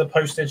about is the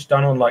postage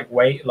done on like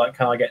weight? Like,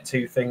 can I get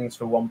 2 things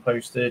for 1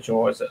 postage,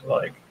 or is it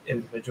like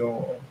individual?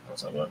 Or how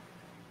does that work?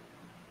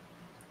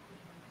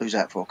 Who's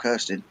that for,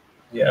 Kirsten?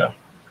 Yeah.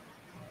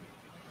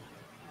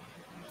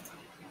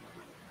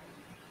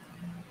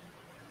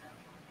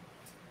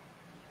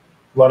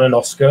 Run an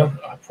Oscar?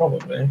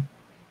 Probably.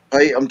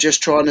 Hey, I'm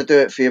just trying to do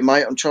it for you,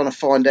 mate. I'm trying to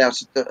find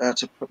out how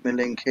to put my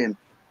link in.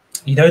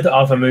 You know, the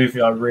other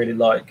movie I really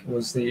like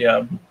was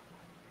the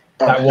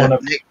that one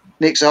of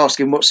Nick's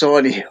asking what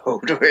sign are you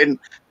ordering.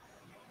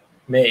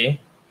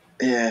 me.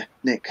 Yeah,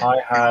 Nick.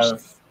 I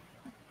have.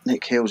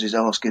 Nick Hills is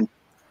asking.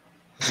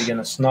 Is he going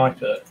to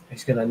snipe it?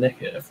 He's going to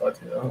nick it if I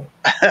do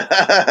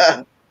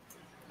that.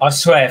 I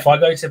swear, if I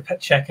go to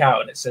check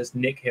out and it says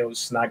Nick Hills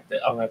snagged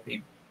it, I'm going to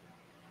be.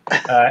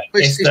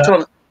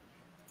 The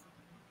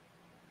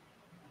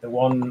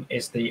one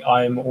is the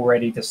I'm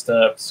already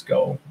disturbed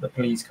skull. The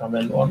please come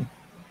in one.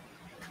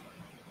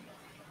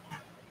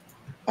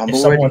 I'm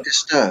already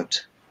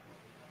disturbed.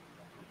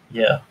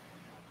 Yeah.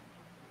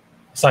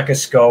 It's like a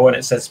skull and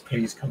it says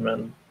please come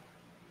in.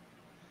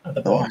 At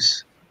the bottom.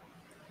 Nice.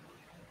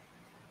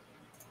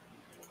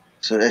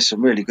 So there's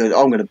some really good.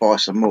 I'm going to buy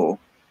some more.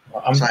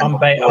 I'm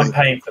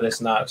paying for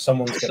this now.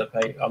 Someone's going to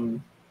pay.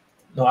 I'm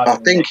not. I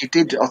think he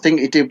did. I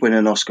think he did win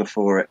an Oscar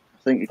for it. I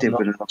think he did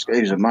win an Oscar.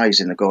 He was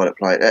amazing. The guy that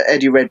played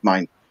Eddie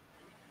Redmayne.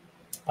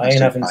 I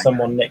ain't having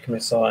someone nick my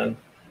sign.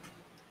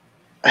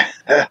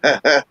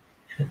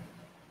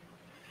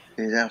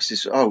 His house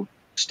is. Oh,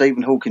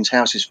 Stephen Hawking's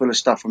house is full of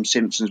stuff from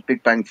Simpsons,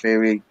 Big Bang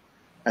Theory,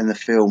 and the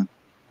film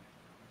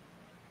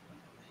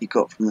he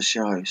got from the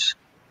shows.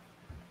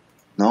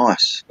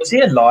 Nice. Was he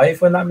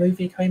alive when that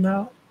movie came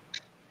out?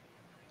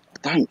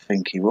 I don't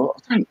think he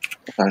was. I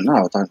don't know.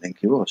 I don't think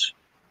he was.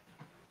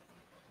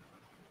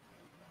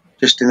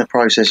 Just in the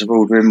process of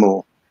ordering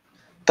more.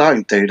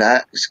 Don't do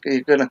that.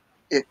 You're gonna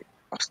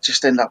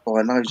just end up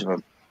buying loads of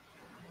them.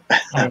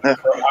 I'm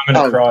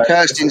gonna cry.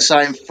 Kirsten's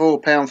saying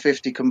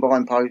 £4.50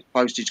 combined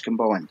postage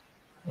combined.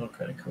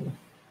 Okay, cool.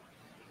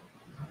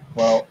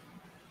 Well,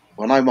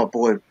 I know my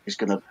boy is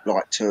gonna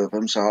like 2 of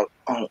them, so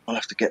I'll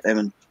have to get them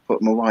and put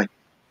them away.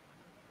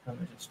 Let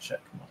me just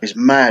check. He's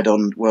mad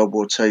on World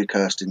War II,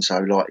 Kirsten. So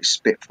like his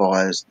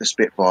Spitfires, the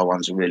Spitfire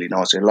ones are really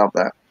nice. I love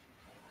that.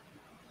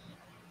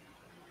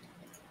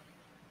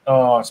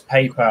 Oh, it's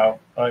PayPal.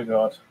 Oh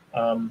god.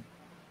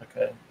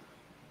 Okay.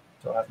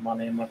 Do I have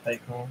money in my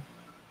PayPal?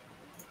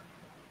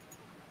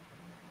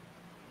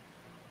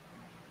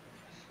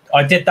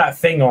 I did that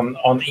thing on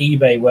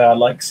eBay where I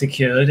like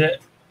secured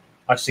it.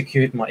 I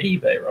secured my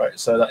eBay, right?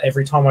 So that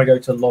every time I go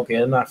to log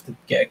in, I have to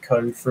get a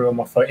code through on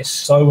my phone. It's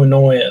so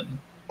annoying.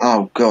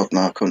 Oh god,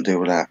 no, I couldn't deal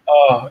with that.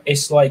 Oh,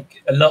 it's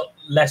like a lot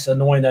less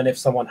annoying than if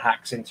someone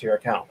hacks into your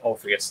account,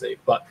 obviously.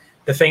 But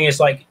the thing is,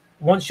 like,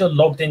 once you're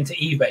logged into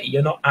eBay,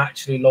 you're not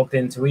actually logged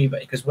into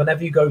eBay, because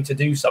whenever you go to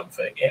do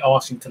something, it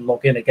asks you to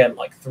log in again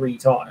like 3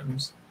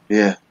 times.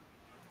 Yeah.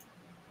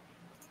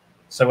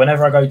 So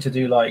whenever I go to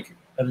do like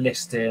a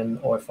listing,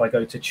 or if I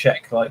go to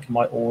check like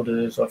my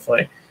orders, or if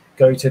I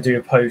go to do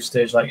a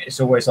postage, like it's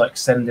always like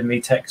sending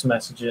me text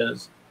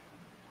messages.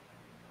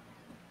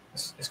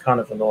 It's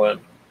kind of annoying.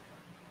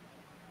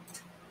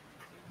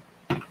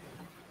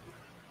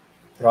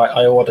 Right,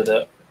 I ordered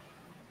it.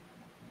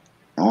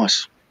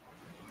 Nice.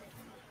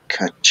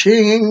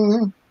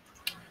 Ka-ching.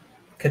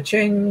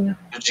 Ka-ching.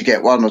 Did you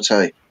get 1 or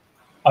 2?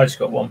 I just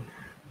got 1.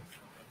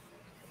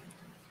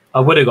 I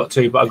would have got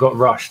 2, but I got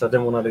rushed. I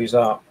didn't want to lose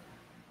out.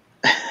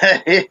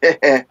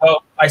 Yeah.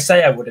 Well, I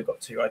say I would have got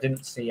 2. I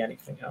didn't see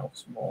anything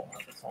else more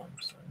at the time.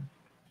 So.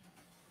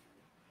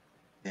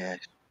 Yeah.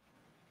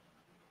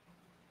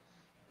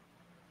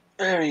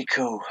 Very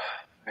cool.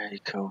 Very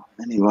cool.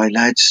 Anyway,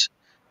 lads,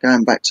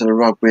 going back to the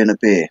rugby and a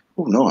beer.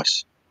 Oh,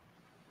 nice.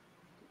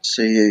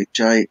 See you,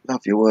 Jay.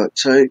 Love your work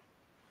too.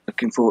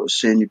 Looking forward to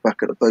seeing you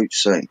back at the boot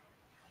soon.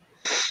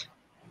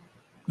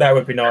 That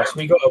would be nice.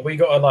 We got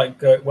to like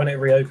go when it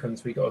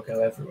reopens. We got to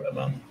go everywhere,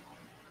 man.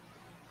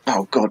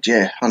 Oh God,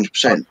 yeah,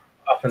 100%.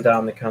 Up and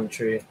down the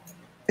country.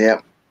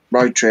 Yeah,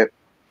 road trip.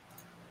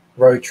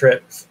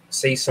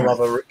 See some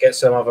other,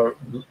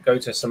 go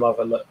to some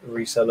other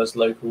resellers,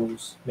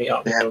 locals, meet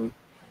up with them.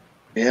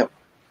 Yep.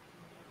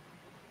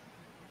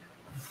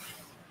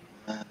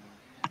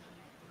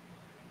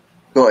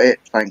 got it.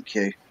 Thank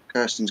you.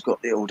 Kirsten's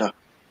got the order.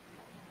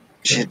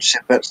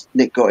 But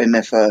Nick got in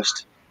there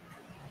first.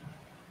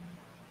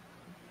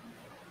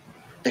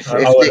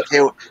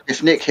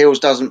 If Nick Hills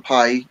doesn't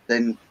pay,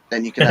 then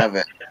you can have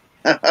it.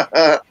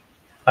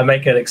 I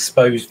make an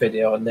exposed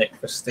video on Nick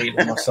for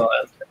stealing my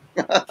site.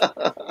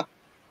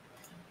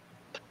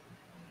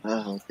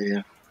 Oh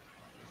dear.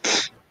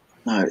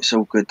 No, it's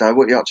all good though.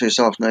 What are you up to this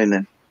afternoon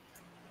then?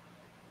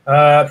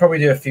 Probably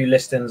do a few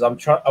listings. I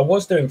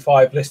was doing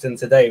 5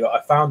 listings a day, but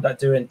I found that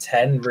doing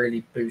 10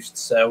 really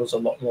boosts sales a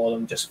lot more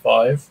than just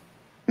 5.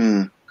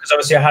 Because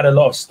obviously I had a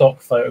lot of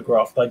stock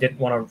photographed. I didn't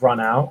want to run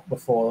out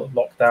before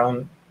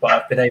lockdown, but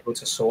I've been able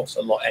to source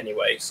a lot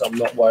anyway, so I'm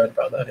not worried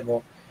about that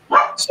anymore.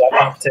 So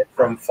I upped it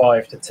from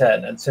 5 to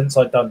 10, and since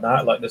I've done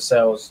that, like the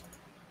sales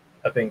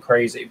have been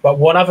crazy. But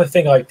one other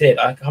thing I did,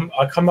 I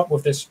come up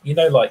with this, you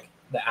know, like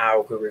the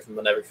algorithm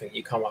and everything.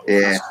 You come up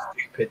with these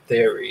stupid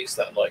theories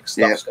that like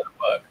stuff's going to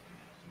work.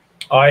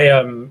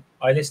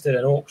 I listed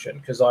an auction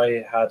because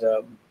I had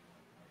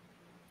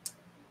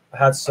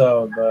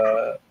some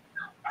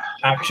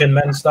Action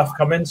Men stuff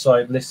come in, so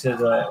I listed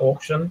an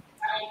auction.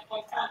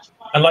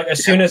 And like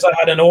as soon as I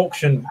had an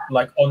auction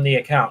like on the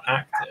account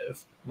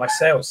active, my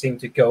sales seemed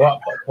to go up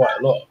by quite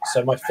a lot.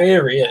 So my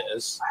theory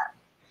is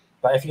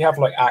that if you have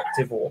like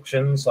active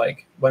auctions,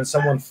 like when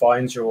someone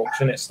finds your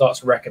auction, it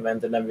starts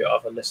recommending them your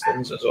other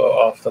listings as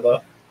well after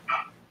that.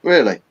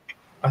 Really?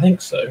 I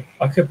think so.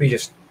 I could be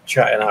just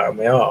chatting out of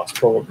my arse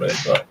probably,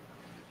 but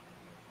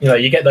you know,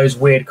 you get those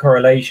weird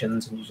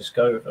correlations and you just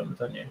go with them,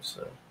 don't you?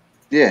 So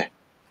yeah.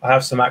 I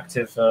have some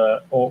active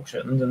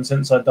auctions, and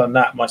since I've done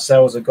that, my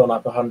sales have gone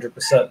up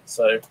 100%.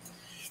 So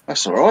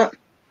that's all right.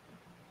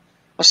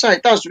 I say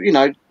it does. You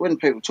know, when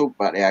people talk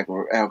about the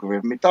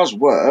algorithm, it does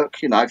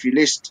work. You know, if you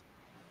list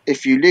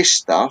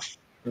stuff,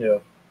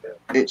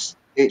 it's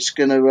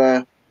gonna.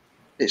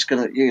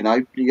 You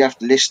know, you have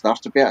to list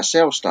stuff to be able to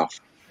sell stuff.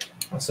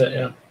 That's it.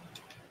 Yeah.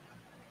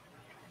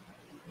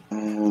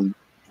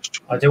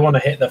 I do want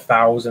to hit the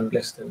 1,000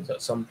 listings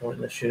at some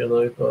point this year,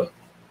 though, but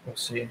we'll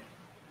see.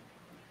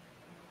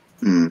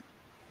 I'm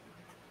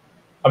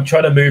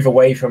trying to move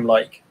away from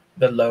like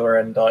the lower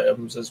end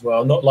items as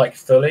well, not like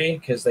fully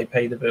because they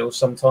pay the bills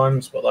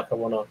sometimes, but like I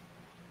want to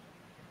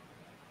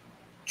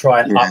try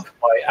and up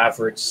my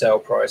average sale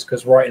price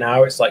because right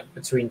now it's like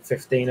between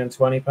 £15 and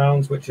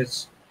 £20, which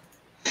is,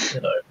 you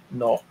know,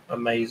 not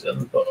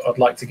amazing, but I'd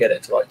like to get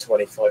it to like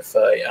 25,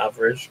 30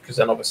 average because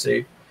then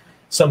obviously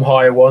some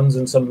higher ones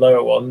and some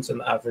lower ones, and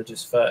the average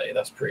is 30.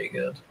 That's pretty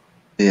good.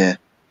 Yeah.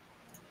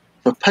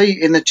 But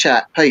Pete in the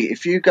chat, Pete,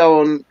 if you go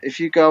on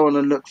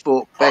and look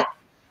for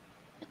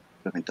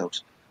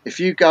dogs. If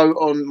you go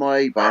on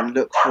my eBay and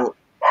look for,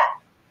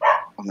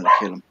 I'm gonna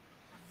kill them.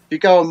 If you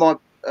go on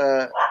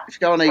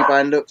eBay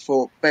and look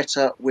for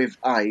better with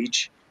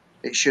age,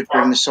 it should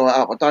bring the site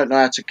up. I don't know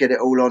how to get it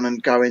all on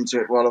and go into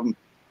it while I'm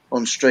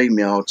on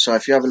StreamYard. So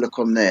if you have a look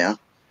on there,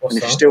 and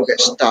if you still get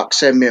stuck,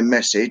 send me a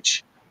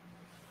message.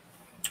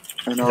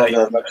 And is that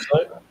your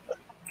website?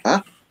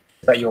 Huh?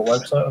 Is that your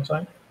website or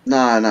something?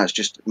 No, it's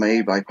just my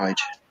eBay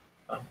page.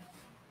 Oh.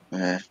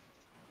 Yeah.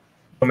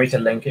 Want me to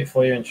link it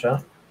for you in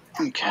chat?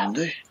 You can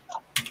do.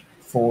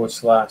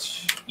 /user.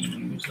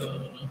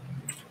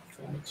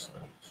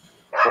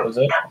 What was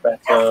it?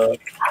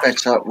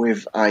 Better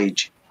with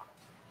age.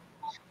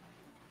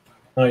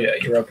 Oh yeah,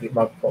 your ugly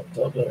mug popped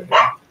up there again.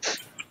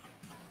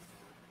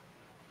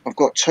 I've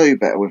got 2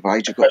 better with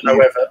age. I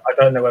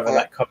don't know whether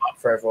that come up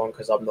for everyone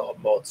because I'm not a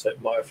mod, so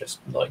it might have just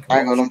like.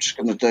 Hang on, I'm just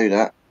going to do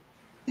that.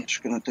 I'm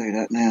just going to do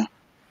that now.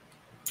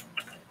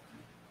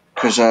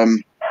 Because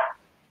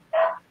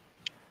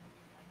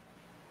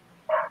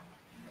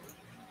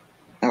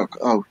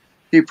oh,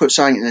 you put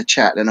something in the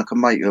chat, then I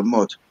can make you a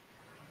mod.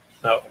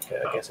 Oh,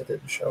 okay. I guess it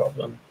didn't show up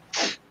then.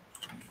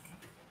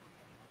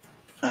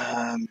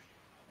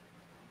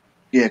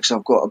 Yeah, because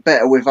I've got a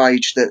better with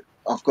age that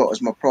I've got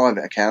as my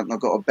private account, and I've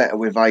got a better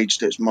with age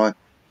that's my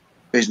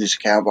business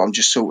account, but I'm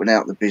just sorting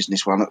out the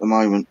business one at the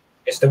moment.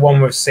 It's the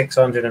one with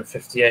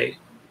 658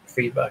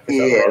 feedback. Is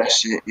that right?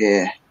 That's it.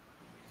 Yeah.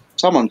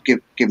 Someone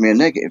give me a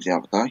negative the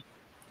other day.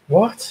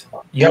 What?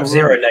 You have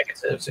 0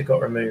 negatives. It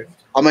got removed.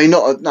 I mean,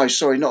 not a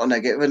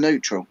negative, a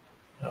neutral.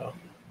 Oh.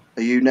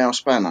 Are you now a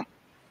spanner?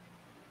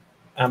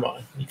 Am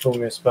I? You call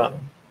me a spanner?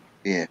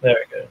 Yeah. There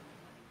we go.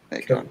 There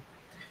you Cool. go.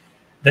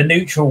 The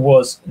neutral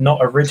was not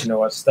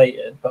original, as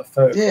stated, but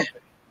photocopy.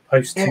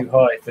 Post too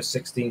high for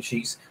 16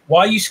 sheets.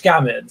 Why are you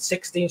scamming?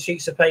 16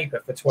 sheets of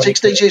paper for 20.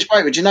 16 sheets of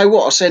paper. Do you know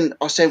what?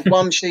 I sent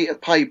 1 sheet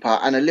of paper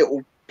and a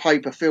little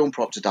paper film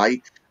prop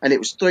today, and it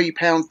was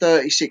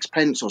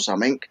 £3.36 or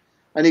something.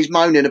 And he's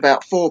moaning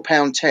about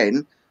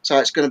 £4.10. So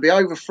it's going to be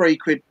over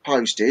 £3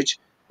 postage.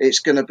 It's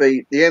going to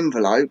be the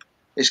envelope.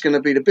 It's going to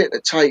be the bit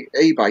that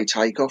eBay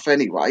take off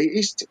anyway.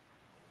 I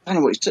don't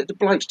know what the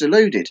bloke's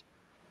deluded.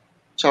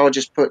 So I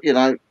just put, you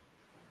know,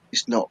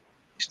 it's not.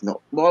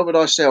 Why would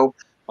I sell?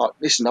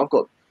 Listen, I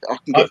can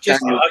get. I've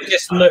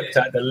just looked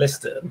at the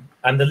listing,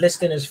 and the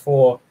listing is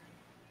for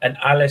an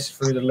Alice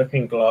Through the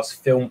Looking Glass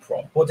film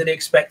prop. What did he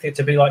expect it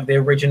to be like? The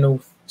original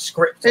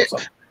script or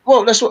something?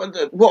 Well, that's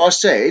what I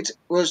said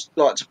was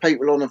like to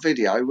people on a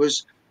video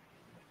was,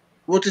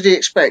 what did he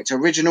expect?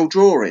 Original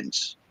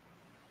drawings?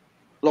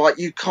 Like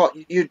you can't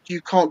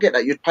get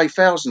that. You'd pay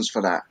thousands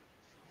for that.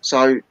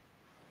 So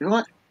you're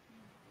right.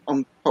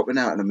 I'm popping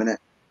out in a minute.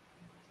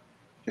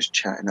 Just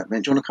chatting at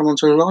me. Do you want to come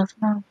onto the live?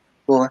 No.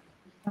 Why?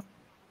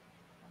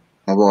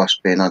 My wife's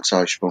being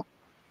unsociable.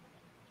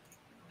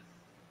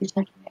 She's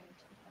taking it.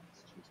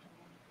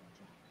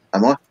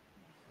 Am I?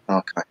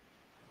 Okay.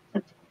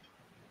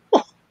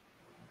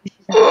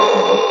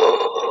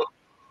 I've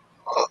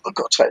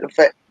got to take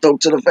the dog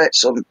to the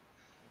vets on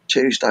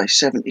Tuesday.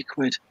 70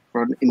 quid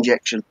for an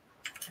injection.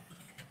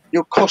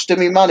 You're costing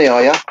me money,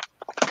 are you?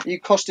 Are you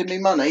costing me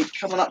money?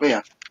 Come on up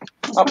here.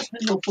 Up.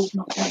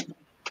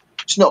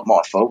 It's not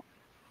my fault.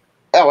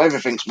 Oh,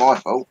 everything's my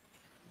fault.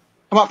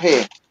 Come up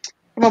here.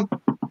 Come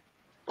on.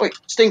 Wait,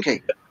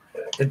 Stinky.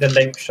 Did the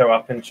link show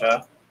up in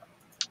chat?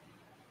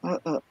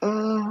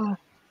 And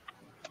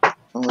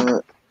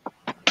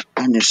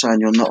you're saying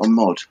you're not a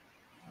mod.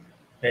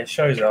 It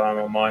shows that I'm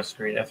on my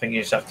screen. I think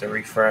you just have to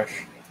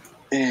refresh.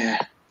 Yeah.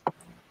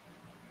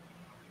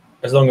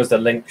 As long as the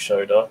link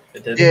showed up,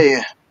 it did.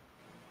 Yeah.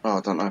 Oh,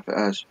 I don't know if it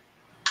has.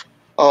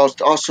 I'll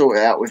sort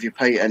it out with you,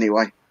 Pete,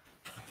 anyway.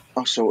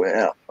 I'll sort it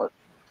out. But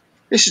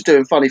this is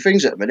doing funny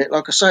things at the minute.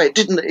 Like I say, it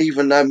didn't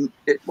even,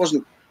 it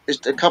wasn't,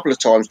 it's a couple of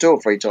times, 2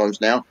 or 3 times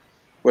now,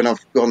 when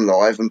I've gone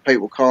live and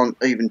people can't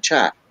even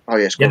chat. Oh,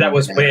 yes. Yeah, that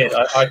was weird.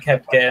 I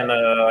kept getting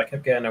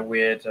a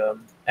weird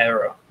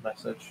error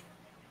message.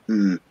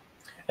 Hmm.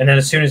 And then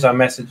as soon as I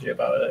messaged you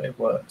about it, it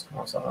worked.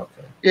 I was like,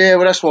 okay. Yeah,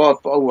 well, that's why I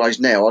always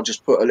now I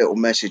just put a little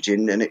message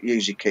in and it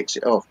usually kicks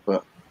it off.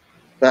 But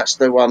that's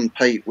the one,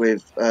 Pete,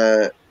 with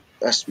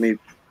that's me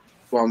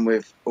one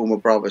with all my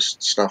brother's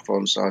stuff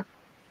on. So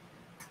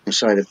I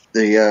say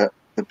the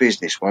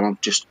business one, I'm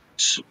just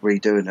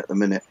redoing at the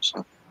minute.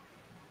 So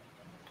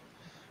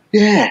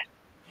yeah.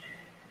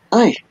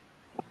 Hey,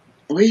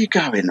 where are you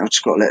going? I've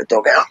just got to let the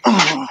dog out.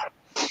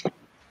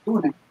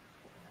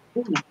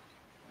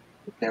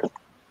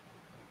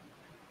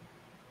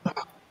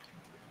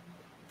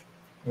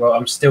 Well,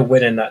 I'm still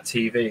winning that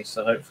TV,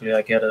 so hopefully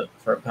I get it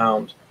for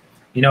 £1.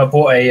 You know, I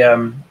bought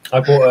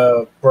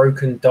a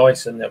broken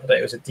Dyson the other day.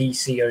 It was a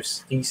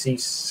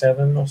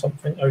DC7 or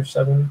something,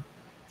 07.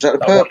 Is that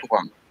the purple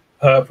one?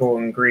 Purple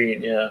and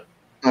green, yeah.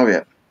 Oh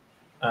yeah.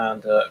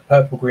 And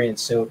purple, green, and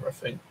silver, I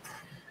think.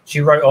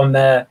 She wrote on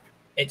there,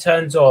 it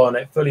turns on,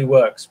 it fully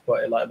works,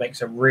 but it like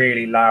makes a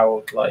really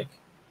loud like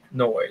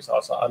noise. I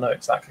was like, I know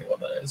exactly what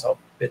that is. I'll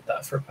bid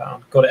that for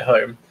 £1. Got it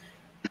home,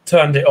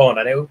 turned it on,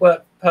 and it would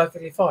work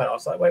perfectly fine. I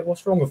was like, wait,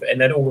 what's wrong with it? And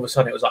then all of a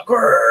sudden it was like,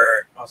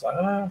 grrr. I was like,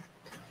 ah.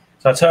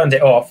 So I turned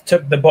it off,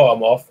 took the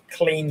bottom off,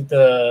 cleaned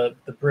the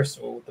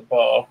bristle, the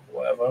bar,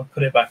 whatever,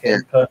 put it back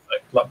in,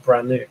 perfect, like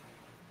brand new.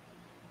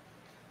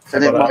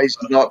 And it makes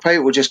like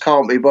people just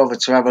can't be bothered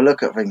to have a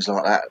look at things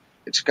like that.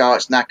 It's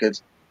knackered.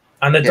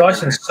 And the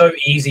Dyson's so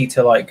easy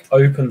to like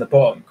open the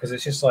bottom because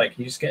it's just like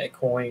you just get a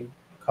coin,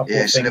 a couple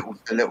of things,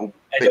 the little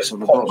it bits just on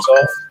the pops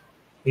bottom. off.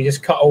 You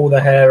just cut all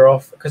the hair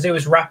off because it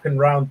was wrapping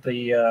around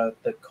the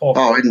cob.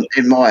 Oh,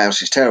 in my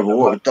house it's terrible.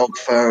 What with dog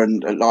fur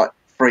and like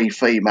 3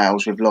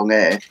 females with long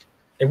hair.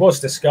 It was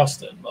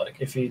disgusting. Like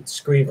if you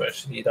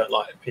squeamish and you don't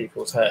like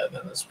people's hair,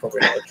 then that's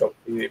probably not a job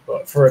for you.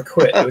 But for a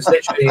quid, it was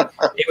literally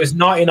it was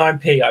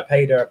 99p. I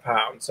paid her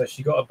 £1, so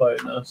she got a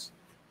bonus.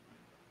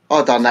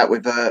 I done that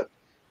with that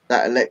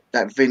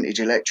vintage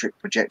electric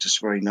projector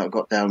screen that I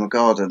got down the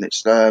garden.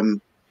 It's I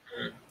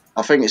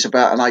think it's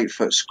about an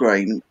 8-foot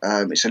screen.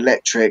 It's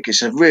electric.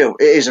 It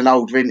is an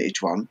old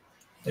vintage one.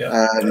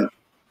 Yeah.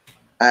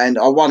 And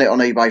I won it on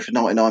eBay for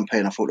 99p,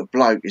 and I thought the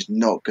bloke is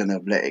not going to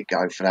let it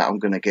go for that. I'm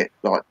going to get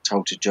like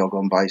told to jog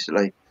on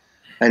basically.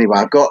 Anyway,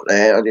 I got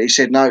there. And he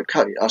said no.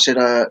 I said,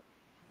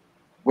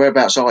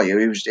 whereabouts are you?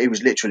 He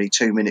was literally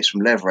 2 minutes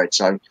from Leatherhead,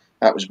 so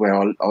that was where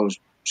I was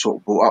sort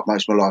of brought up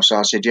most of my life. So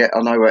I said, yeah,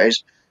 I know where it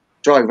is.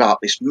 Drove up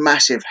this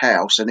massive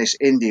house, and this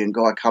Indian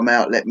guy come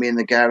out, let me in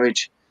the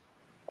garage,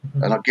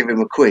 and I give him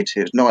a quid.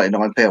 It was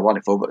 99p I won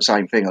it for, but the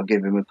same thing. I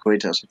give him a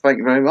quid. I said, thank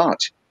you very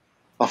much.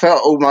 I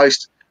felt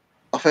almost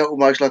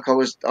like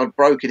I'd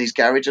broken his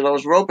garage and I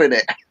was robbing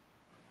it.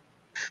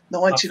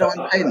 99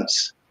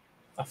 pence.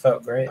 I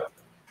felt great.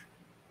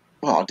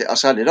 Well, I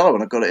so did I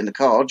when I got it in the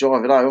car,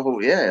 driving home. I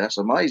thought, yeah, that's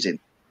amazing.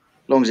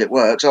 As long as it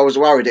works. I was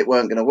worried it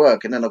weren't going to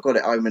work, and then I got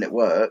it home and it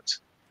worked.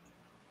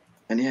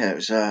 And yeah,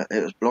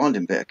 it was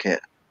blinding bit of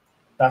kit.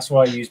 That's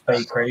why I use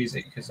Pay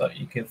Crazy, because like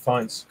you can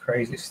find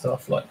crazy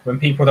stuff. Like when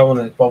people don't want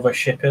to bother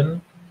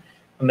shipping,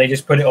 and they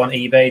just put it on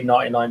eBay,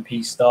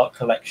 99p start,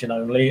 collection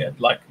only, and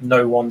like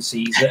no one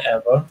sees it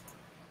ever.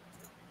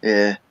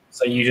 Yeah.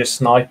 So you just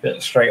snipe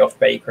it straight off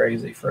Pay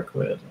Crazy for a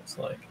quid. It's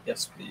like,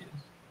 yes, please.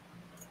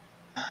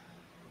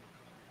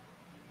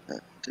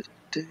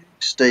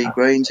 Steve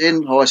Green's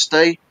in. Hi,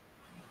 Steve.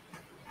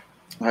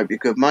 I hope you're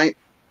good, mate.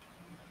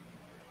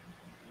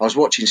 I was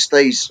watching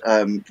Steve's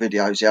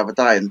videos the other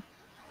day, and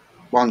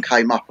one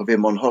came up of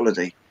him on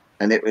holiday,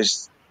 and it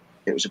was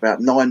about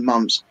 9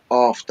 months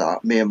after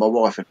me and my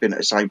wife had been at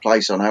the same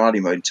place on our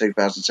honeymoon in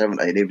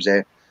 2017. He was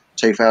there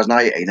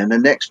 2018, and the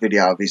next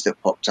video of his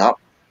that popped up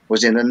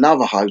was in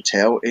another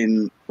hotel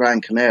in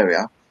Gran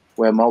Canaria,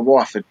 where my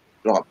wife had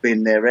like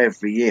been there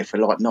every year for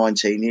like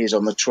 19 years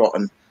on the trot,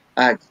 and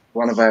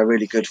one of our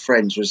really good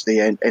friends was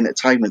the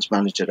entertainment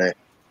manager there.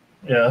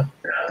 Yeah.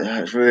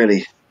 It's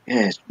really,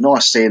 it's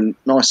nice seeing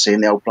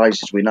the old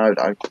places we know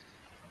though.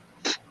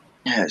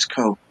 Yeah, it's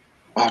cool.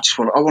 I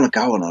want to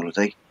go on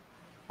holiday.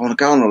 I want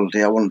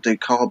to do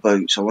car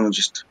boots. I want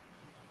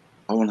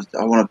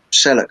to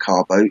sell at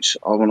car boots.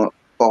 I want to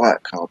buy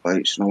at car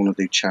boots, and I want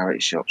to do charity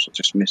shops. I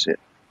just miss it.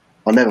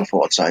 I never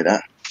thought I'd say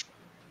that.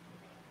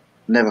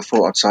 Never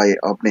thought I'd say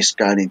I've missed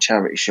going in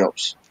charity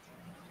shops.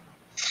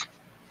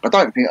 I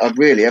don't think I'd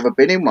really ever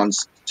been in one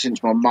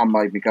since my mum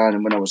made me go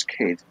in when I was a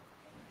kid.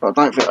 But I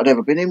don't think I'd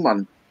ever been in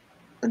one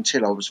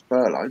until I was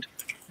furloughed.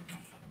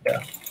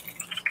 Yeah.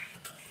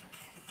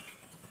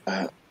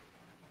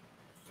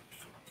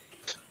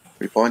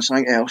 We buying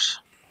something else?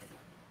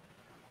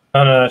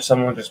 I don't know,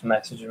 someone just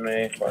messaging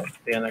me,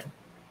 like being a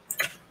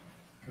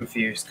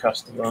confused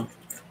customer.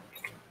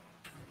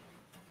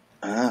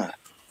 Got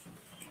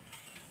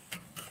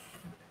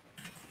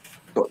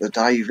the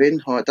Dave in.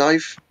 Hi,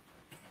 Dave.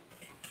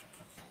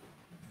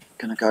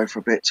 Gonna go for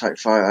a bit, take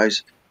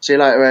photos. See you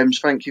later, Ems.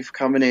 Thank you for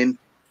coming in.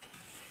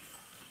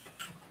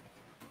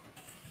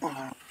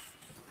 I've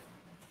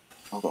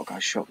got to go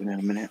shopping in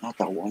a minute. I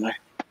don't want to.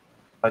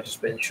 I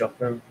just been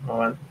shopping. I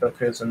went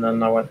Booker's and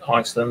then I went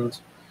Iceland.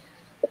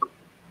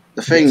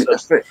 The thing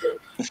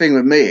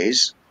with me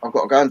is I've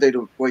got to go and do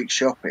the week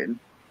shopping.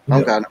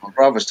 I'm going to my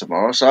brother's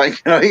tomorrow, so I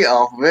ain't gonna eat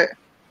half of it.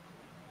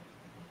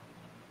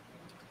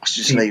 I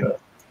should just leave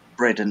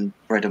bread and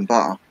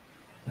butter.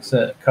 That's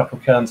it. A couple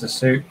of cans of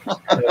soup.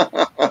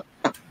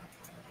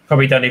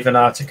 Probably don't even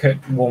know how to cook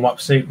warm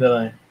up soup, do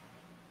they?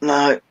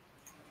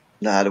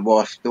 No, the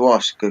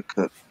wife's a good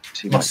cook.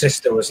 My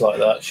sister was like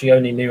that. She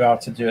only knew how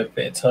to do a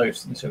bit of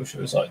toast until she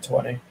was like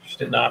 20. She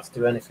didn't know how to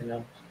do anything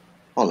else.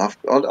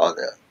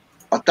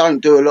 I don't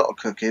do a lot of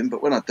cooking,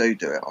 but when I do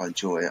it, I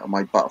enjoy it. I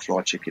made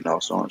butterfly chicken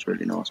last night. It's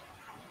really nice.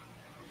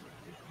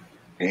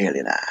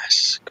 Really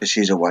nice. Because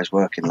she's always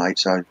working late,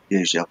 so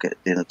usually I'll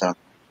get dinner done.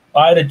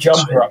 I had a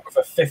jumper up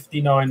for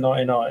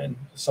 $59.99.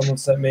 Someone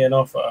sent me an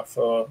offer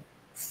for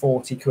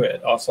 40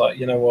 quid. I was like,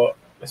 you know what?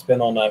 It's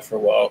been on there for a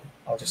while.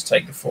 I'll just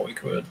take the 40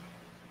 quid.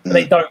 But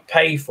they don't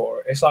pay for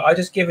it. It's like, I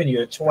just given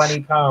you a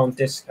 £20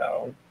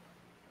 discount.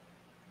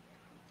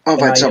 I've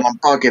had someone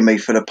bugging me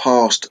for the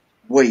past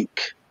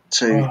week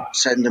to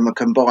send them a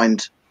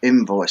combined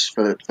invoice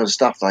for the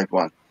stuff they've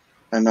won.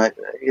 And I've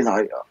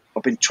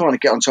been trying to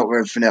get on top of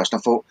everything else, and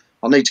I thought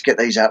I need to get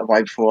these out of the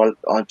way before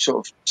I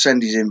sort of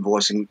send his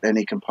invoice, and then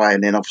he can pay,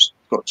 and then I've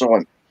got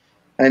time.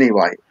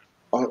 Anyway,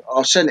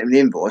 I sent him the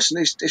invoice, and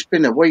it's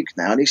been a week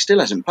now, and he still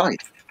hasn't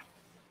paid.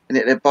 And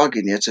yet they're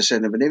bugging you to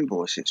send him an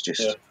invoice. It's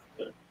just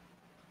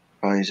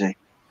crazy.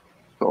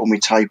 Got all my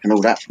tape and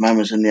all that from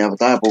Amazon the other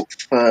day. I bought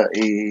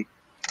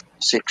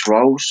 36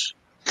 rolls.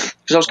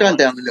 Because I was going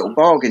down the little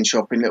bargain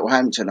shop in Little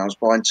Hampton. I was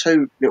buying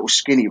 2 little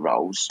skinny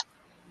rolls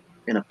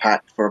in a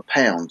pack for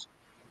 £1.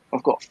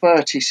 I've got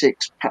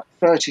 36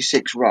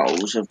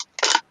 rolls of,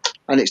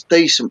 and it's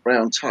decent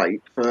brown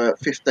tape for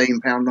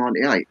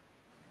 £15.98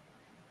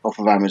 off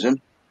of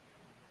Amazon.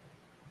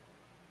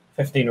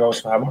 15 rolls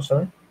for how much,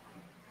 sorry?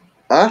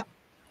 Huh?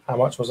 How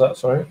much was that,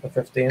 sorry, for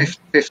 15?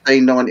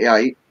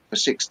 £15.98 for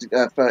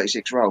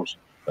 36 rolls.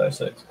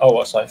 36. Oh,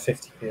 what's like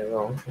 50p a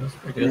roll? That's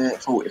pretty good. Yeah,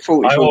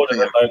 44 I ordered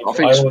pence. I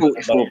think it's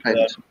 44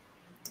 pence.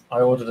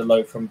 I ordered a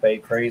load from Bay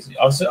Crazy.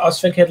 I was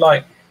thinking,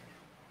 like,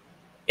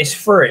 it's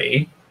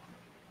free.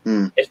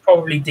 It's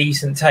probably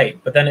decent tape,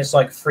 but then it's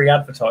like free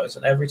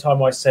advertising. Every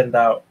time I send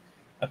out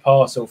a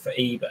parcel for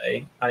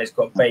eBay and it's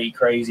got Bay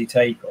Crazy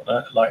tape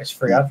on it, like, it's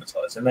free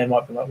advertising. They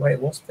might be like, wait,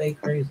 what's Bay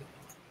Crazy?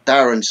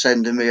 Darren's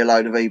sending me a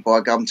load of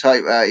eBay gum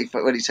tape.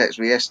 When he texted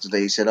me yesterday,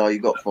 he said, "Oh, you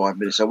got 5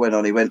 minutes." I went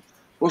on. He went,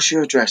 "What's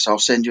your address? I'll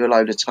send you a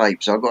load of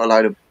tape." So I've got a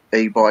load of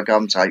eBay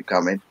gum tape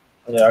coming.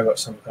 Yeah, I got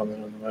some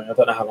coming on the way. I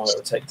don't know how long it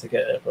would take to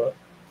get it, but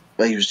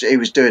he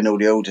was doing all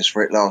the orders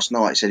for it last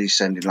night. He said he's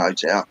sending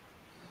loads out.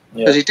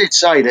 Because he did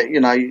say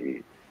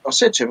that, I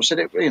said to him,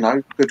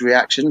 good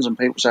reactions and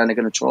people saying they're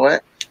going to try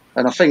it.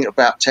 And I think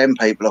about 10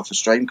 people off the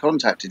stream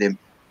contacted him.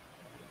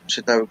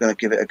 Said they were going to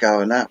give it a go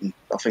and that. And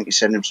I think he's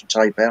sending some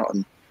tape out.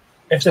 And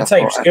if the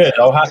tape's good,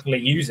 I'll happily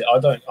use it.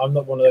 I'm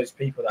not one of those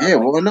people that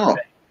why not?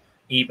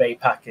 eBay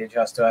package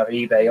has to have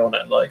eBay on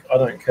it. Like, I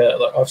don't care.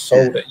 Like, I've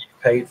sold it, you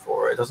paid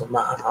for it. It doesn't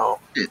matter how.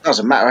 It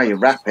doesn't matter how you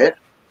wrap it.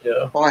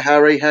 Yeah. Hi,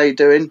 Harry. How you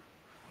doing?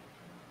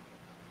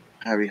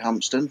 Harry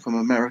Humpston from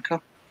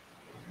America.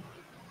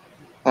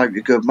 Hope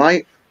you're good,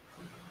 mate.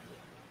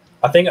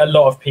 I think a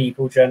lot of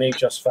people, Jenny,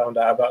 just found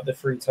out about the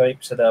free tape,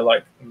 so they're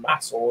like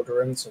mass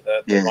ordering, so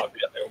they might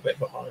be a little bit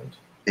behind.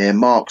 Yeah,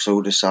 Mark's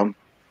ordered some.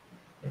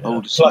 Yeah.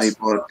 Ordered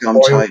some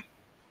gum tape.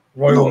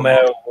 Royal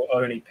Mail will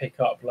only pick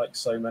up like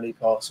so many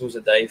parcels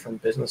a day from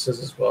businesses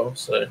as well,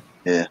 so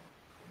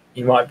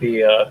you might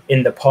be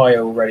in the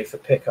pile ready for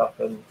pickup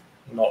and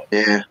not.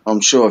 Yeah, I'm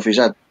sure if he's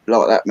had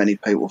like that many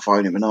people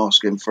phone him and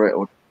ask him for it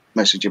or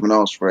message him and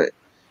ask for it,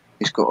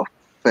 he's got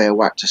fair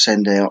whack to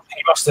send out.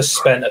 He must have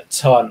spent a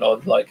ton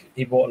on, like,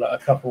 he bought like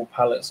a couple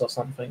pallets or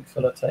something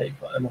full of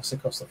tape. Like, it must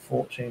have cost a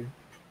fortune.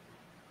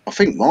 I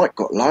think Mike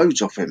got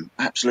loads off him,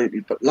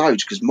 absolutely, but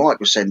loads, because Mike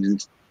was sending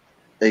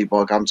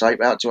e-by gum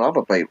tape out to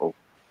other people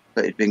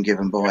that had been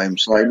given by him,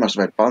 so he must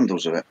have had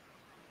bundles of it.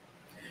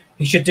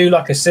 He should do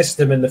like a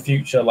system in the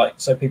future, like,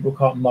 so people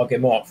can't mug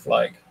him off.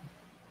 Like,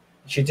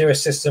 you should do a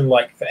system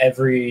like for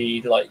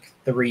every like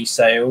 3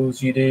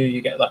 sales you do,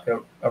 you get like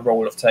a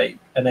roll of tape,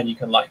 and then you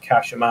can like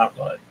cash them out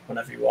like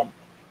whenever you want.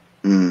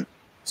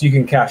 So you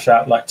can cash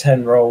out like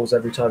 10 rolls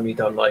every time you've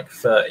done like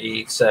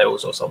 30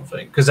 sales or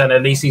something, because then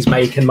at least he's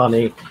making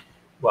money.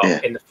 Well, Yeah.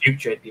 in the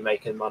future he'd be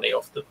making money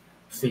off the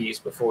fees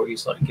before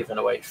he's like giving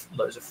away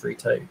loads of free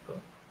tape. But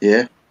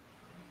Yeah.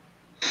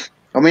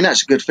 I mean,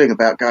 that's a good thing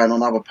about going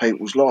on other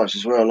people's lives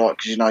as well. Like,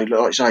 because, you know,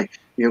 like say,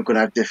 you're going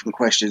to have different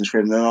questions for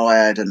him than I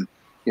had, and,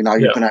 you know,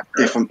 you're going to have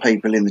different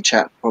people in the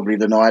chat probably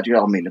than I had.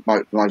 I mean,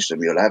 most of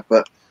them you'll have,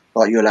 but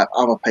like you'll have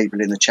other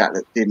people in the chat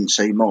that didn't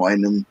see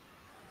mine, and,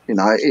 you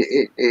know,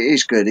 it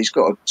is good. He's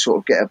got to sort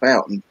of get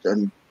about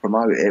and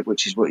promote it,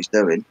 which is what he's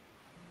doing.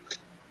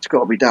 It's got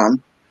to be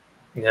done.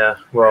 yeah,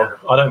 well,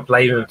 I don't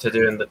blame him to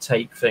doing the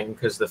tape thing,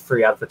 because the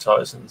free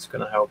advertising is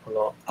going to help a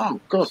lot. Oh,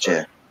 God, So-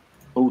 yeah.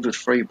 Ordered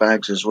 3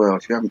 bags as well.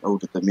 If you haven't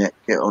ordered them yet,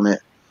 get on it,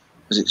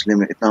 because it's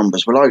limited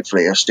numbers. Well,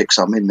 hopefully I'll stick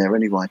some in there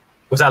anyway.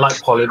 Was that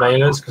like poly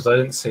mailers? Because I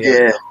didn't see Yeah.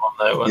 them on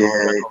there. When Yeah, I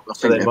I so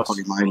think they they're must,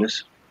 probably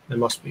mailers. they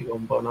must be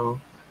on by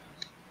now.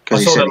 I Because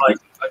he saw said, the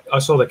I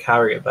saw the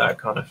carrier bag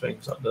kind of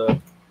things, like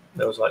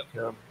there was like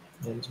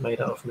things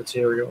made out of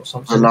material or I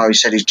something. know he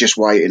said he's just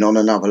waiting on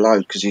another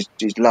load because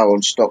he's low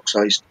on stock,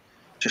 so he's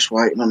just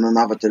waiting on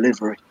another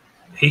delivery.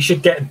 He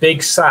should get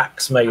big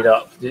sacks made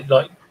up,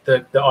 like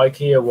the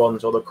IKEA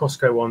ones or the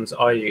Costco ones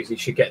I use. He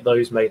should get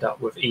those made up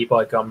with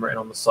e-by gum written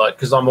on the side,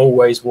 because I'm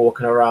always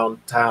walking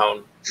around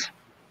town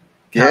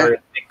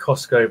carrying big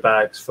Costco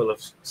bags full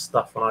of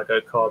stuff when I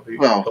go car boot.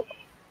 Well,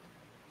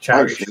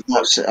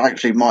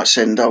 hopefully might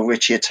send old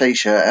Richie a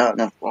t-shirt out,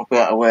 and I'll be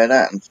able to wear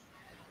that. And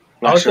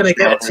I was going to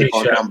get a flash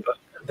off t-shirt, gum. but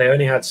they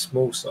only had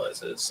small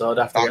sizes, so I'd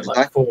have to get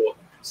like 4,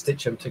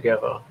 stitch them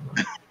together.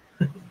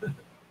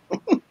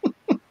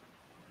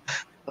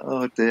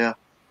 Oh dear.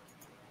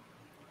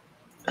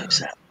 What's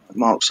that?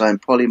 Mark saying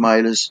poly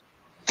mailers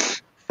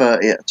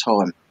 30 at a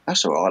time.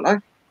 That's all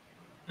right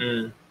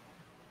though.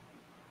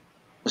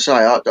 I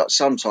say,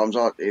 sometimes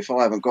if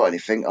I haven't got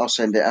anything, I'll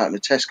send it out in the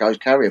Tesco's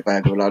carrier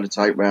bag with a load of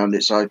tape around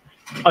it. So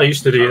I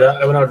used to do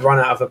that when I'd run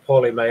out of a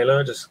poly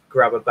mailer. Just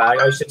grab a bag.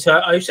 I used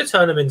to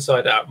turn them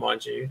inside out,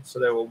 mind you, so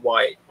they were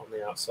white on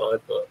the outside.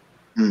 But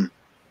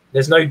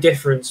there's no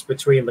difference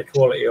between the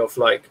quality of,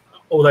 like,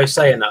 although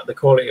saying that, the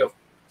quality of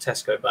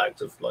Tesco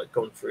bags have like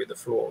gone through the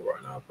floor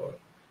right now. But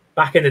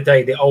back in the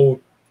day, the old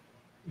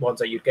ones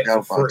that you'd get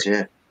for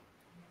free,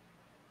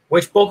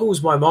 which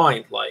boggles my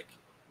mind. Like,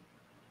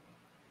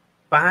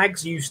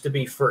 bags used to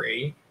be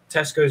free.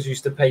 Tesco's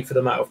used to pay for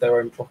them out of their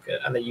own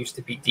pocket, and they used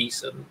to be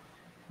decent.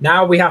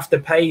 Now we have to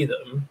pay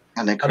them,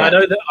 and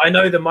I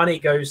know the money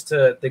goes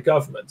to the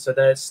government, so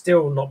they're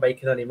still not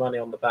making any money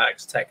on the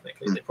bags.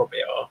 Technically, they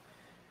probably are,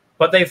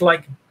 but they've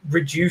like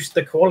reduced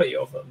the quality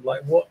of them.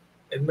 Like, what?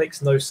 It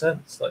makes no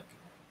sense. Like,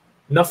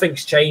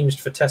 nothing's changed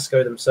for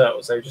Tesco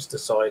themselves. They've just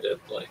decided,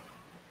 like,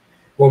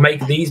 we'll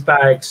make these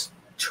bags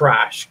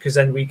trash because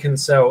then we can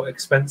sell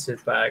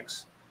expensive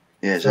bags.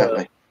 Yeah,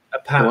 exactly. A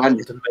pound and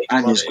make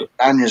money.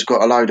 Anya's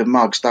got a load of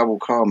mugs, double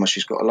karma.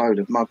 She's got a load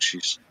of mugs.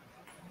 She's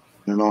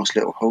in a nice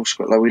little horse.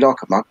 We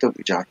like a mug, don't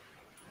we, Jay?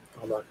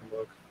 I like a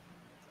mug.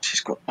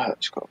 She's got a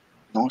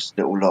nice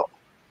little lot.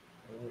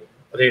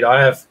 Dude,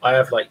 I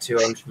have like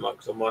 200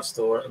 mugs on my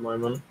store at the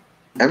moment.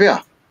 Have you?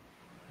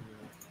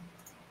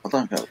 I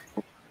don't know.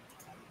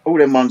 All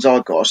them ones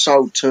I got, I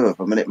sold 2 of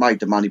them, and it made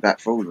the money back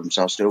for all of them.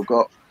 So I still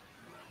got.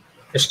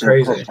 It's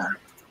crazy.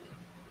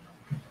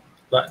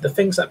 Like the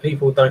things that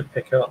people don't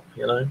pick up,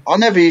 you know. I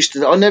never used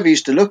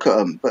to look at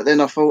them, but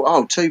then I thought,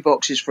 oh, 2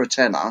 boxes for a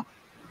tenner,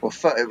 or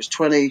it was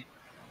 20.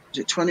 Was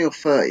it 20 or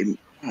 30?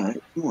 No,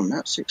 more than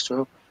that, 6,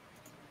 12.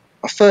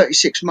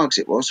 36 mugs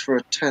it was for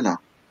a tenner.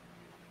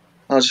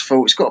 I just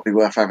thought it's got to be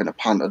worth having a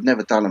punt. I'd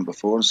never done them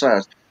before, and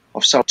so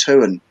I've sold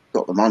 2 and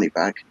got the money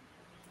back.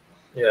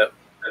 Yeah.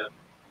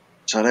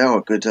 So they are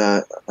a good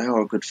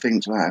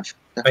thing to have.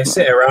 Definitely. They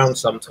sit around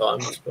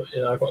sometimes, but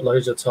you know, I've got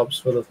loads of tubs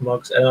full of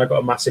mugs, and I got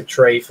a massive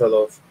tray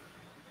full of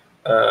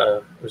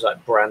it was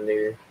like brand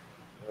new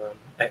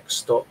X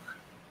stock,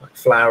 like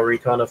flowery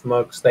kind of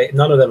mugs.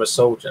 None of them are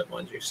sold yet,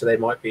 mind you, so they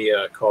might be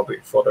car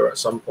boot fodder at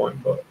some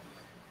point. But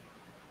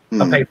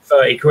I paid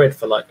 30 quid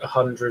for like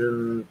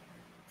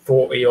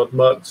 140 odd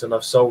mugs, and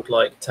I've sold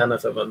like 10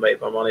 of them and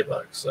made my money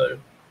back. So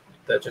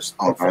they're just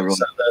sat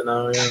there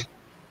now. Yeah,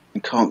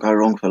 you can't go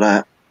wrong for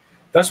that.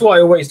 That's what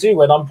I always do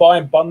when I'm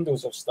buying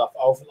bundles of stuff.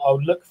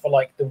 I'll look for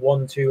like the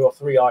 1, 2, or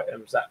 3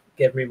 items that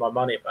give me my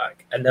money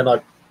back, and then I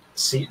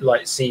see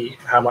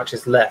how much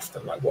is left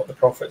and like what the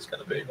profit's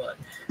going to be. Like,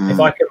 if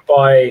I can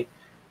buy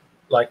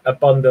like a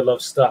bundle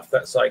of stuff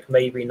that's like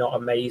maybe not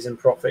amazing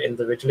profit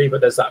individually, but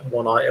there's that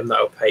one item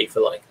that will pay for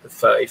like the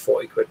 30,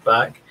 40 quid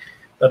back,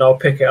 then I'll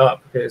pick it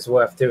up because it's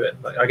worth doing.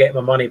 Like I get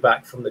my money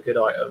back from the good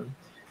item,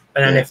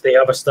 and then Yeah. if the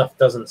other stuff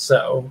doesn't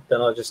sell,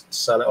 then I'll just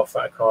sell it off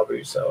at a car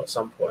boot sale at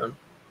some point.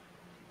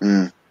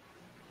 Mm.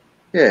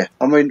 Yeah,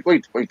 I mean,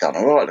 we done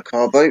all right at the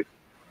car boot.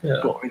 Yeah.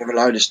 Got rid of a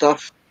load of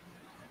stuff.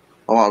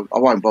 I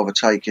won't bother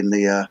taking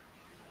the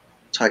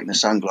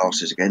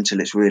sunglasses again till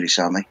it's really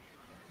sunny.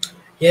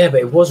 Yeah, but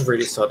it was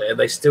really sunny, and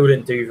they still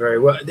didn't do very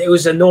well. It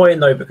was annoying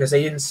though because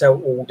they didn't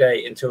sell all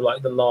day until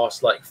like the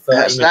last 30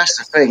 minutes. That's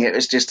the thing. It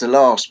was just the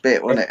last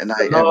bit, wasn't it? And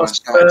everyone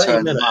started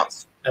turning them up.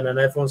 And then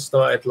everyone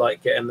started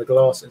like getting the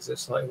glasses.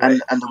 It's like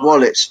and the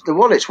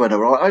wallets went all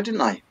right, didn't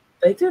they?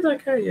 They did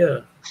okay,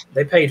 yeah.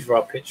 They paid for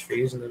our pitch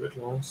fees and a bit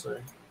more.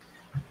 So,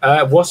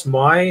 what's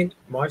mine?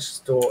 My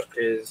store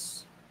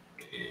is.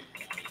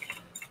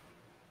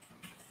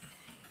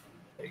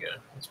 There you go.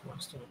 That's my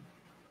store.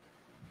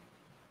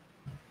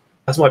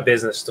 That's my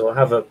business store. I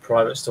have a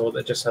private store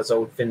that just has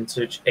old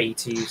vintage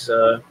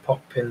 80s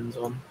pop pins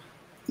on.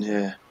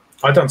 Yeah.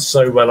 I've done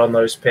so well on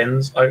those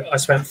pins. I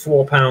spent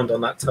 £4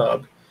 on that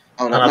tub.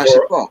 Oh, that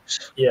massive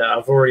box. Yeah,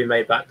 I've already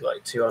made back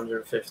like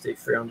 250,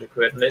 300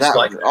 quid. And it's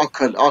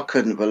I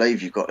couldn't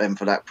believe you got them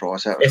for that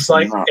price. That was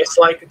it's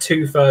like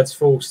 2/3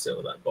 full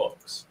still, that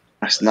box.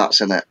 That's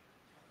nuts, isn't it?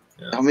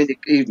 Yeah. I mean,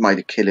 you've made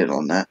a killing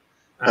on that.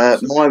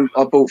 Mine,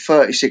 I bought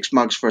 36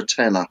 mugs for a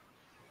tenner.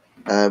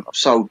 I've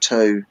sold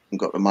 2 and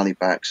got the money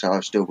back, so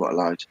I've still got a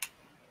load.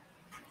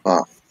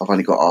 But I've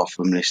only got half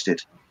of them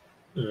listed.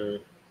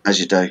 As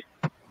you do.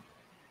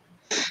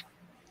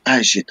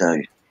 As you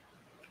do.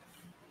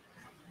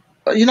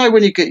 But you know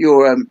when you get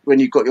your when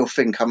you've got your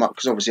thing come up,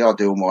 because obviously I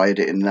do all my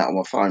editing and that on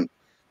my phone.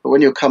 But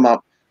when you come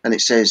up and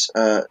it says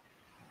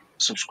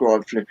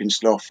subscribe Flipping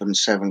Sloth and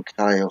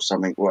 7K or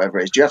something, whatever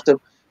it is, do you have to?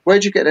 Where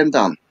do you get them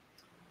done?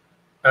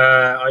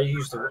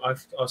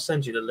 I'll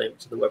send you the link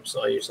to the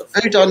website I use.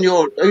 Who done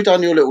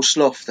your little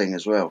sloth thing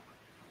as well?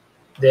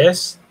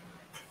 That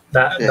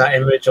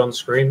image on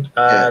screen.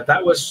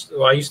 That was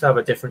I used to have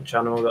a different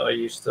channel that I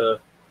used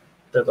to.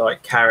 The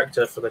like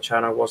character for the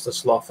channel was the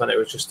sloth, and it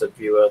was just a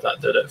viewer that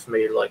did it for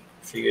me like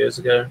a few years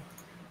ago.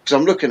 Because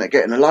I'm looking at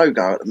getting a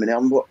logo at the minute.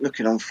 I'm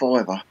looking on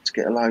Fiverr to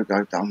get a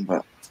logo done,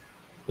 but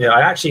yeah, I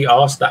actually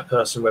asked that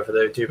person whether they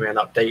would do me an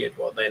updated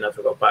one. They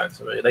never got back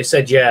to me. They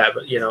said yeah,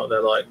 but you know they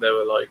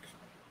were like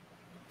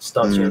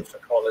studying for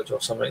college or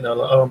something. They're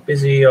like, oh, I'm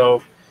busy.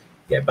 I'll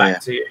get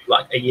back to you.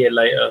 Like a year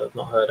later, I've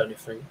not heard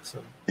anything.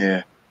 So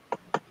yeah.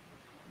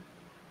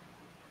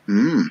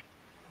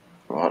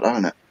 Right,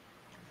 don't it?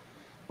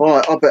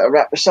 Right, I better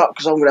wrap this up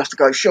because I'm going to have to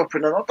go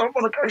shopping and I don't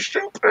want to go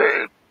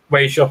shopping. Where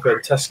are you shopping?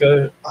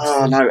 Tesco?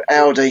 Oh, no,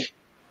 Aldi.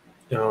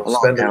 I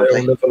like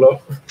Aldi. Live a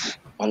lot.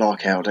 I like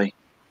Aldi.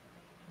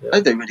 Yeah.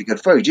 They do really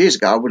good food. Years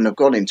ago, I wouldn't have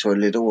gone into a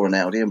Lidl or an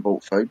Aldi and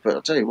bought food, but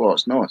I'll tell you what,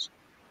 it's nice.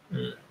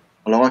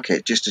 I like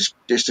it. Just as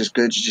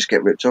good. You just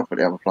get ripped off at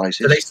the other places.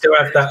 Do they still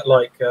have that,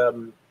 like,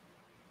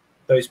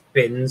 those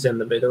bins in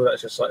the middle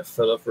that's just, like,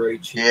 full of really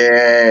cheap?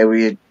 Yeah,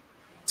 with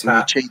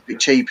your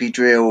cheapy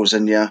drills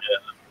and your...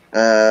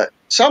 Yeah.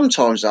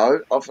 Sometimes though,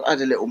 I've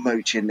had a little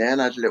mooch in there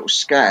and had a little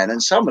scan, and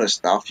some of the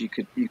stuff you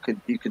can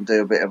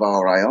do a bit of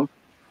RA on.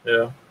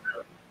 Yeah.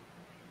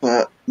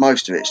 But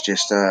most of it's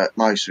just like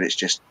I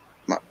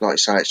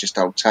say, it's just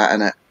old tat,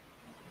 innit?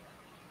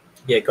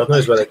 Yeah, God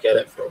knows where they get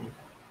it from.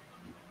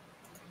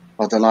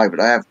 I don't know, but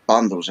they have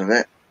bundles of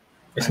it.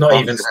 It's not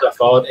even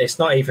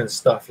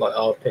stuff like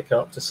I'll pick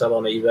up to sell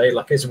on eBay.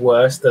 Like it's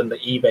worse than the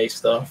eBay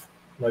stuff.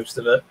 Most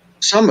of it.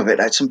 Some of it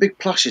had some big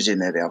plushes in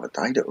there the other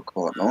day that were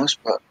quite nice,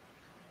 but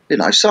you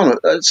know, some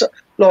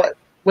like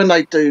when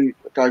they do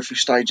go through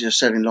stages of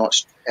selling like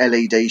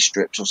LED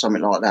strips or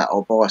something like that,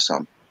 I'll buy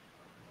some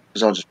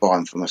because I'll just buy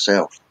them for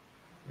myself.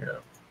 Yeah.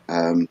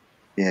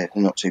 Yeah,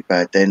 they're not too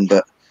bad then.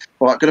 But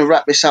right, going to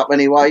wrap this up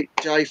anyway.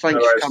 Jay, thank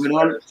you for coming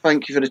on.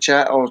 Thank you for the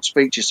chat. I'll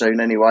speak to you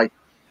soon anyway.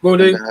 Will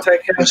do.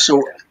 Take care.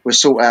 We'll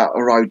sort out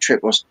a road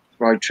trip or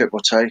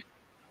two.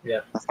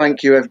 Yeah.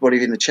 Thank you,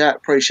 everybody in the chat.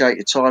 Appreciate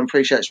your time.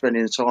 Appreciate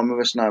spending the time with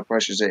us. No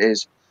pressure as it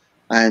is.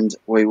 And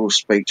we will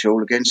speak to you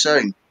all again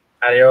soon.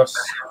 Adios.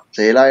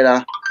 See you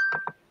later.